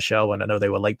everyone who's on the show, and I know they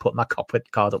were late putting that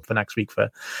card up for next week for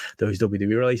those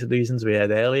WWE related reasons we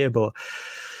heard earlier. But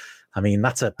I mean,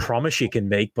 that's a promise you can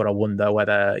make, but I wonder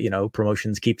whether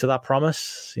promotions keep to that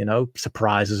promise.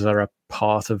 Surprises are a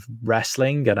part of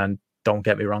wrestling, and don't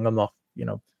get me wrong, I'm not.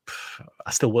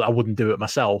 I wouldn't do it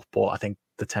myself, but I think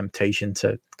the temptation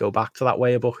to go back to that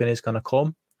way of booking is going to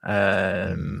come.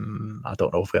 I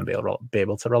don't know if we're going to be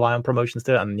able to rely on promotions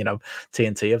to it. And,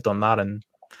 TNT have done that, and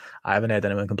I haven't heard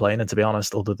anyone complaining, to be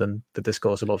honest, other than the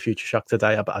discourse about Future Shock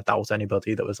today. I doubt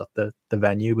anybody that was at the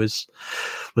venue was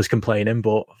complaining,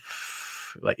 but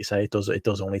like you say, it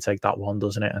does only take that one,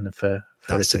 doesn't it? And for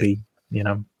it to be,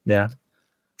 yeah.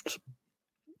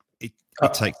 It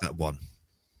take that one.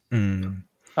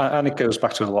 And it goes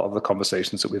back to a lot of the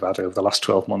conversations that we've had over the last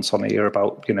 12 months on here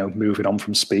about, moving on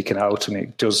from speaking out. And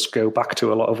it does go back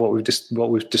to a lot of what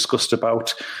we've discussed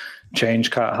about change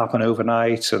can't happen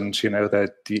overnight. And,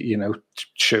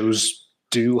 shows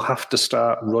do have to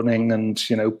start running, and,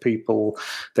 people,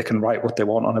 they can write what they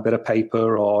want on a bit of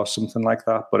paper or something like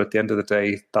that. But at the end of the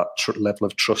day, that level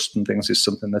of trust and things is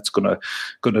something that's going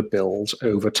to build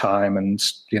over time. And,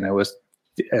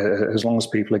 as long as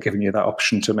people are giving you that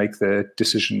option to make the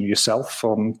decision yourself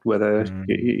on whether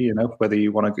whether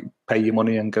you want to pay your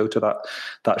money and go to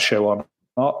that show or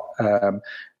not,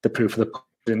 the proof of the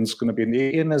pudding is going to be in the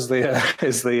eating, is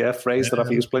the phrase that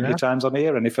I've used plenty of times on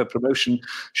here. And if a promotion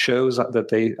shows that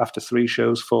they, after 3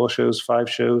 shows, 4 shows, 5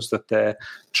 shows, that they're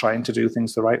trying to do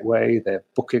things the right way, they're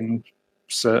booking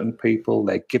certain people,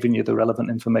 they're giving you the relevant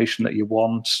information that you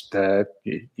want, they're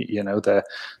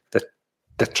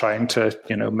trying to,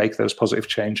 make those positive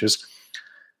changes.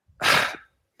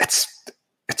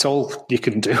 It's all you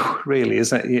can do, really,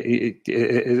 isn't it?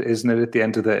 Isn't it? At the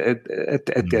end of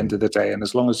the end of the day, and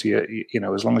as long as you're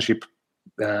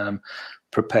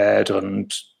prepared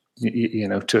and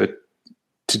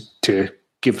to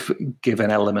give an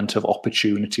element of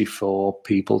opportunity for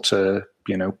people to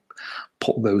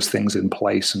put those things in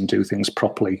place and do things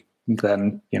properly,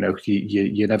 then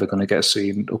you're never going to get a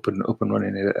scene up and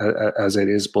running as it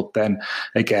is. But then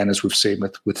again, as we've seen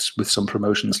with some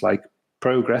promotions like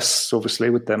Progress,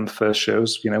 obviously with them first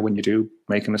shows, when you do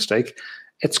make a mistake,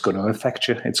 it's going to affect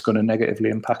you. It's going to negatively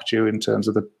impact you in terms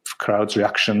of the crowd's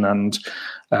reaction, and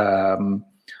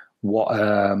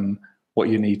what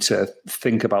you need to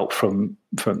think about from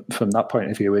that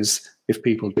point of view is, if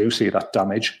people do see that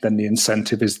damage, then the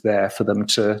incentive is there for them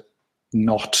to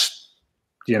not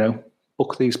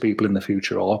book these people in the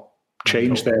future or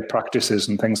change their practices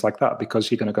and things like that,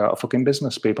 because you're going to go out of fucking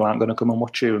business. People aren't going to come and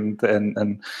watch you, and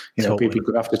totally. People are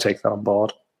going to have to take that on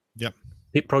board. Yep.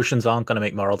 Promotions aren't going to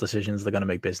make moral decisions; they're going to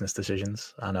make business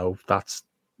decisions. I know that's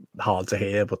hard to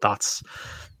hear, but I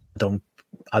don't.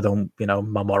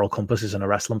 My moral compass isn't a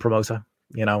wrestling promoter.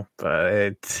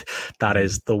 That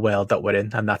is the world that we're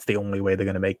in, and that's the only way they're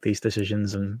going to make these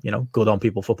decisions. And good on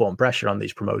people for putting pressure on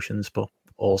these promotions, but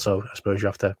also I suppose you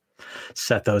have to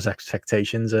set those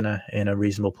expectations in a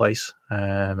reasonable place.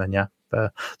 There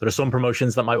are some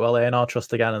promotions that might well earn our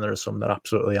trust again, and there are some that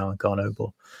absolutely aren't going to. But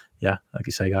yeah, like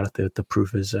you say, Gareth, the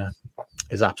proof is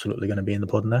absolutely going to be in the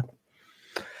pudding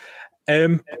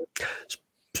there.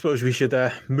 Suppose we should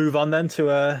move on then to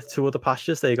other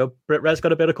pastures. There you go. Brit-Res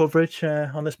got a bit of coverage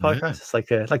on this podcast. It's like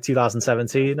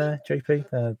 2017,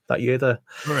 JP. That year, a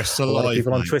lot of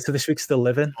people on Twitter this week still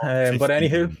living. But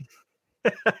anywho,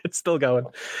 It's still going,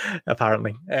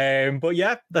 apparently. But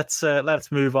yeah,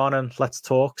 let's move on and let's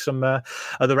talk some of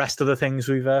the rest of the things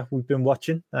we've been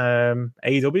watching.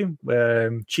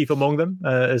 AEW, chief among them,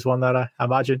 is one that I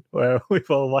imagine we've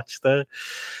all watched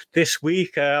this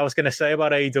week. I was going to say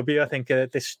about AEW, I think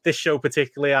this show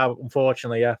particularly,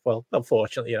 unfortunately,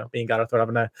 me and Gareth were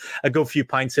having a good few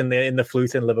pints in the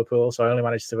flute in Liverpool, so I only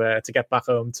managed to get back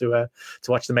home to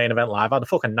watch the main event live. I had a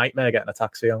fucking nightmare getting a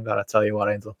taxi home. Gotta tell you what,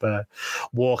 I ended up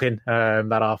walking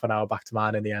that half an hour back to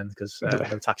mine in the end because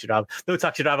no taxi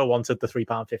driver wanted the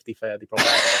 £3.50 fare. They probably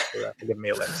had to give me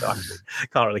a lift, so I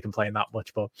can't really complain that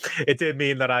much. But it did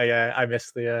mean that I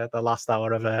missed the last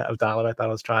hour of Dynamite that I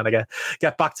was trying to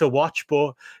get back to watch.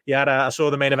 But yeah, I saw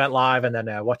the main event live and then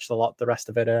watched the rest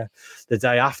of it the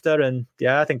day after. And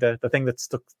yeah, I think the thing that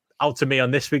stuck out to me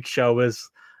on this week's show was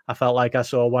I felt like I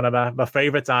saw one of my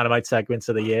favorite Dynamite segments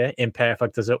of the year,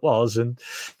 imperfect as it was, and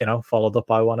followed up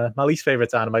by one of my least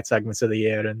favorite Dynamite segments of the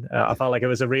year. And I felt like it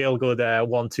was a real good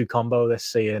 1-2 combo. This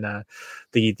seeing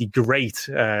the great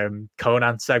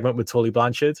Conan segment with Tully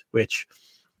Blanchard, which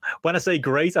when I say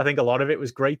great, I think a lot of it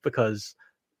was great because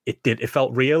it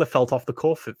felt real, it felt off the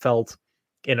cuff, it felt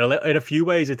in a few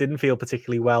ways it didn't feel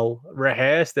particularly well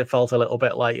rehearsed. It felt a little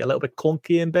bit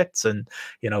clunky in bits, and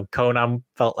Conan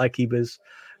felt like he was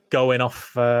going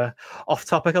off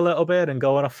topic a little bit and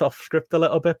going off script a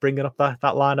little bit, bringing up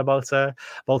that line about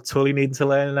Tully needing to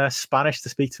learn Spanish to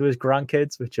speak to his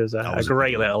grandkids, which was a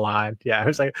great little line. Yeah, it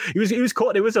was like he was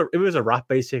caught. It was a rap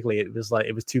basically. It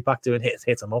was Tupac doing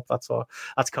hit him up. That's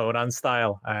Conan's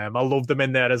style. I loved him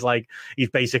in there as like he's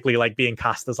basically like being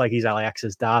cast as like he's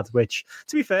LAX's dad. Which,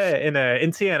 to be fair, in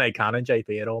TNA canon,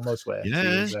 JP, it almost worked.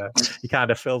 Yeah. He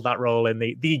kind of filled that role in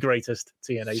the greatest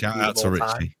TNA. Shout out to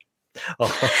Richie.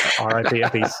 Oh, R.I.P. a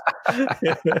piece.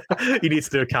 He needs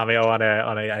to do a cameo on a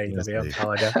AEW.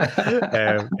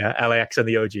 LAX and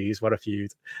the OGs, what a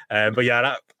feud. But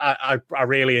yeah, I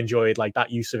really enjoyed like that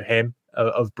use of him,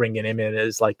 of bringing him in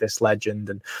as like this legend.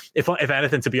 And if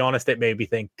anything, to be honest, it made me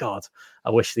think, God, I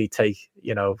wish they'd take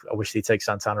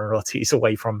Santana and Ortiz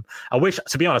away from.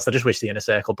 To be honest, I just wish the Inner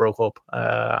Circle broke up.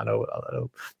 I know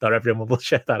not everyone will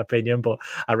share that opinion, but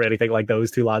I really think like those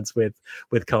two lads with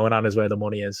Conan is where the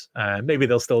money is. Maybe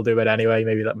they'll still do it anyway.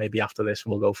 Maybe after this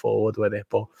we'll go forward with it,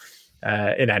 but.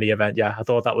 In any event, yeah, I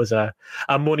thought that was a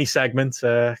money segment.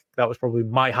 That was probably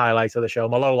my highlight of the show.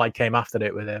 My low light came after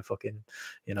it with Andrade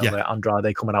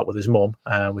coming out with his mum,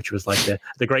 which was like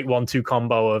the great 1-2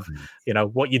 combo of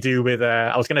what you do with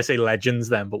I was going to say legends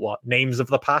then, but what names of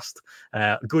the past,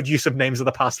 good use of names of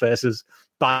the past versus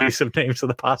bad use of names of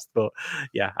the past. But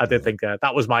yeah, I did think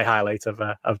that was my highlight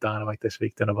of Dynamite this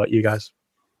week. Don't know about you guys.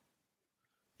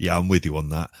 Yeah, I'm with you on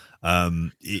that.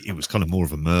 It was kind of more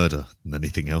of a murder than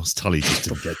anything else. Tully just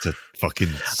didn't get to fucking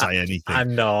say anything. I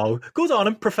know. Good on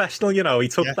him, professional. He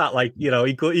took that like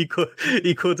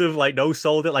he could have like no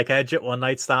sold it like Edge at One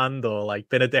Night Stand or like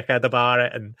been a dickhead about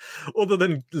it. And other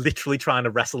than literally trying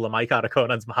to wrestle the mic out of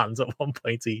Conan's hands at one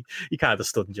point, he kind of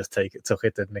stood and just took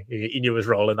it, didn't he? He knew his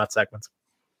role in that segment.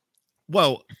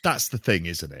 Well, that's the thing,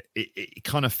 isn't it? It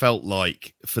kind of felt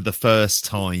like for the first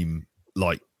time,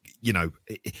 like.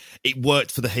 It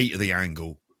worked for the heat of the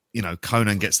angle.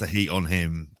 Conan gets the heat on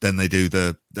him. Then they do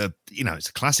the it's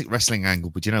a classic wrestling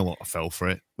angle. But you know what? I fell for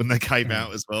it when they came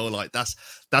out as well. Like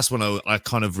that's when I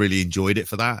kind of really enjoyed it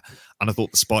for that. And I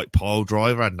thought the Spike Pile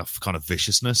Driver had enough kind of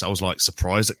viciousness. I was like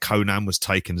surprised that Conan was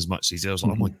taking as much as he did. I was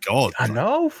like, oh my God. I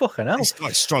know, fucking hell. This guy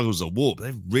struggles to walk.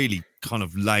 They're really kind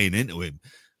of laying into him,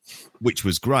 which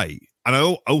was great. And I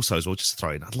also, as well, just to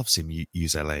throw in, I'd love to see him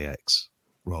use LAX.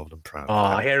 Rather than Proud.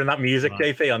 Oh, hearing that music,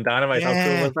 JP, on Dynamite, how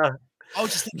cool was that? I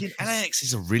was just thinking, LAX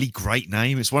is a really great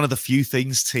name. It's one of the few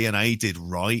things TNA did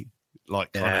right,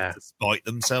 like kind of despite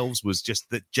themselves, was just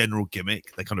the general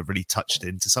gimmick. They kind of really touched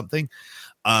into something.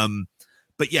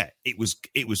 But yeah, it was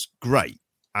great,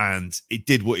 and it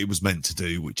did what it was meant to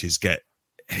do, which is get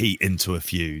heat into a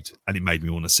feud, and it made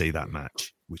me want to see that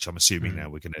match, which I'm assuming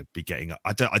now we're going to be getting.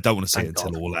 I don't want to see it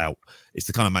until All Out. It's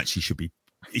the kind of match it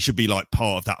should be like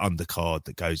part of that undercard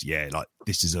that goes, like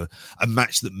this is a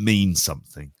match that means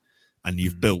something and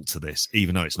you've built to this,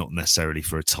 even though it's not necessarily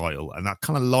for a title. And I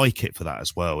kind of like it for that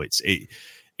as well.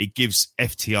 It gives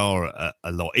FTR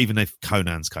a lot, even if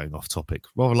Conan's going off topic,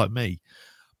 rather like me.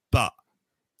 But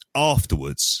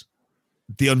afterwards,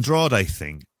 the Andrade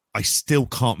thing, I still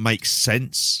can't make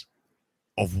sense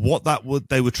of what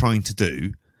they were trying to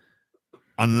do,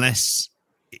 unless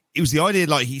it was the idea.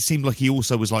 Like he seemed like he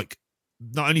also was like,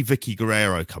 not only Vicky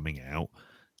Guerrero coming out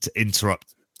to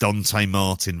interrupt Dante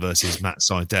Martin versus Matt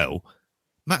Sydal.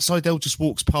 Matt Sydal just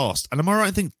walks past. And am I right?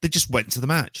 I think they just went to the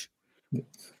match.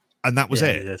 And that was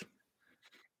it.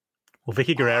 Well,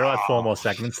 Vicky Guerrero had 4 more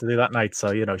segments to do that night,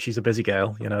 so she's a busy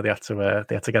girl. They had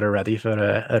to get her ready for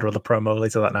her other promo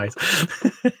later that night.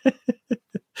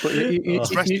 But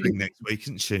she's wrestling next week,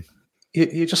 isn't she?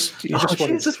 You just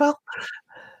want as well.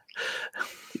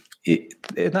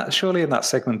 Surely in that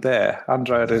segment there,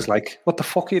 Andrade is like, "What the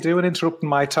fuck are you doing, interrupting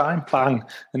my time?" Bang,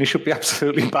 and he should be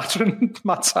absolutely battering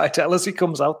Matt Sydal as he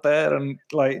comes out there and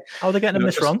like. How are they getting him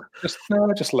this wrong? Just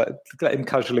let him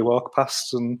casually walk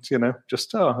past and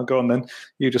go on then.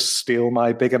 You just steal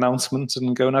my big announcement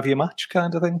and go and have your match,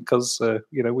 kind of thing. Because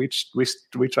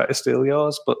we try to steal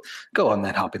yours, but go on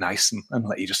then. I'll be nice and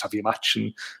let you just have your match,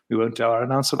 and we won't do our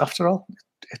announcement after all.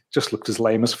 It just looked as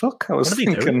lame as fuck. I was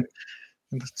thinking.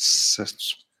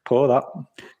 It's poor that.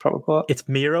 Probably poor. It's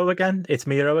Miro again.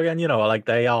 Like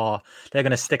they're going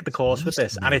to stick the course with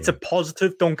this, and it's a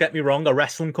positive. Don't get me wrong. A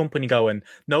wrestling company going,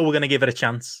 no, we're going to give it a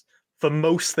chance. For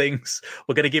most things,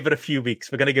 we're going to give it a few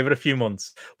weeks. We're going to give it a few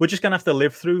months. We're just going to have to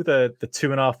live through the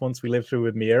 2.5 months we lived through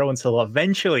with Miro until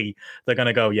eventually they're going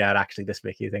to go, yeah, actually this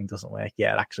Vicky thing doesn't work.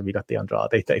 Yeah, actually we got the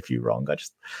Andrade debut wrong. I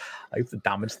hope the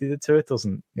damage they did to it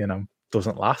doesn't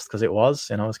last, because it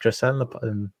was, as Chris said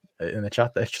in the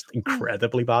chat, it's just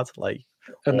incredibly bad.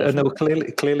 And they were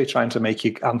clearly trying to make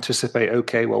you anticipate.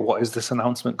 Okay, well, what is this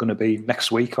announcement going to be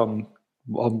next week? On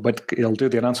he'll do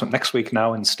the announcement next week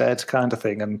now instead, kind of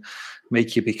thing, and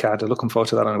make you be kind of looking forward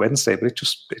to that on Wednesday. But it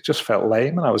just felt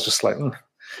lame, and I was just like,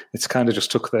 it's kind of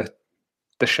just took the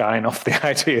shine off the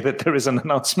idea that there is an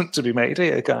announcement to be made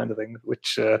here, kind of thing.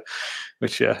 Which have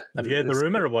you heard the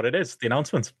rumor of what it is? The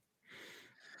announcement.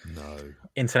 No.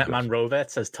 Internet Man Rovert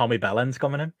says Tommy Bellen's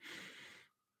coming in.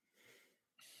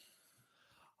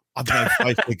 I don't know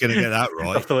if they're going to get that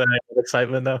right. After the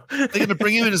excitement, though. They're going to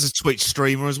bring him in as a Twitch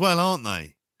streamer as well, aren't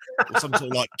they? Or some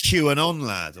sort of like QAnon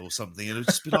lad or something. It'll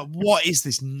just be like, what is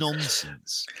this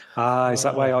nonsense? Is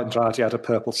that why Andrade had a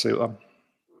purple suit on?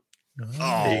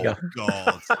 There you go.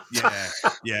 God.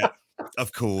 Yeah,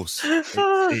 of course.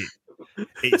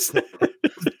 It's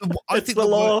I think the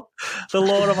law of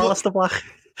Aleister Black.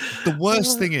 The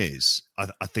worst thing is, I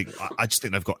just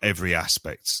think they've got every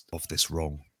aspect of this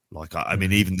wrong. I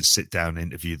mean, even the sit-down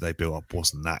interview they built up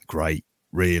wasn't that great,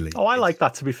 really. Oh, I like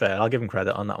that, to be fair. I'll give him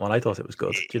credit on that one. I thought it was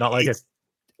good. Do you not like it?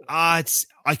 I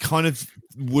kind of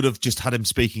would have just had him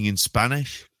speaking in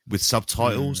Spanish with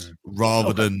subtitles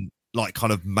rather than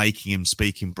kind of making him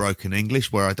speak in broken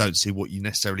English, where I don't see what you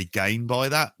necessarily gain by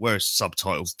that, whereas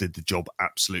subtitles did the job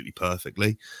absolutely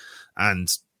perfectly. And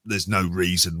there's no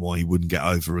reason why he wouldn't get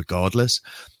over regardless.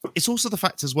 It's also the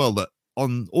fact as well that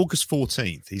on August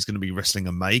 14th, he's going to be wrestling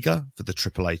Omega for the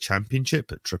AAA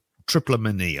Championship at Triple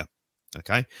Mania.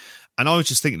 Okay. And I was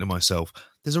just thinking to myself,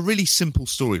 there's a really simple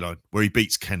storyline where he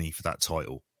beats Kenny for that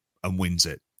title and wins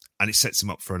it. And it sets him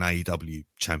up for an AEW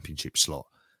Championship slot.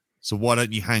 So why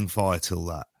don't you hang fire till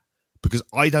that? Because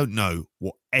I don't know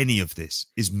what any of this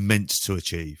is meant to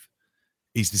achieve.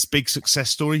 He's this big success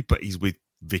story, but he's with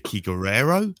Vicky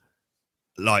Guerrero.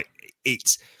 But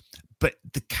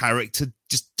the character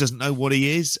just doesn't know what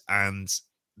he is. And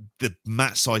the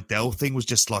Matt Sydal thing was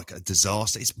just like a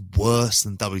disaster. It's worse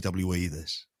than WWE,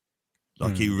 this.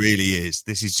 It really is.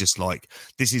 This is just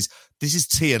this is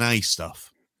TNA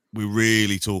stuff we're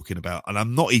really talking about. And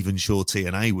I'm not even sure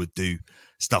TNA would do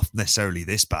stuff necessarily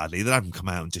this badly. They haven't come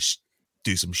out and just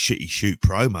do some shitty shoot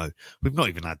promo. We've not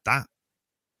even had that.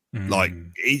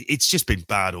 It's just been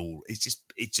bad it's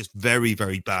just very,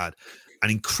 very bad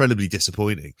and incredibly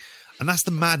disappointing. And that's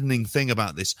the maddening thing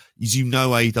about this is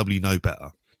AEW know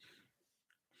better.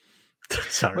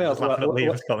 Sorry,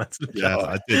 comments. Yeah,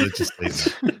 I did just think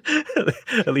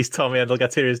that. At least Tommy End will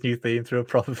get to hear his new theme through a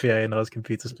proper PA and those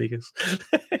computer speakers.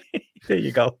 There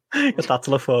you go. Got that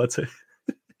to look forward to.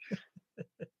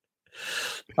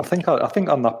 I think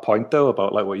on that point though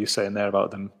about what you're saying there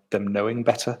about them knowing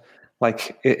better,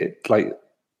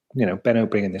 Benno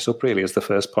bringing this up really is the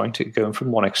first point, going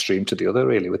from one extreme to the other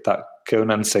really with that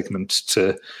Conan segment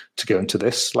to go into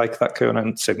this. That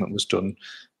Conan segment was done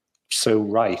so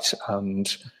right,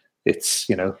 and it's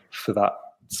for that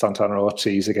Santana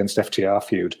Ortiz against FTR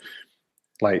feud.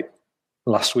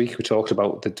 Last week we talked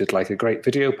about they did a great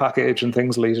video package and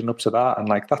things leading up to that, and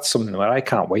that's something where I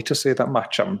can't wait to see that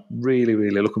match. I'm really,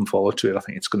 really looking forward to it. I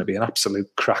think it's going to be an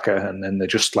absolute cracker, and then they're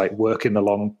just working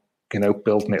along,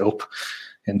 building it up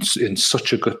in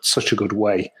such a good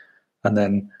way, and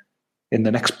then in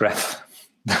the next breath,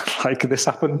 this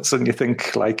happens, and you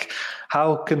think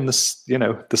how can this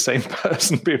the same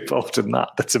person be involved in that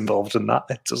that's involved in that?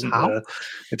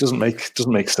 It doesn't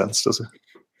make sense, does it?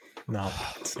 No,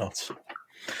 it's not.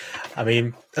 I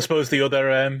mean, I suppose the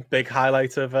other big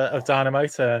highlight of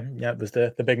Dynamite, was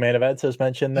the big main event as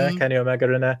mentioned there, Kenny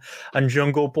Omega and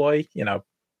Jungle Boy. You know,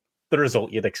 the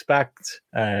result you'd expect.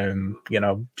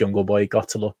 Jungle Boy got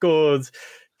to look good.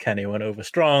 Kenny went over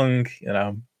strong.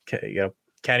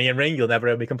 Kenny and Ring, you'll never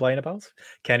hear me complain about.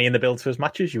 Kenny in the build to his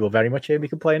matches, you will very much hear me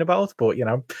complain about. But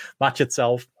match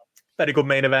itself, very good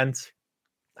main event.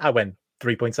 I went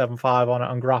 3.75 on it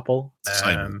on Grapple.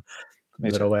 I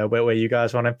don't know where you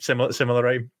guys want it. Similar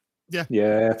rate.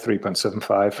 Yeah,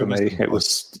 3.75 for me. It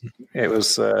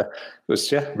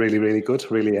was really, really good,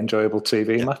 really enjoyable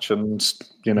TV match, and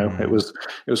it was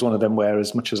one of them where,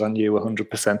 as much as I knew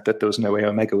 100% that there was no way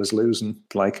Omega was losing,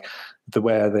 like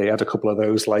where they had a couple of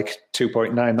those like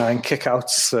 2.99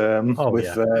 kickouts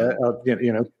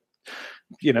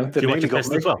Do you watch it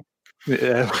as well?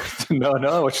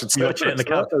 No, I should say. You watch it in the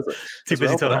car. Too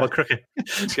busy talking about cricket.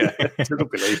 Yeah,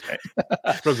 don't believe me.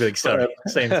 Rugby league, sorry.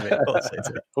 Same to me. I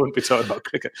wouldn't be talking about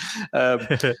cricket.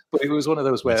 But it was one of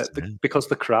those where, because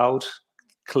the crowd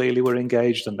clearly were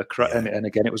engaged, and and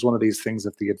again, it was one of these things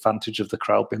of the advantage of the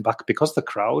crowd being back, because the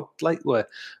crowd were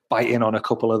biting on a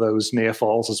couple of those near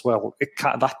falls as well.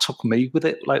 That took me with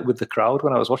it, with the crowd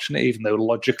when I was watching it, even though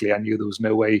logically I knew there was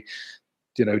no way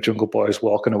Jungle Boy's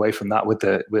walking away from that with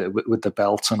the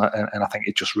belt, and I think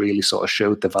it just really sort of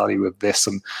showed the value of this.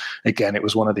 And again, it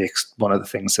was one of the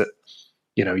things that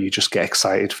you just get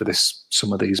excited for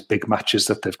some of these big matches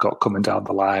that they've got coming down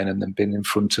the line, and then been in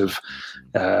front of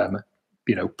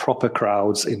proper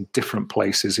crowds in different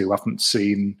places who haven't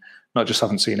seen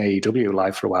AEW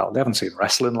live for a while. They haven't seen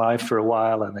wrestling live for a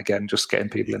while, and again, just getting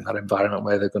people in that environment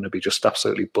where they're going to be just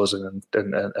absolutely buzzing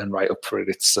and right up for it.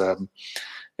 It's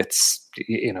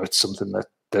something that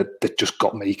just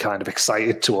got me kind of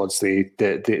excited towards the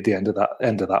end of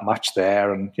that match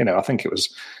there. And I think it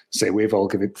was, we've all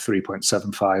given it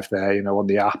 3.75 there. On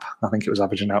the app, I think it was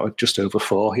averaging out at just over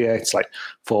 4 here. It's like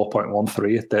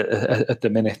 4.13 at the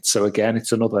minute. So again,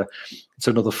 it's another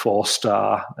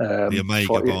 4-star. The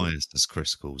Omega bias, as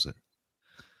Chris calls it.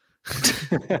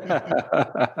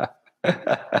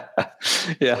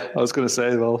 Yeah, I was going to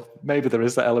say, well, maybe there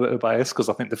is that element of bias, because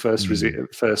I think the first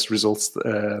results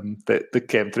that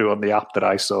came through on the app that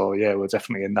I saw, were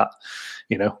definitely in that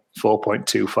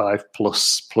 4.25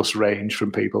 plus range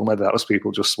from people. Whether that was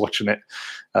people just watching it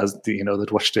as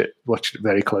they'd watched it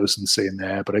very close and seeing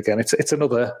there. But again, it's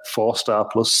another 4-star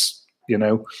plus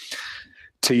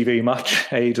TV match,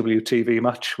 AEW TV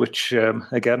match, which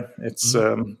again, it's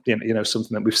something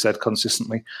that we've said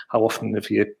consistently. How often have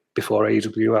you had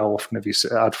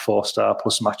 4-star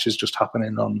plus matches just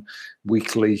happening on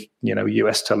weekly,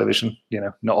 US television?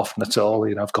 Not often at all.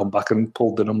 I've gone back and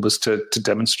pulled the numbers to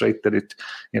demonstrate that it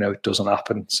doesn't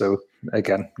happen. So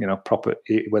again, proper,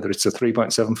 whether it's a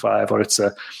 3.75 or it's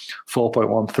a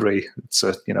 4.13, it's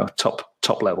a top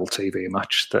level TV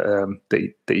match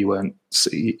that you're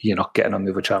not getting on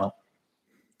the other channel.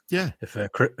 Yeah.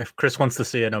 If Chris wants to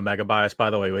see an Omega bias, by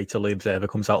the way, wait till the Observer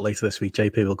comes out later this week.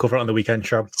 JP will cover it on the weekend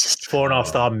show.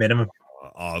 4.5-star minimum.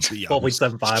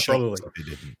 4.75 probably.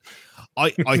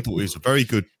 I thought it was a very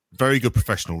good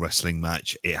professional wrestling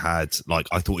match. It had,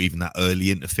 I thought even that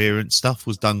early interference stuff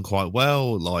was done quite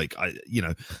well. Them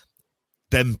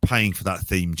paying for that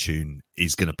theme tune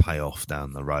is going to pay off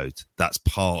down the road. That's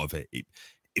part of it. It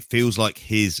feels like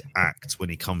his act when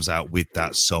he comes out with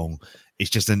that song, it's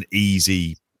just an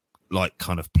easy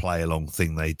kind of play along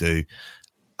thing they do,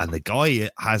 and the guy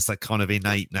has that kind of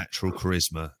innate natural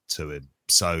charisma to him,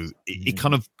 so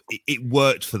it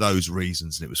worked for those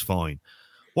reasons, and it was fine.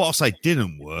 What I'll say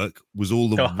didn't work was all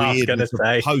the weirdness of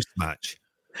post match.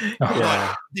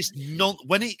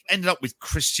 When it ended up with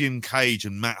Christian Cage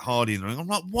and Matt Hardy in the ring, I'm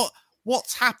like,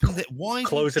 what's happened? Why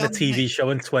closing a TV show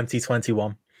in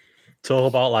 2021?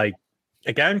 Talk about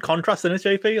again, contrasting it,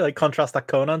 JP, contrast that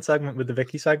Conan segment with the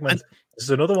Vicky segment. This is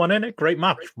another one in it. Great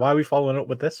match. Why are we following up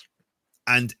with this?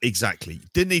 And exactly.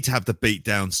 Didn't need to have the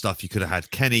beatdown stuff. You could have had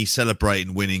Kenny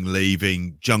celebrating, winning,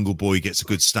 leaving. Jungle Boy gets a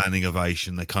good standing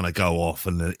ovation. They kind of go off.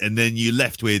 And then you're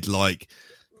left with,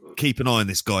 keep an eye on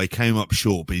this guy. He came up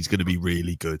short, but he's going to be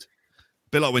really good. A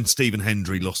bit like when Stephen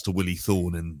Hendry lost to Willie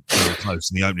Thorne and very close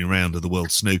in the opening round of the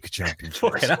World Snooker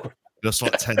Championships. Lost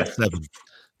 10-7.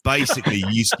 Basically,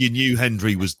 you knew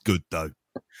Hendry was good, though.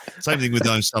 Same thing with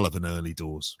O'Sullivan early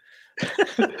doors.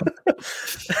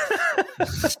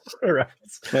 There's a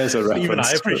reference. Even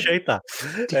I appreciate that.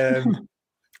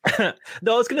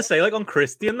 No, I was going to say, on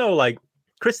Christian, though,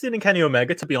 Christian and Kenny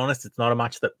Omega, to be honest, it's not a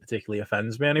match that particularly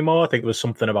offends me anymore. I think there was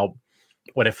something about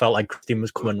when it felt like Christian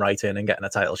was coming right in and getting a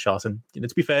title shot. And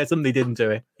to be fair to them, they didn't do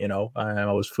it.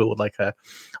 I was fooled like a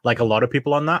lot of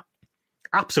people on that.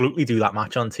 absolutely do that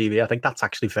match on TV. I think that's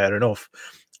actually fair enough.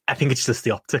 I think it's just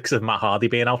the optics of Matt Hardy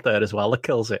being out there as well that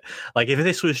kills it. Like, if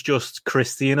this was just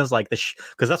Christian as like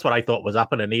because that's what I thought was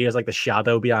happening. He is like the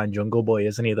shadow behind Jungle Boy,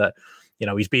 isn't he? That, you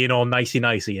know, he's being all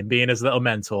nicey and being his little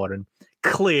mentor, and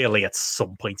clearly at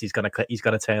some point he's gonna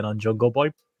turn on Jungle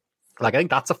Boy. Like, I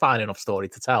think that's a fine enough story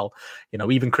to tell. You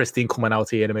know, even Christine coming out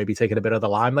here and maybe taking a bit of the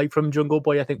limelight from Jungle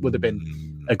Boy, I think would have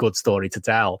been a good story to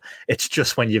tell. It's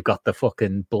just when you've got the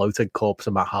fucking bloated corpse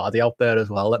of Matt Hardy out there as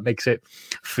well that makes it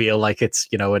feel like it's,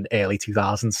 you know, an early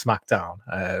 2000s SmackDown.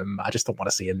 I just don't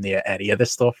want to see him near any of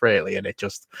this stuff, really. And it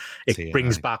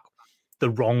brings back the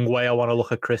wrong way I want to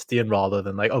look at Christian, rather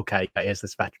than like, okay, here's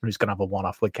this veteran who's going to have a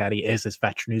one-off with Kenny. Here's this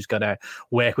veteran who's going to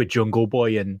work with Jungle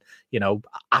Boy and, you know,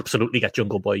 absolutely get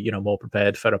Jungle Boy, you know, more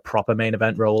prepared for a proper main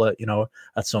event role at, you know,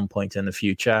 at some point in the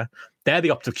future. They're the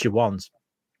optics you want.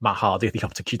 Matt Hardy, the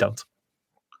optics you don't.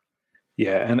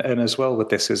 Yeah, and as well with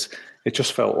this is it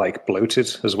just felt like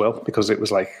bloated as well, because it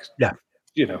was like, yeah,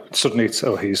 you know, suddenly it's,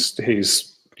 oh, he's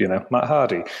you know, Matt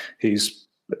Hardy, he's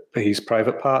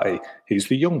Private Party, he's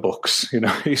the Young Bucks, you know,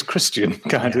 he's Christian,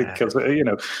 kind of, because, you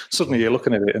know, suddenly you're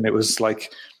looking at it and it was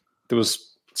like there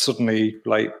was suddenly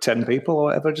like 10 people or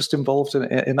whatever just involved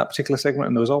in that particular segment,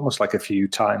 and there was almost like a few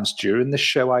times during this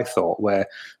show, I thought, where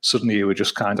suddenly you were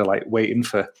just kind of like waiting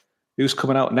for who's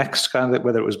coming out next, kind of,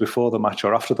 whether it was before the match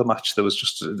or after the match. There was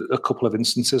just a couple of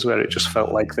instances where it just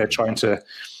felt like they're trying to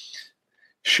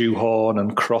shoehorn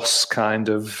and cross kind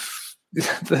of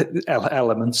the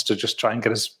elements to just try and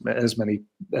get as many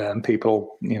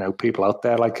people out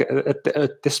there. Like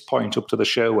at this point up to the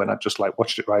show, when I just like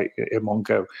watched it right in one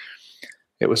go,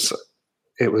 it was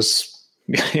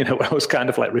you know, I was kind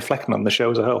of like reflecting on the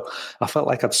show as a whole. I felt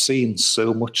like I'd seen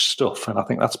so much stuff, and I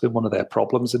think that's been one of their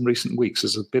problems in recent weeks,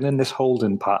 is they've been in this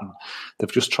holding pattern.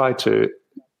 They've just tried to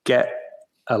get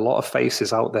a lot of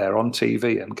faces out there on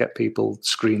TV and get people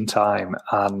screen time,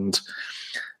 and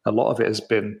a lot of it has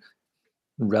been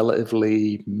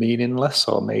relatively meaningless,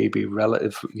 or maybe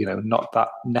not that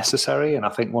necessary. And I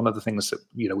think one of the things that,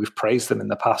 you know, we've praised them in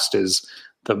the past is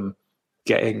them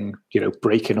getting, you know,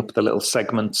 breaking up the little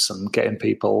segments and getting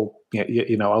people,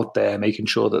 you know, out there, making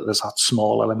sure that there's that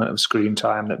small element of screen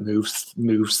time that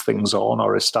moves things on,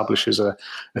 or establishes a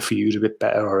feud a bit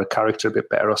better, or a character a bit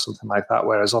better, or something like that.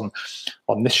 Whereas on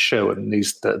this show and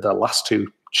the last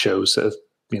two shows that have,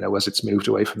 you know, as it's moved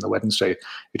away from the Wednesday,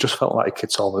 it just felt like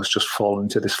it's almost just fallen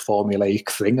into this formulaic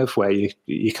thing of where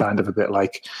you kind of a bit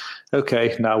like,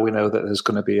 okay, now we know that there's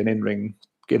going to be an in-ring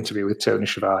interview with Tony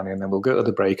Schiavone, and then we'll go to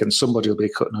the break and somebody will be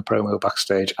cutting a promo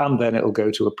backstage, and then it'll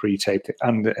go to a pre-tape,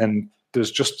 and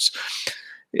there's just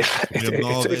it's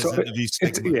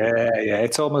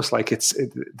almost like it's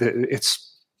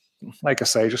like I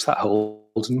say, just that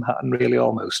holding pattern, really,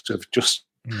 almost of just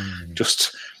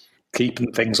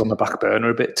keeping things on the back burner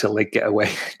a bit till they get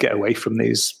away from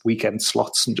these weekend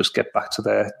slots and just get back to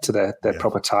their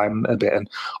proper time a bit, and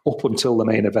up until the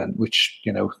main event, which,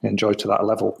 you know, enjoyed to that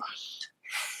level.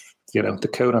 You know, the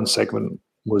Conan segment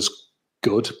was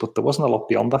good, but there wasn't a lot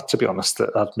beyond that, to be honest, that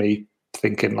had me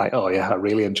thinking like, oh yeah, I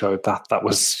really enjoyed that. That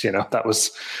was, you know, that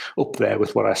was up there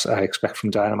with what I expect from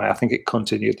Dynamite. I think it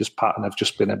continued this pattern of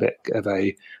just been a bit of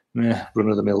a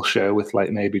run-of-the-mill show with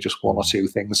like maybe just one or two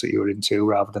things that you were into,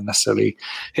 rather than necessarily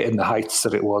hitting the heights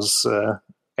that it was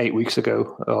 8 weeks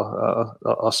ago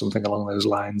or something along those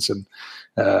lines. And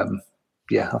I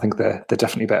think they're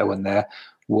definitely better when they're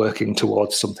working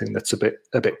towards something that's a bit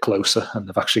closer, and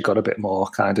they've actually got a bit more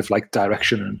kind of like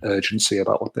direction and urgency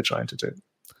about what they're trying to do.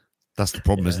 That's the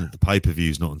problem, isn't it? The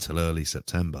pay-per-view's not until early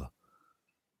September.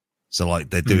 So like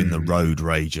they're doing the Road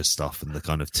Rager stuff and the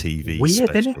kind of TV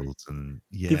specials, and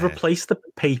they've replaced the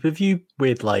pay-per-view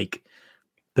with like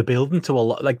the building to a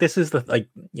lot. Like this is the, like,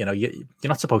 you know, you're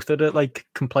not supposed to like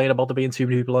complain about there being too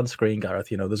many people on screen, Gareth.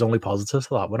 You know, there's only positives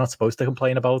to that. We're not supposed to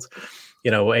complain about,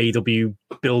 you know, AEW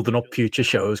building up future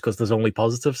shows because there's only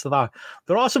positives to that.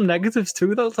 There are some negatives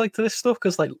too, though, like to this stuff,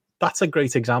 because like that's a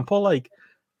great example. Like,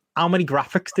 how many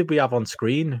graphics did we have on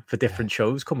screen for different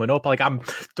shows coming up? Like,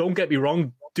 don't get me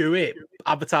wrong, do it,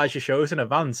 advertise your shows in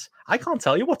advance. I can't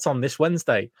tell you what's on this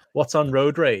Wednesday, what's on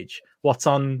Road Rage, what's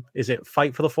on, is it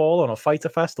Fight for the Fallen or Fighter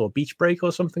Fest or Beach Break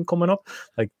or something coming up,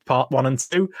 like part 1 and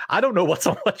 2. I don't know what's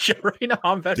on what show right now.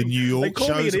 I'm very, the New York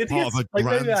shows are part of a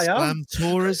Grand Slam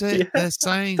tour, is it? Yeah. They're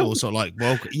saying, or sort of like,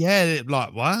 well, yeah,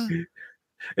 like what?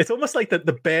 It's almost like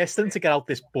the bursting to get out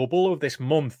this bubble of this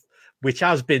month, which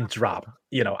has been drab,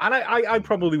 you know. And I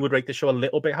probably would rate the show a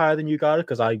little bit higher than you guys,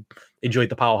 because I enjoyed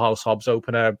the Powerhouse Hobbs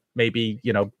opener maybe,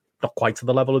 you know, not quite to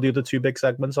the level of the other two big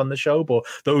segments on the show, but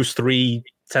those 3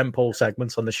 tentpole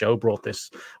segments on the show brought this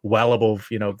well above,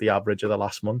 the average of the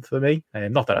last month for me.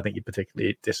 And not that I think you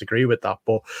particularly disagree with that,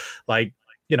 but like,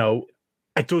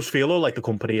 it does feel like the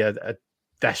company are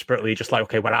desperately just like,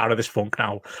 okay, we're out of this funk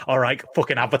now. All right,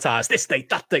 fucking advertise this date,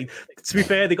 that date. To be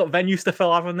fair, they got venues to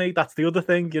fill, haven't they? That's the other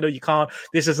thing. You can't.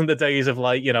 This isn't the days of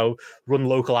like, run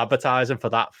local advertising for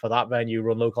that venue,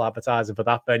 run local advertising for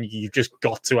that venue. You've just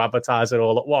got to advertise it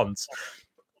all at once,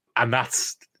 and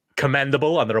that's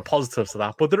commendable, and there are positives to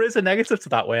that, but there is a negative to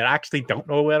that where I actually don't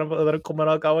know where they're coming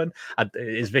or going.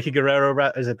 Is Vicky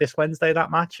Guerrero, is it this Wednesday,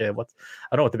 that match? I don't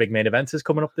know what the big main event is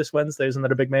coming up this Wednesday. Isn't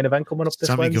there a big main event coming up this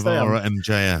Sammy Wednesday? Guevara,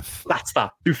 MJF. That's that.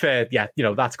 To be fair, yeah,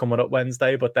 that's coming up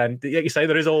Wednesday, but then, like you say,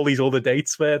 there is all these other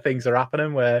dates where things are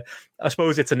happening where I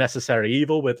suppose it's a necessary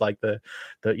evil with like the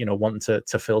wanting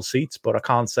to fill seats, but I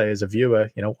can't say as a viewer,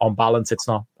 on balance, it's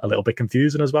not a little bit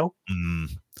confusing as well.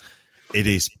 It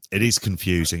is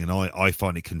confusing, and I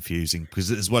find it confusing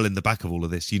because as well in the back of all of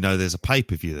this, there's a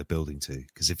pay-per-view they're building to,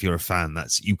 because if you're a fan,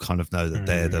 you kind of know that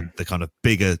they're the kind of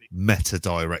bigger meta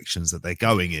directions that they're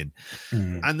going in.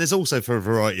 And there's also, for a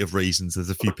variety of reasons, there's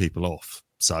a few people off.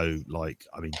 So like,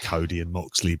 Cody and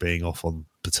Moxley being off on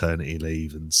paternity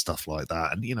leave and stuff like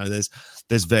that. And,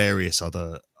 there's various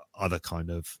other kind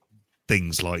of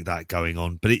things like that going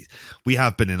on, but we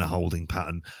have been in a holding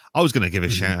pattern. I was going to give a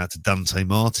shout out to Dante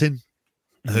Martin,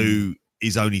 who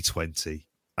is only 20,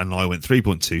 and I went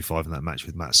 3.25 in that match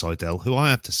with Matt Sydal, who I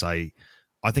have to say,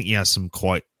 I think he has some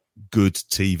quite good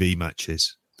TV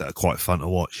matches that are quite fun to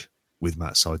watch with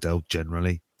Matt Sydal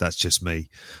generally. That's just me.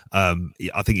 I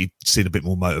think you've seen a bit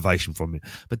more motivation from him.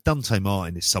 But Dante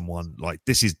Martin is someone, like,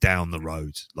 this is down the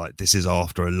road. Like, this is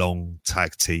after a long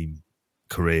tag team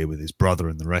career with his brother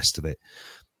and the rest of it.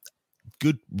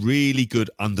 Good, really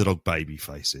good underdog baby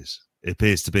faces. It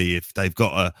appears to be, if they've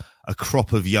got a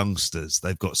crop of youngsters,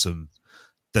 they've got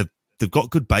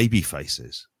good baby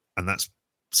faces, and that's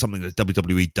something that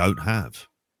WWE don't have,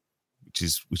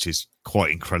 which is quite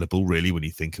incredible, really, when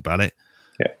you think about it.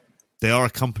 Yeah, they are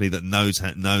a company that knows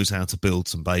how to build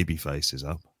some baby faces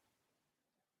up.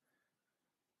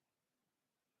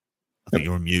 I think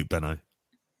you're on mute, Benno.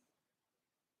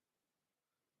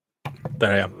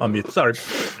 There I am. I'm mute. Sorry.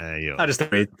 I just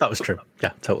agreed. That was true.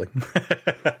 Yeah, totally.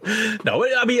 No,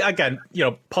 again,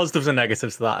 positives and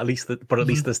negatives to that. At least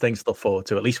there's things to look forward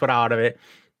to. At least we're out of it.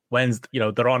 Wednesday,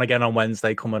 they're on again on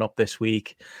Wednesday coming up this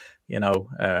week.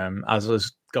 As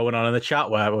was going on in the chat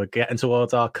where we're getting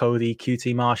towards our Cody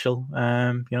QT Marshall,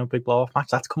 big blow off match.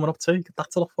 That's coming up too.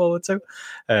 That's to look forward to.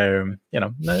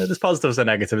 There's positives and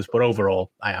negatives, but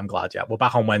overall, I am glad. Yeah, we're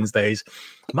back on Wednesdays.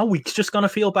 My week's just gonna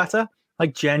feel better.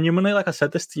 Like, genuinely, like I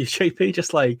said this to you, JP,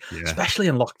 just like, especially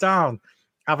in lockdown,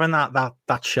 having that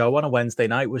show on a Wednesday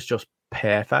night was just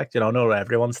perfect. I know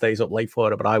everyone stays up late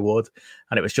for it, but I would.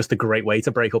 And it was just a great way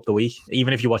to break up the week.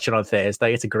 Even if you watch it on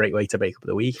Thursday, it's a great way to break up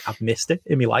the week. I've missed it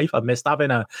in my life. I've missed having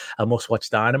a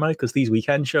must-watch Dynamite, because these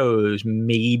weekend shows,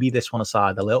 maybe this one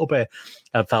aside a little bit,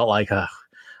 I felt like, I'll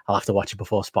have to watch it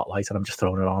before Spotlight, and I'm just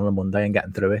throwing it on a Monday and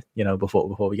getting through it,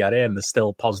 before we get in. There's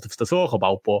still positives to talk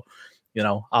about, but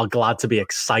I'm glad to be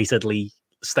excitedly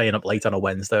staying up late on a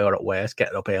Wednesday, or at worst,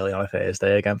 getting up early on a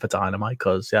Thursday again for Dynamite,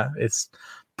 because, it's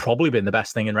probably been the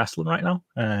best thing in wrestling right now,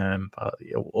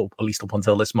 at least up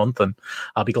until this month, and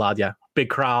I'll be glad. Big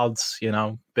crowds,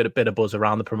 bit of buzz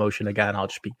around the promotion again. I'll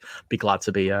just be glad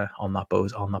to be on that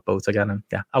boat again.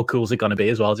 And how cool is it going to be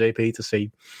as well, JP, to see,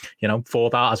 for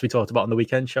that, as we talked about on the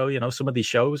weekend show, some of these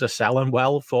shows are selling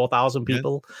well, 4,000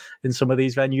 people in some of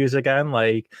these venues again.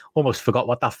 Like, almost forgot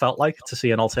what that felt like to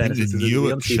see an alternative to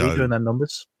the on TV doing their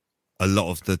numbers. A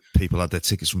lot of the people had their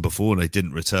tickets from before and they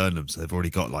didn't return them, so they've already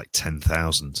got like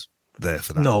 10,000 there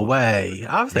for that. No way.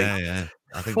 Have they? Yeah.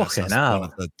 I think fucking that's hell.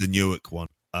 One of the Newark one.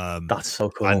 That's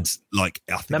so cool. And like,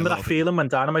 I think remember that feeling when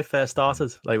Dynamite first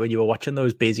started, like when you were watching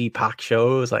those busy packed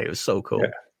shows, like it was so cool.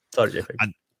 Yeah. Sorry, JP.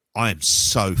 And I am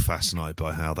so fascinated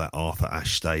by how that Arthur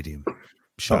Ashe Stadium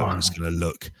show is going to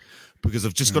look, because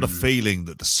I've just got a feeling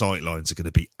that the sightlines are going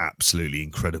to be absolutely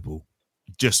incredible.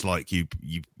 Just like you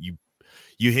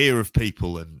hear of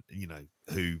people, and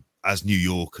who, as New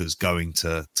Yorkers, going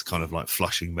to kind of like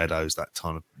Flushing Meadows, that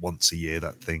time of once a year,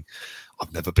 that thing.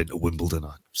 I've never been to Wimbledon.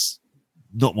 It's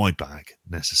not my bag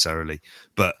necessarily,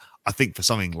 but I think for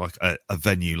something like a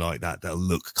venue like that, that'll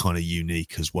look kind of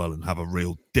unique as well and have a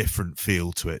real different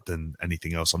feel to it than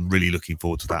anything else. I'm really looking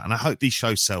forward to that. And I hope these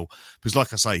shows sell, because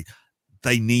like I say,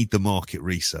 they need the market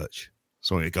research.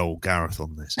 Sorry to go all Gareth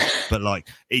on this, but like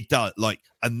it does, like,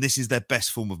 and this is their best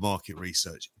form of market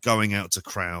research, going out to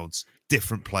crowds,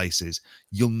 different places,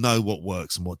 you'll know what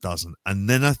works and what doesn't. And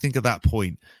then I think at that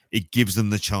point, it gives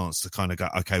them the chance to kind of go,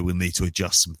 okay, we'll need to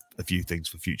adjust a few things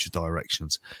for future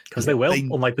directions. Because they will,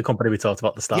 unlike the company we talked about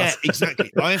at the start. Yeah,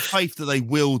 exactly. I have faith that they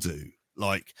will do.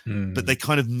 But they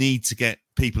kind of need to get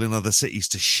people in other cities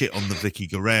to shit on the Vicky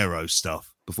Guerrero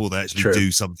stuff before they actually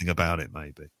do something about it,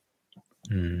 maybe.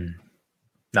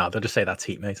 No, they'll just say that's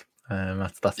heat, mate.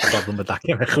 That's the problem with that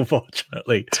gimmick,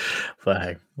 unfortunately. But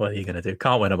hey, what are you going to do?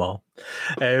 Can't win them all.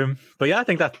 But yeah, I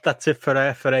think that's it for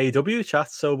AEW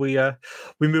chat. So we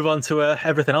move on to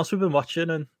everything else we've been watching,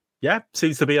 and yeah,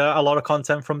 seems to be a lot of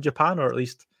content from Japan, or at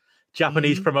least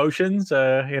Japanese promotions.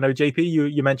 JP,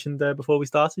 you mentioned before we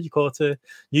started, you caught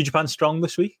New Japan Strong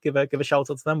this week. Give a shout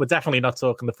out to them. We're definitely not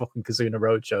talking the fucking Kazuna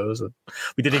Road shows.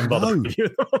 We didn't even bother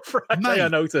previewing them on Friday. Mate, I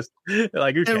noticed.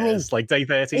 Like, who cares? Like day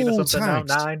 13 or something now,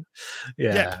 9.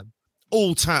 Yeah.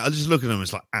 All tagged. I just look at them.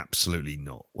 It's like absolutely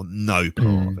not. Well, no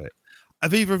part of it.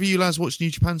 Have either of you lads watched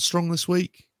New Japan Strong this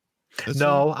week?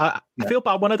 No, I feel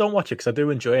bad when I don't watch it because I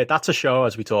do enjoy it. That's a show,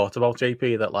 as we talked about,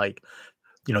 JP, that like,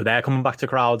 they're coming back to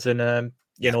crowds in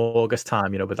August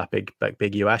time, with that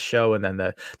big US show, and then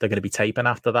they're going to be taping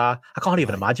after that. I can't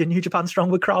even imagine New Japan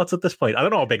Strong with crowds at this point. I don't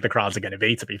know how big the crowds are going to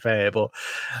be, to be fair, but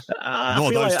I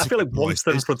feel like once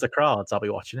they're in front of crowds, I'll be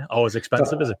watching it. Oh, it's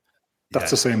expensive, is it?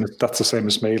 That's the same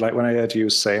as me. Like when I heard you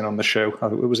saying on the show,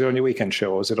 was it on your weekend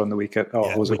show or was it on the weekend?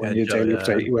 Oh, was it on your daily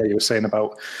update where you were saying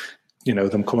about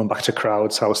them coming back to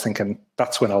crowds? I was thinking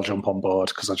that's when I'll jump on board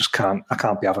because I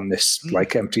can't be having this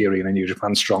like empty arena New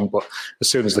Japan Strong. But as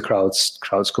soon as the crowds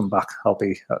come back, I'll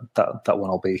be that one.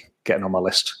 I'll be getting on my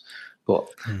list. But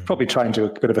probably try and do a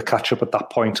bit of a catch up at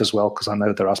that point as well, because I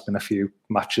know there has been a few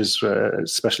matches,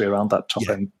 especially around that top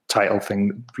end title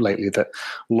thing lately, that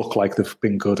look like they've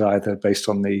been good, either based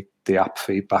on the app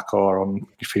feedback or on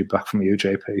feedback from you,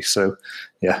 JP. So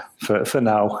yeah, for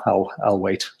now, I'll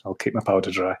wait. I'll keep my powder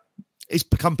dry. It's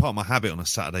become part of my habit on a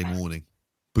Saturday morning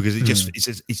because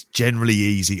it's generally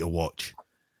easy to watch.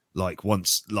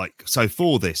 So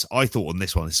for this, I thought on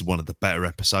this is one of the better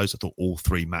episodes. I thought all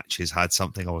 3 matches had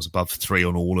something. I was above 3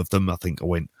 on all of them. I think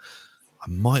I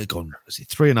might have gone, was it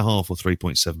 3.5 or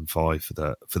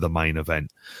 3.75 for the main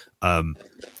event? And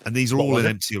these are all in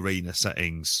empty arena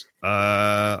settings.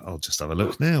 I'll just have a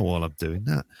look now while I'm doing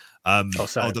that.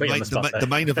 The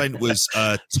main event was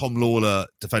Tom Lawler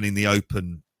defending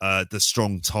the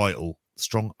strong title,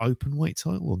 strong open weight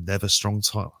title or never strong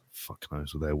title. Fuck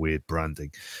knows with their weird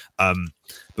branding.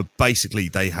 But basically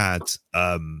they had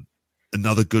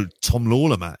another good Tom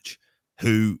Lawler match,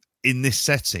 who in this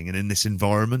setting and in this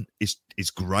environment is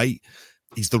great.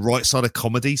 He's the right side of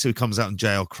comedy, so he comes out and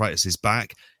JL Kratos'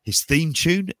 back. His theme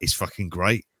tune is fucking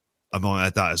great. I might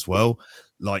add that as well.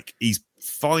 Like, he's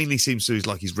finally seems to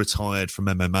like he's retired from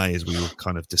MMA, as we were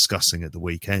kind of discussing at the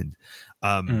weekend.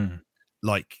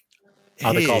 Like,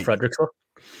 how did Carl Fredericks look?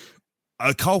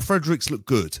 Carl Fredericks looked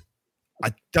good.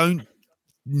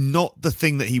 Not the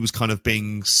thing that he was kind of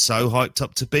being so hyped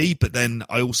up to be, but then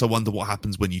I also wonder what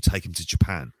happens when you take him to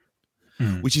Japan,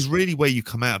 which is really where you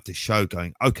come out of this show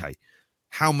going, okay,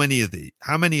 how many of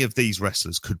these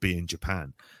wrestlers could be in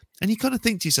Japan? And you kind of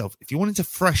think to yourself, if you wanted to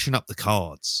freshen up the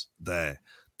cards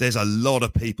there's a lot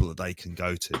of people that they can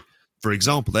go to. For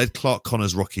example, they had Clark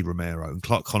Connors, Rocky Romero, and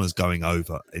Clark Connors going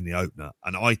over in the opener.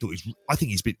 And I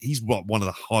think he's one of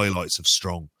the highlights of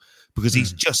Strong, because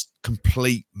he's just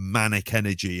complete manic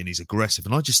energy and he's aggressive.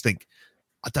 And I just think,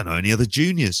 I don't know any other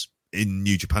juniors in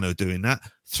New Japan who are doing that.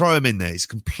 Throw him in there. He's a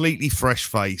completely fresh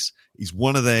face. He's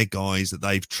one of their guys that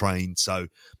they've trained. So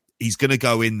he's going to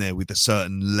go in there with a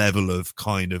certain level of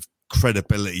kind of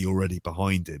credibility already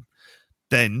behind him.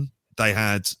 Then they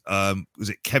had, was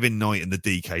it Kevin Knight and the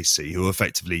DKC, who are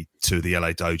effectively 2 of the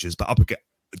LA Dojos, but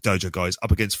Dojo guys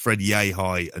up against Fred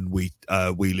Yehai and Wheeler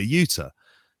Yuta.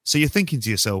 So you're thinking to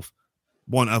yourself,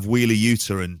 why not have Wheeler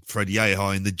Yuta and Fred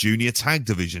Yehai in the junior tag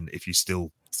division if you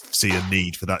still see a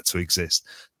need for that to exist?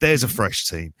 There's a fresh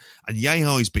team. And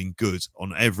Yehai's been good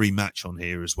on every match on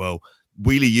here as well.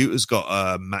 Wheeler Yuta's got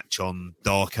a match on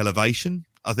Dark Elevation,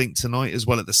 I think, tonight as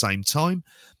well at the same time.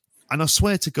 And I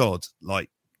swear to God,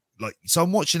 so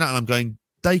I'm watching that and I'm going,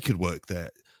 they could work there.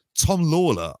 Tom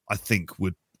Lawler, I think,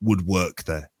 would work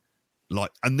there.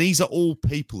 And these are all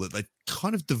people that they've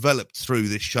kind of developed through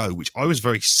this show, which I was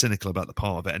very cynical about the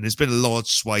part of it. And there's been a large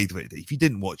swathe of it that if you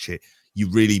didn't watch it, you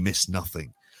really missed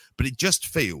nothing. But it just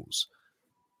feels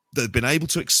that they've been able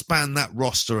to expand that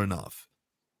roster enough.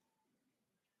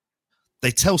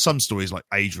 They tell some stories like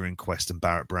Adrian Quest and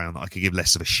Barrett Brown that I could give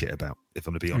less of a shit about, if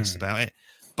I'm going to be honest about it.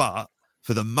 But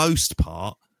for the most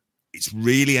part, It's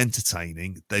really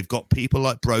entertaining. They've got people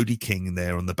like Brody King in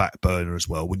there on the back burner as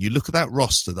well. When you look at that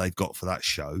roster they've got for that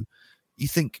show, you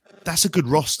think that's a good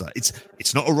roster.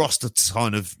 It's not a roster to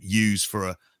kind of use for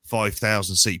a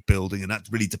 5,000 seat building, and that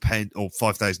really depends, or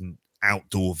 5,000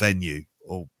 outdoor venue,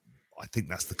 or I think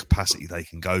that's the capacity they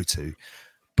can go to.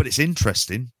 But it's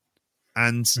interesting,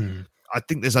 and I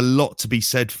think there's a lot to be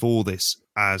said for this.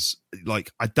 As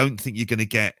like, I don't think you're going to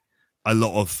get a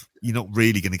lot of. You're not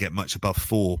really going to get much above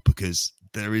 4 because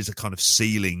there is a kind of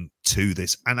ceiling to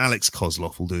this, and Alex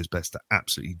Kozlov will do his best to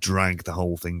absolutely drag the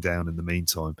whole thing down in the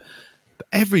meantime. But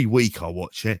every week I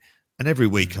watch it, and every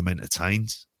week I'm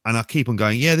entertained, and I keep on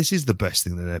going, yeah, this is the best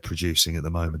thing that they're producing at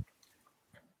the moment.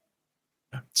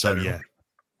 So yeah,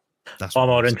 that's I'm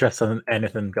more interested in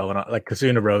anything going on. Like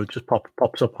Casino Road just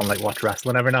pops up on like Watch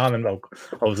Wrestling every now and then. Oh,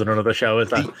 there's another show. Is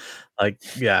that like,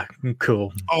 yeah,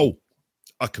 cool. Oh,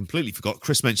 I completely forgot.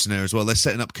 Chris mentioned there as well. They're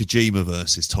setting up Kojima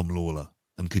versus Tom Lawler,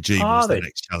 and Kojima is the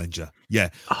next challenger. Yeah,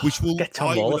 which will get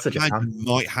Tom Lawler to Japan.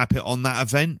 Might happen on that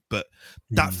event, but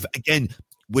that again,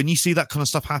 when you see that kind of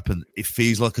stuff happen, it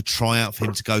feels like a tryout for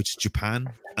him to go to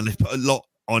Japan, and they've put a lot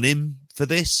on him for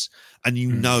this, and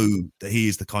you know that he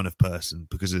is the kind of person,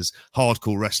 because as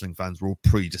hardcore wrestling fans, we're all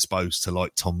predisposed to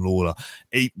like Tom Lawler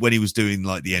when he was doing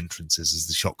like the entrances as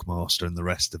the Shockmaster and the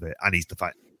rest of it, and he's the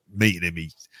fact meeting him,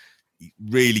 he's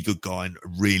really good guy and a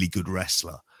really good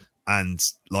wrestler, and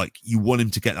like you want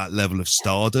him to get that level of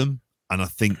stardom. And I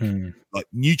think like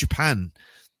New Japan,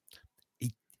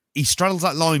 he straddles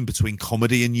that line between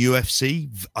comedy and UFC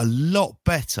a lot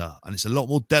better, and it's a lot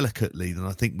more delicately than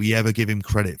I think we ever give him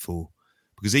credit for.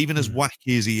 Because even as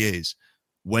wacky as he is,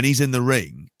 when he's in the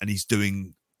ring and he's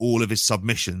doing all of his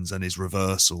submissions and his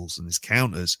reversals and his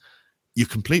counters, you're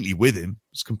completely with him.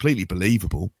 It's completely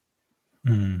believable.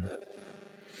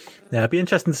 Yeah, it'd be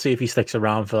interesting to see if he sticks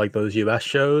around for like those US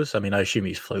shows. I mean, I assume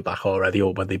he's flew back already,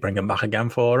 or when they bring him back again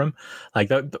for him. Like,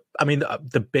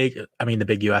 the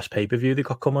big US pay-per-view they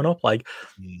got coming up. Like,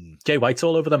 Jay White's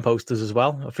all over them posters as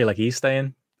well. I feel like he's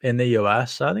staying in the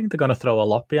US. I think they're going to throw a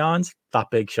lot behind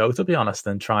that big show, to be honest,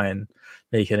 and try and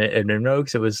make it in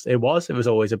inroads. It was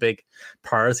always a big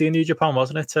priority in New Japan,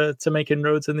 wasn't it, to make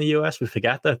inroads in the US? We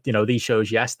forget that, these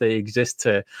shows, yes, they exist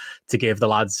to give the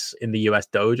lads in the US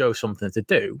dojo something to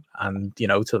do, and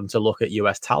to look at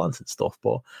US talent and stuff.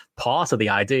 But part of the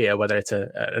idea, whether it's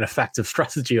an effective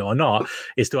strategy or not,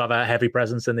 is to have a heavy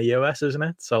presence in the US, isn't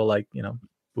it? So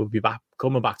we'll be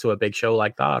coming back to a big show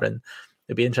like that, and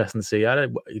it'd be interesting to see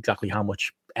exactly how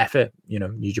much effort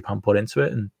New Japan put into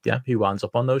it, and who winds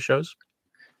up on those shows.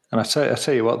 And I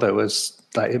tell you what, though, was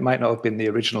that it might not have been the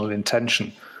original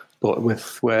intention, but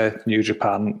with where New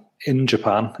Japan in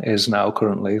Japan is now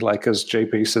currently, like as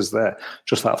JP says there,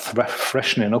 just that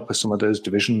freshening up of some of those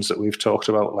divisions that we've talked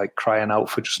about, like crying out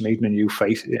for just needing a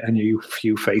new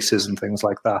few faces and things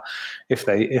like that. If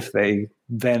they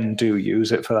then do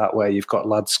use it for that way, you've got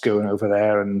lads going over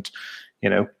there and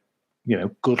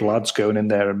good lads going in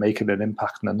there and making an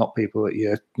impact, and they're not people that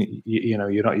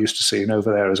you're not used to seeing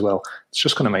over there as well. It's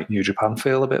just going to make New Japan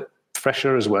feel a bit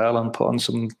fresher as well, and put on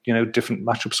some different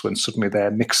matchups when suddenly they're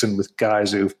mixing with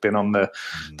guys who've been on the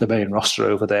main roster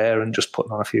over there and just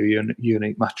putting on a few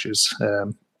unique matches.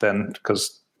 Then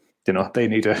because they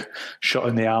need a shot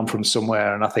in the arm from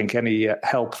somewhere, and I think any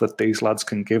help that these lads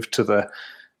can give to the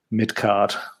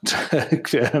mid-card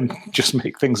to just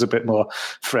make things a bit more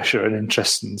fresher and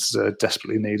interesting is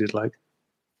desperately needed. Like,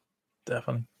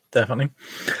 definitely.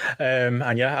 And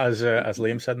as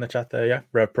Liam said in the chat there,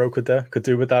 Rev Pro could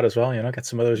do with that as well. Get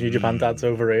some of those New Japan dads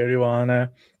over here who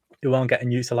aren't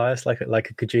getting utilised like a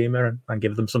Kojima, and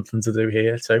give them something to do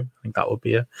here too. I think that would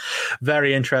be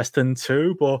very interesting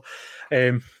too. But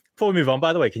before we move on,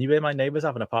 by the way, can you hear my neighbours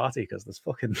having a party? Because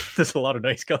there's a lot of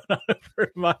noise going on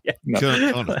over my end.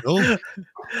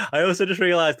 I also just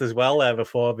realised as well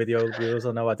before video viewers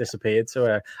will know I disappeared.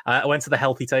 So I went to the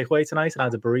healthy takeaway tonight and I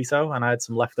had a burrito and I had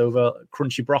some leftover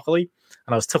crunchy broccoli,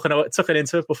 and I was tucking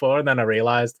into it before, and then I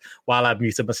realised while I'd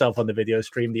muted myself on the video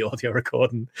stream, the audio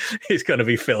recording is going to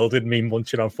be filled with me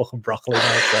munching on fucking broccoli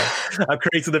now. So I've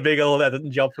created a big old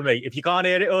editing job for me. If you can't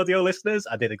hear it, audio lilisteners,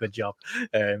 I did a good job.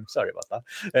 Sorry about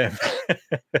that.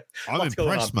 I'm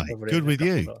impressed, mate. Good with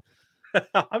you.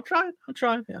 I'm trying.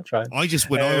 Yeah, I'm trying. I just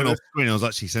went off screen. I was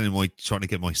actually trying to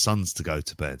get my sons to go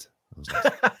to bed. I was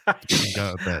like,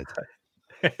 go to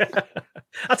bed.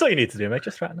 That's all you need to do, mate.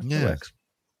 Just threaten them. Yeah. It works.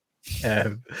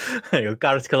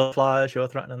 Garrett's killer flyers, you're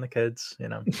threatening the kids. I've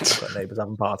got neighbours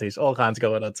having parties, all kinds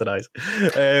going on tonight.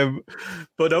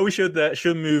 But no, we should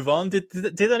move on.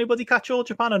 Did anybody catch All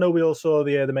Japan? I know we all saw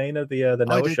the main of the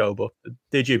Noah show, but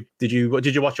did you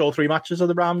watch all three matches of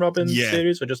the round robin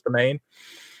series, or just the main?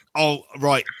 Oh,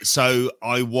 right. So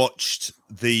I watched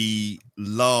the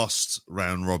last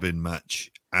round robin match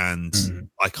and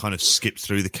I kind of skipped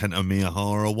through the Kento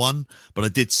Miyahara one, but I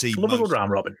did see Love a good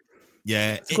round robin.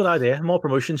 Yeah, it's a good idea. More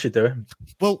promotion should do it.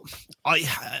 Well,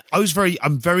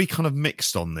 I'm very kind of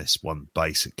mixed on this one,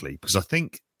 basically, because I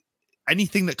think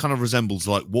anything that kind of resembles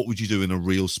like what would you do in a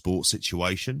real sports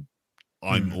situation,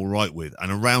 I'm all right with.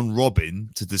 And a round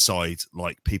robin to decide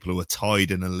like people who are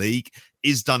tied in a league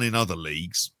is done in other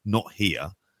leagues, not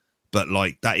here. But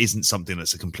like that isn't something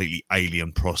that's a completely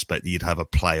alien prospect that you'd have a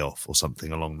playoff or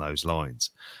something along those lines.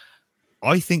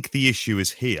 I think the issue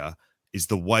is here is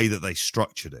the way that they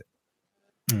structured it.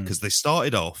 Because they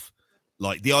started off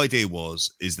like the idea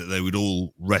is that they would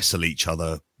all wrestle each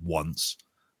other once,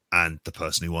 and the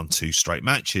person who won 2 straight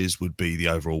matches would be the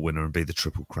overall winner and be the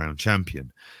Triple Crown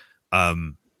champion.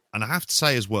 And I have to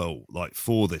say as well, like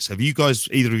for this, have you guys,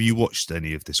 either of you watched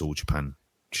any of this All Japan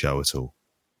show at all?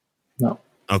 No.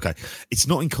 Okay. It's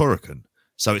not in Korakuen.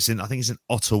 So I think it's in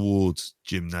Otta Ward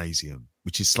Gymnasium,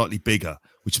 which is slightly bigger,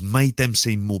 which made them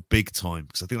seem more big time.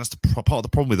 Because I think that's part of the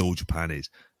problem with All Japan is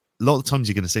a lot of the times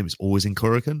you're going to see them, it's always in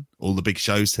Korakuen. All the big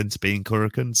shows tend to be in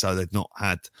Korakuen. So they've not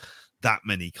had that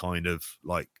many kind of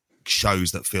like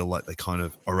shows that feel like they kind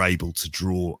of are able to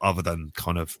draw other than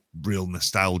kind of real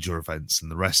nostalgia events and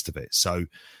the rest of it. So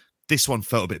this one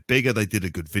felt a bit bigger. They did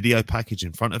a good video package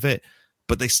in front of it,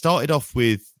 but they started off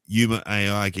with Yuma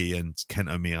Aoyagi and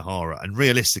Kento Miyahara. And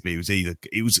realistically,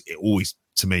 it was always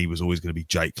going to be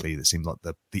Jake Lee. That seemed like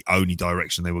the only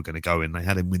direction they were going to go in. They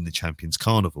had him win the Champions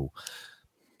Carnival,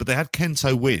 but they had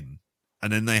Kento win.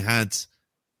 And then they had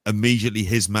immediately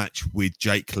his match with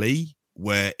Jake Lee,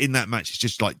 where in that match, it's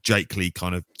just like Jake Lee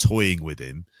kind of toying with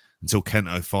him until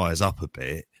Kento fires up a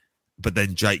bit, but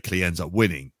then Jake Lee ends up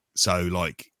winning. So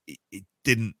like it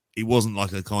wasn't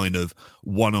like a kind of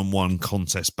one-on-one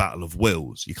contest battle of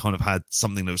wills. You kind of had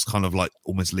something that was kind of like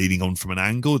almost leading on from an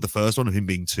angle. The first one of him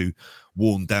being too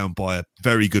worn down by a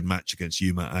very good match against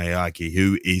Yuma Aoyagi,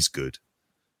 who is good.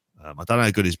 I don't know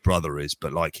how good his brother is,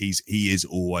 but like he's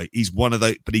one of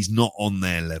those, but he's not on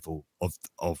their level of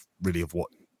what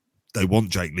they want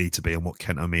Jake Lee to be and what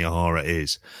Kento Miyahara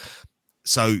is.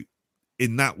 So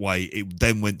in that way, it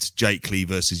then went to Jake Lee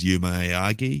versus Yuma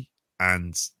Aoyagi,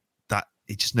 and that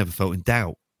it just never felt in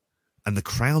doubt. And the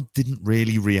crowd didn't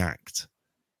really react.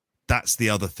 That's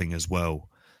the other thing as well.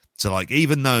 So like,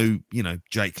 even though, you know,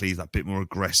 Jake Lee's a bit more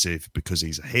aggressive because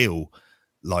he's a heel,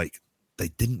 like they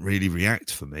didn't really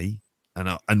react for me.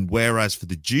 And whereas for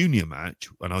the junior match,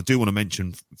 and I do want to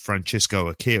mention Francisco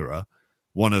Akira,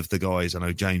 one of the guys, I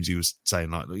know James, he was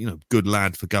saying like, you know, good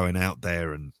lad for going out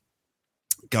there and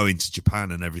going to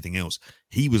Japan and everything else.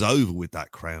 He was over with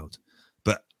that crowd.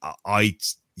 But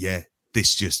admittedly,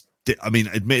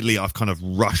 I've kind of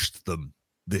rushed them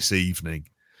this evening,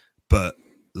 but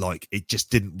like, it just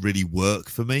didn't really work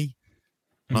for me.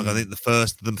 Like, I think the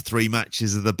first of them 3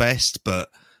 matches are the best, but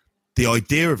the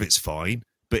idea of it's fine.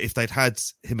 But if they'd had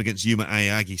him against Yuma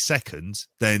Aoyagi second,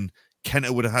 then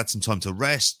Kento would have had some time to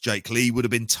rest. Jake Lee would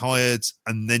have been tired,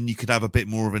 and then you could have a bit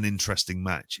more of an interesting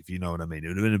match, if you know what I mean. It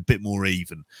would have been a bit more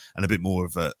even and a bit more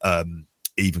of a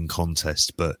even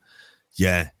contest. But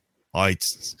yeah, I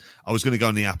was going to go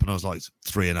on the app, and I was like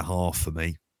 3.5 for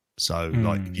me. So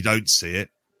like, if you don't see it,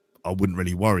 I wouldn't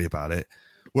really worry about it.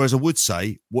 Whereas I would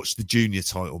say watch the junior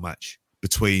title match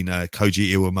between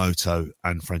Koji Iwamoto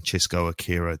and Francisco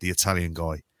Akira, the Italian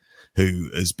guy,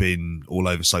 who has been all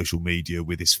over social media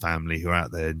with his family who are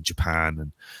out there in Japan.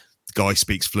 And the guy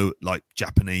speaks fluent, like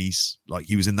Japanese. Like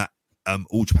he was in that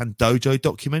All Japan Dojo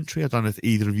documentary. I don't know if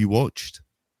either of you watched.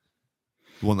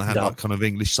 The one that had like kind of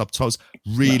English subtitles.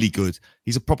 Really good.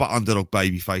 He's a proper underdog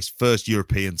babyface. First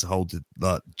European to hold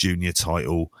the junior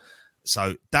title.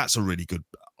 So that's a really good.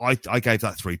 I gave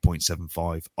that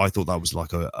 3.75. I thought that was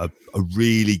like a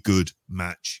really good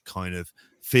match, kind of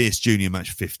fierce junior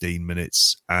match, 15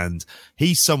 minutes. And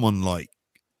he's someone like,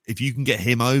 if you can get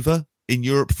him over in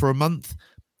Europe for a month,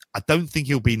 I don't think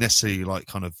he'll be necessarily like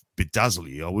kind of bedazzle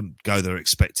you. I wouldn't go there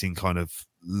expecting kind of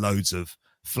loads of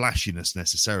flashiness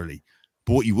necessarily.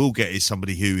 But what you will get is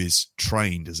somebody who is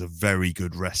trained as a very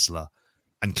good wrestler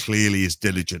and clearly is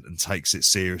diligent and takes it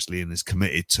seriously and is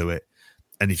committed to it.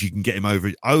 And if you can get him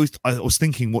over, I was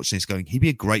thinking watching this going, he'd be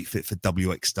a great fit for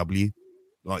WXW,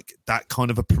 like that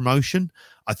kind of a promotion.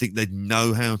 I think they'd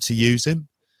know how to use him.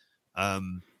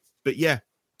 But yeah,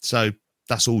 so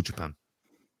that's All Japan.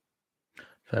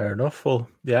 Fair enough. Well,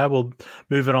 yeah, we'll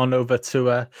move it on over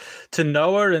to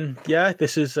Noah, and yeah,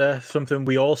 this is something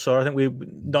we all saw. I think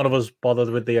none of us bothered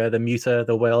with the Muta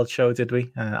the World show, did we?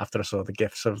 After I saw the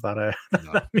gifs of that,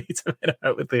 that Muta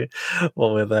out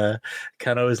with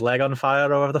Keno's leg on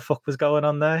fire or whatever the fuck was going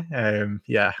on there.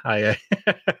 Yeah, I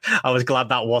I was glad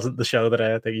that wasn't the show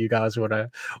that you guys were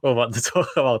wanting to talk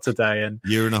about today. And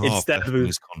year and a half left on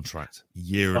his contract.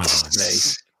 Year and a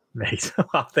half, mate.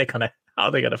 How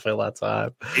are they going to fill that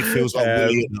time? It feels like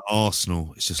Willian at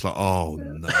Arsenal. It's just like, oh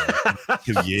no,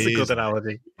 2 years. It's a good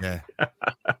analogy. Yeah.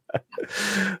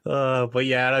 But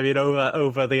yeah, I mean,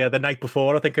 over the night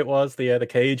before, I think it was the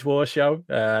Cage War show.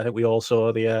 I think we all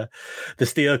saw the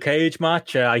steel cage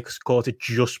match. I caught it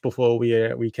just before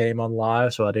we came on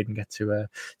live, so I didn't get to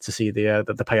see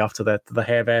the payoff to the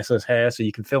hair versus hair. So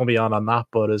you can fill me on that.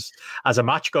 But as a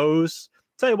match goes,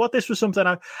 tell you what, this was something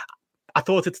I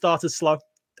thought it started slow.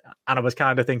 And I was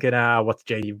kind of thinking, what's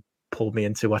JD pulled me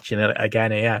into watching it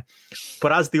again here?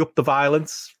 But as they upped the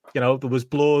violence, there was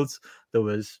blood.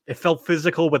 It felt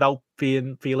physical without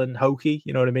feeling hokey.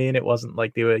 You know what I mean? It wasn't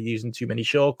like they were using too many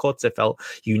shortcuts. It felt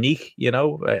unique.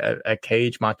 A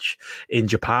cage match in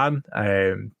Japan.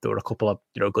 There were a couple of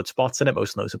good spots in it.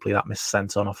 Most notably that Miss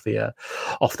Senton off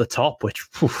the top, which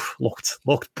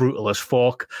looked brutal as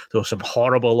fuck. There were some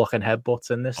horrible looking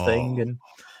headbutts in this thing, and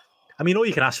I mean, all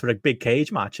you can ask for a big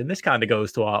cage match, and this kind of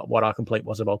goes to what our complaint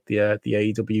was about the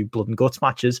AEW blood and guts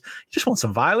matches. You just want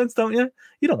some violence, don't you?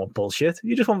 You don't want bullshit.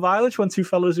 You just want violence. You want two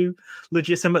fellas who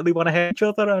legitimately want to hit each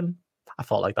other, and I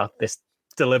felt like that. This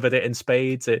delivered it in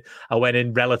spades. I went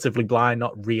in relatively blind,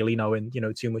 not really knowing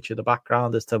too much of the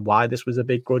background as to why this was a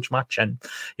big grudge match, and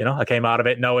I came out of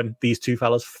it knowing these two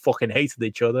fellas fucking hated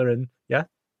each other, and yeah.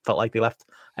 Felt like they left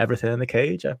everything in the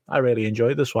cage. I really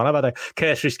enjoyed this one. I've had a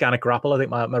cursory scan of Grapple. I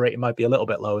think my rating might be a little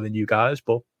bit lower than you guys,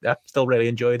 but yeah, still really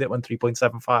enjoyed it. Went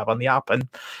 3.75 on the app, and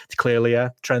it's clearly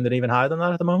trending even higher than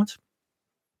that at the moment.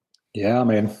 Yeah, I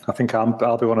mean, I think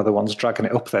I'll be one of the ones dragging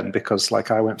it up then, because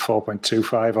I went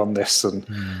 4.25 on this, and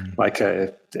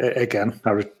again,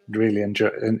 I really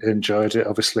enjoyed it.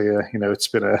 Obviously, it's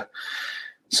been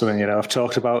something I've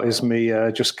talked about is me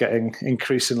just getting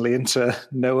increasingly into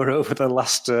Noah over the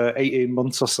last 18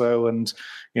 months or so, and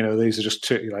these are just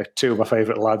two of my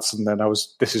favourite lads. And then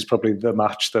this is probably the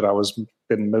match that I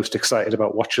been most excited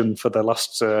about watching for the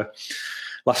last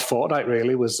fortnight.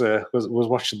 Really was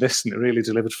watching this, and it really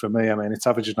delivered for me. I mean, it's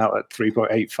averaging out at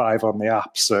 3.85 on the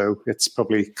app, so it's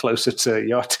probably closer to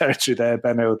your territory there,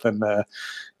 Benno, than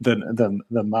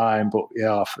mine. But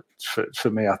yeah, for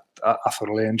me, I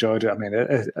thoroughly enjoyed it. I mean,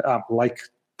 I'm like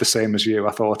the same as you.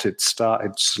 I thought it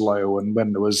started slow, and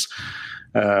when there was,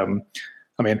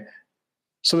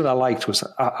 something I liked was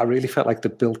I really felt like they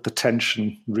built the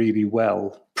tension really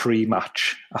well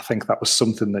pre-match. I think that was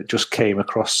something that just came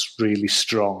across really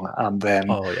strong. And then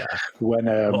when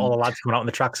all the lads coming out in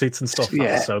the tracksuits and stuff, that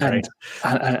was so great.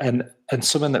 And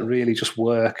something that really just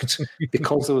worked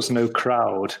because there was no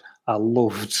crowd. I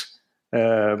loved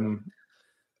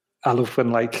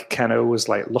when Keno was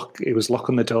he was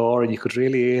locking the door, and you could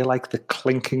really hear the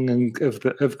clinking of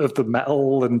the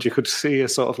metal, and you could see a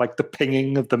sort of the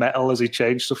pinging of the metal as he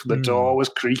changed stuff. And the door was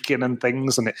creaking and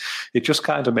things, and it just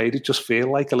kind of made it just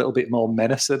feel like a little bit more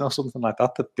menacing or something like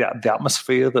that. The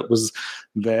atmosphere that was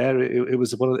there, it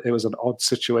was an odd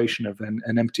situation of an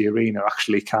empty arena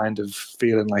actually kind of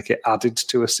feeling like it added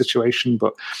to a situation.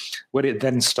 But when it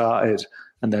then started,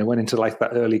 and then went into that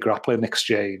early grappling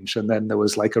exchange, and then there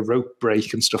was a rope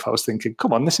break and stuff. I was thinking,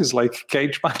 come on, this is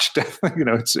cage match death.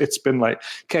 It's been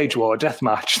Cage War death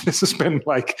match. This has been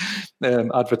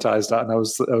advertised that, and I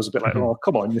was a bit oh,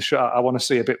 come on, I want to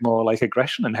see a bit more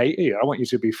aggression and hate here. I want you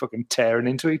to be fucking tearing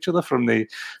into each other from the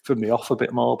off a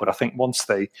bit more. But I think once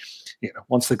they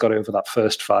got over that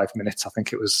first 5 minutes, I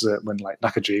think it was when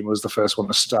Nakajima was the first one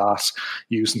to start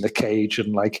using the cage,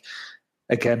 and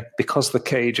again, because the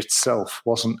cage itself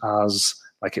wasn't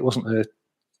it wasn't a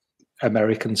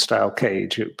American style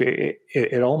cage,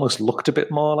 it almost looked a bit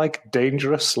more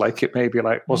dangerous. It maybe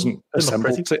wasn't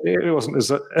assembled.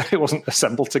 It wasn't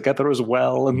assembled together as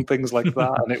well, and things like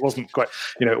that. And it wasn't quite,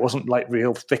 it wasn't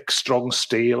real thick, strong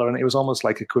steel, and it was almost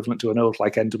equivalent to an old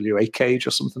NWA cage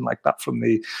or something like that from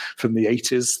the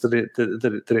 80s.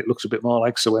 That it looked a bit more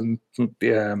like. So when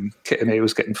Kitane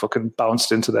was getting fucking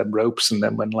bounced into them ropes, and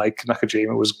then when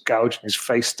Nakajima was gouging his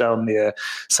face down the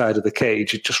side of the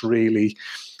cage, it just really.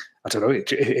 I don't know,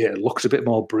 it looked a bit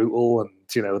more brutal, and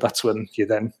that's when you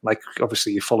then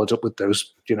obviously you followed up with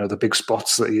those the big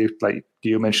spots that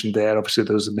you mentioned there. Obviously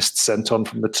there was a missed senton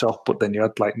from the top, but then you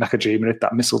had Nakajima hit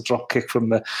that missile drop kick from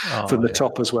the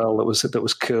top as well. That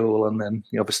was cool, and then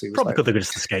obviously it was probably could have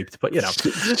just escaped, but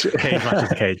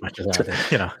cage matches,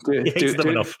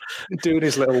 enough. Doing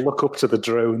his little look up to the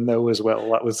drone though as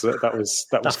well. That was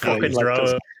great.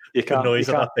 Drone. You can't noise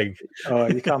of that thing. Oh,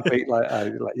 you can't beat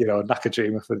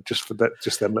Nakajima for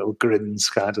them little grins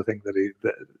kind of thing that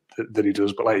he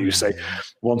does. But like you say,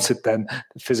 once the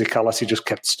physicality just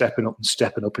kept stepping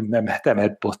up in them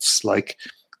headbutts, like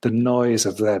the noise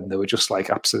of them, they were just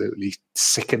absolutely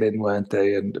sickening, weren't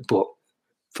they? But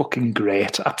fucking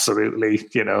great, absolutely.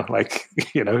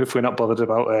 If we're not bothered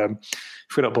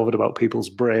about people's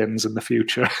brains in the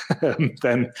future,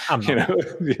 then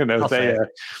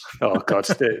oh god,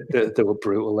 they were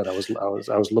brutal, and I was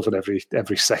loving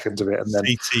every second of it. And then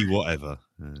CT whatever,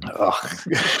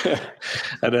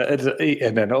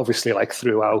 and then obviously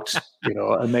throughout,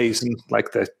 amazing,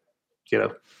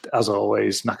 as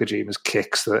always, Nakajima's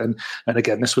kicks. And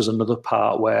again, this was another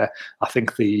part where I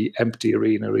think the empty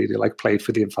arena really played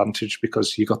for the advantage,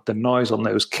 because you got the noise on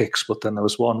those kicks, but then there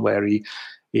was one where he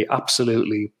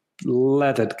absolutely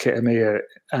leathered Kitamiya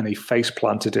and he face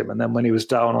planted him. And then when he was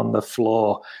down on the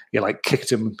floor, he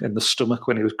kicked him in the stomach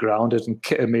when he was grounded, and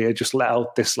Kitamiya just let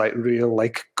out this real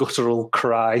guttural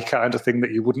cry kind of thing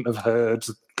that you wouldn't have heard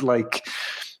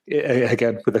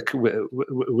again with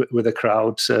a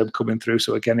crowd coming through.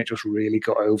 So again, it just really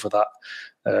got over that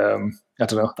I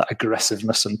don't know, that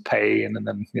aggressiveness and pain, and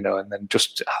then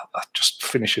just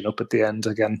finishing up at the end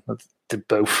again. They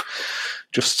both,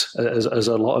 just as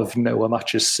a lot of Noah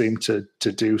matches seem to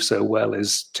do so well,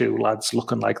 is two lads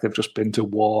looking like they've just been to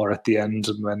war at the end,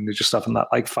 and then they're just having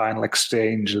that final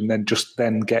exchange, and then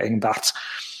getting that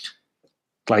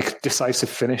decisive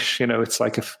finish. It's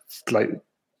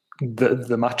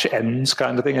the match ends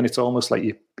kind of thing, and it's almost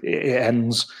it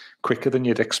ends quicker than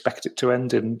you'd expect it to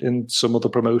end in some other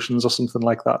promotions or something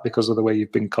like that, because of the way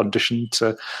you've been conditioned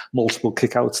to multiple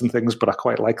kickouts and things. But I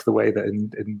quite like the way that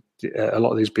in a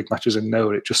lot of these big matches in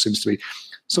Noah, it just seems to be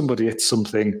somebody hits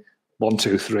something 1,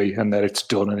 2, 3, and then it's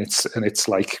done, and it's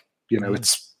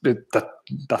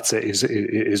that's it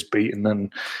is beaten.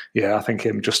 And yeah, I think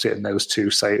him just hitting those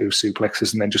two Saito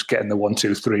suplexes and then just getting the 1,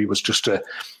 2, 3 was just a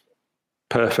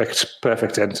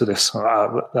perfect end to this. I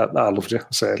loved it. I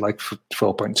say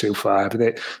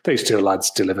 4.25. These two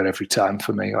lads deliver every time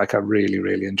for me. I really,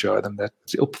 really enjoy them. They're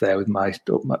up there with my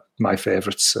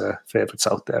favourites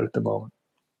out there at the moment.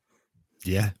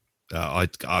 Yeah. I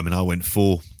went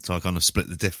 4, so I kind of split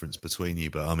the difference between you.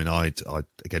 But I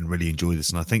again really enjoy this,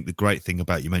 and I think the great thing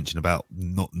about you mentioned about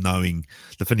not knowing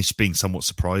the finish being somewhat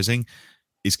surprising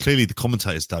is clearly the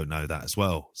commentators don't know that as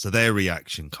well. So their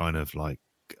reaction kind of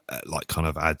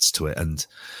adds to it. And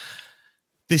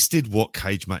this did what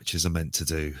cage matches are meant to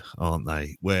do, aren't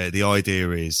they? Where the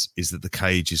idea is that the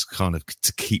cage is kind of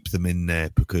to keep them in there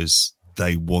because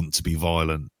they want to be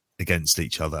violent against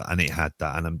each other, and it had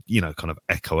that. And kind of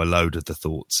echo a load of the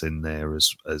thoughts in there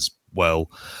as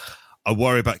well. I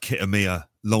worry about Kitamiya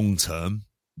long term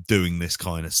doing this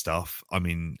kind of stuff.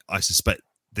 I suspect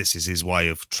this is his way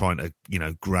of trying to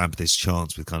grab this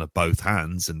chance with kind of both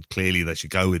hands, and clearly they should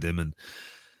go with him.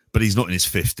 But he's not in his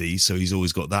 50s, so he's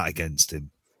always got that against him,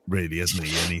 really, hasn't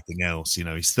he? Anything else,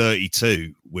 he's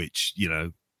 32, which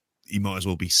he might as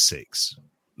well be 6.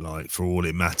 For all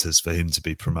it matters for him to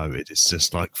be promoted, it's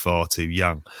just far too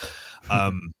young.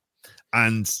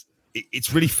 And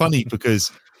it's really funny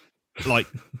because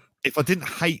if I didn't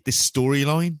hate this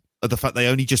storyline of the fact they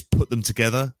only just put them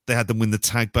together, they had them win the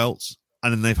tag belts,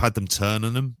 and then they've had them turn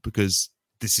on them because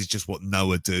this is just what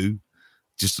Noah do,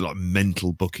 just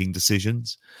mental booking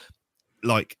decisions.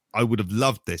 I would have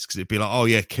loved this because it'd be oh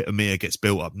yeah, Kitamiya gets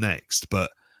built up next, but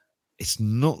it's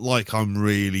not like I'm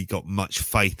really got much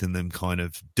faith in them kind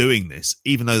of doing this,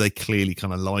 even though they clearly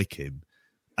kind of like him.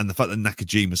 And the fact that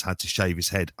Nakajima's had to shave his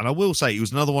head. And I will say it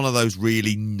was another one of those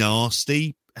really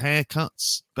nasty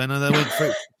haircuts, Benno, they went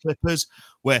for clippers,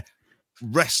 where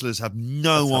wrestlers have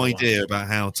no idea about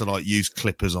how to use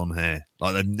clippers on hair.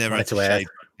 They've never had to shave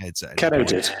their heads. Keno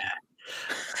did.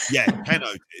 Yeah, Keno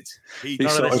did.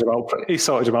 He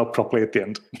sorted him out properly at the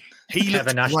end.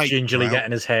 Kevin Nash gingerly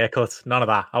getting his hair cut. None of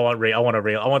that. I want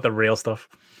the real stuff.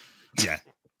 Yeah.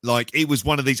 It was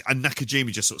one of these, and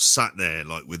Nakajima just sort of sat there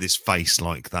with his face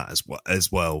like that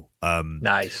as well.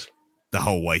 Nice. The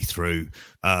whole way through.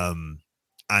 And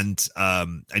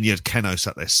you had Keno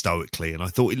sat there stoically, and I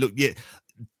thought it looked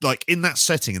in that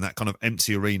setting, in that kind of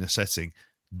empty arena setting,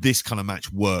 this kind of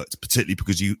match worked, particularly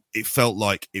because it felt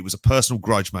like it was a personal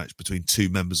grudge match between two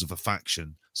members of a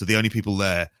faction. So the only people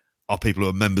there are people who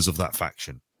are members of that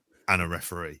faction and a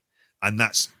referee. And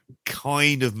that's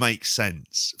kind of makes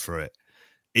sense for it,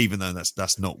 even though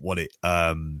that's not what it,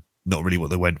 not really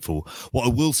what they went for. What I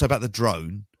will say about the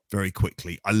drone very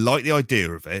quickly, I like the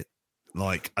idea of it.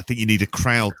 Like, I think you need a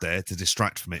crowd there to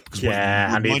distract from it. Because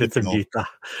I needed to mute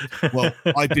that. Well,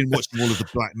 I've been watching all of the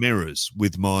Black Mirrors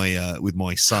with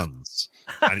my sons,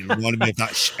 and it reminded me of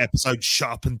that episode "Shut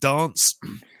Up and Dance,"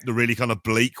 the really kind of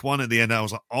bleak one. At the end, I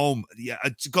was like, "Oh, yeah,"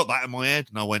 I got that in my head,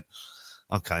 and I went,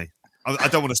 "Okay." I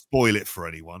don't want to spoil it for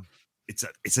anyone.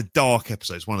 It's a dark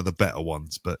episode. It's one of the better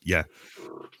ones, but yeah,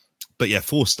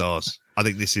 4 stars. I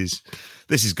think this is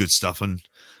good stuff, and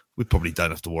we probably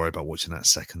don't have to worry about watching that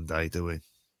second day, do we?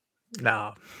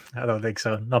 No, I don't think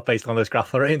so. Not based on those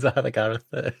graph rains either, Gareth.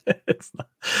 It's not.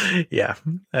 Yeah.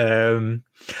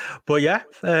 But yeah,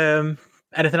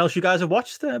 anything else you guys have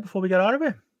watched before we get out of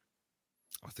here?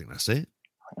 I think that's it.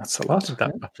 That's a lot.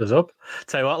 That wraps us up.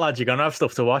 Tell you what, lads, you're going to have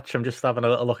stuff to watch. I'm just having a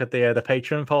little look at the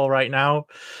Patreon poll right now.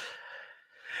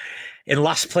 In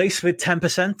last place with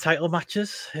 10% title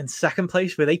matches. In second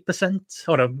place with 8%.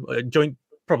 Oh no,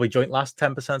 probably joint last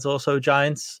 10% also,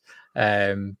 Giants.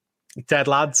 Dead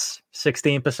Lads,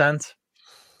 16%.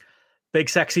 Big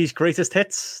Sexy's Greatest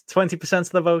Hits, 20% of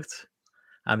the vote.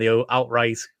 And the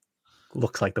outright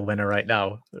looks like the winner right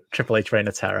now, Triple H Reign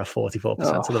of Terror, 44%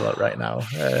 of the vote right now.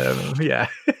 Yeah.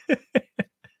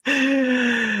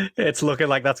 It's looking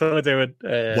like that's what we're doing.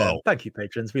 Well, thank you,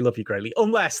 patrons. We love you greatly.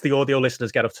 Unless the audio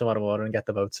listeners get up tomorrow morning and get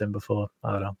the votes in before,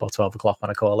 I don't know, about 12 o'clock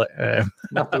when I call it.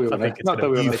 Not that we want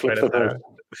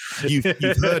You've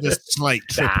heard us slate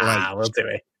Triple H. We'll do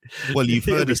it. Well, you've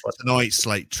heard us tonight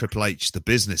slate Triple H, the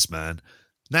businessman.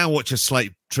 Now watch us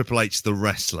slate Triple H, the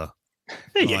wrestler.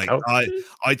 There you go.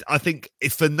 I think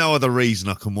if for no other reason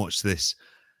I can watch this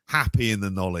happy in the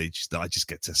knowledge that I just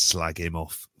get to slag him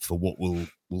off for what we'll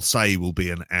say will be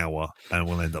an hour and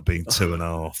will end up being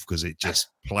 2.5 because it just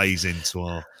plays into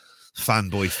our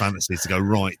fanboy fantasies to go,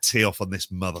 right, tee off on this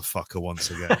motherfucker once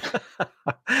again.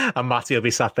 And Matty will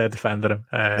be sat there defending him.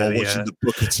 While watching the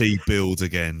Booker T build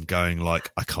again, going like,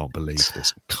 I can't believe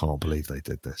this. I can't believe they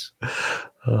did this.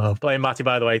 Blame Matty,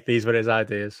 by the way. These were his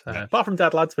ideas. Apart from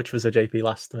Dead Lads, which was a JP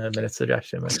last minute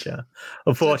suggestion, which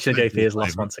unfortunately JP is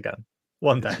lost once again.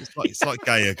 One day. It's like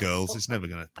Gaia Girls. It's never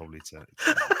going to probably turn.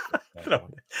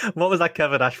 What was that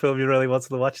Kevin Nash film you really wanted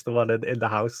to watch? The one in the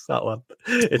house? That one.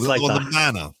 It's like on the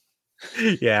Manor.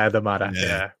 Yeah, the Manor.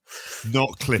 Yeah.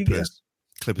 Not Clippers.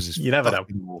 Clippers is you never know.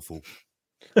 Awful.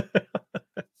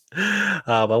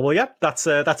 Well, yeah, that's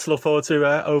to look forward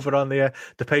to over on the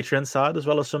Patreon side, as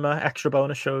well as some extra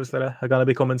bonus shows that are going to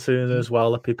be coming soon as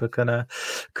well that people can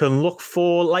look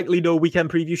for. Likely no weekend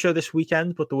preview show this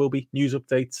weekend, but there will be news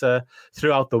updates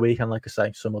throughout the week, and like I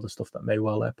say, some other stuff that may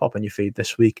well pop in your feed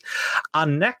this week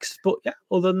and next. But yeah,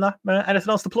 other than that, anything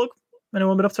else to plug?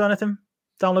 Anyone been up to anything?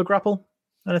 Download Grapple?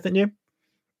 Anything new?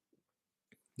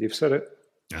 You've said it.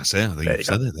 That's it. I think you've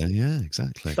said it there. Yeah,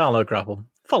 exactly. Download Grapple.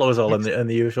 Follow us all in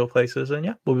the usual places. And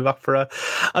yeah, we'll be back for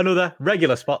another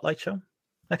regular Spotlight show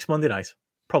next Monday night.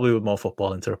 Probably with more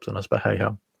football interrupting us, but hey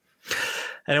ho.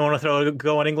 Anyone want to throw a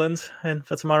go on England in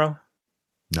for tomorrow?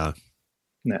 No.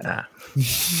 Nah.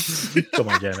 Come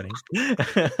on, Germany.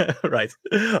 Right.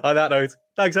 On that note,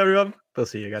 thanks everyone. We'll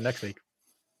see you again next week.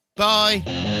 Bye.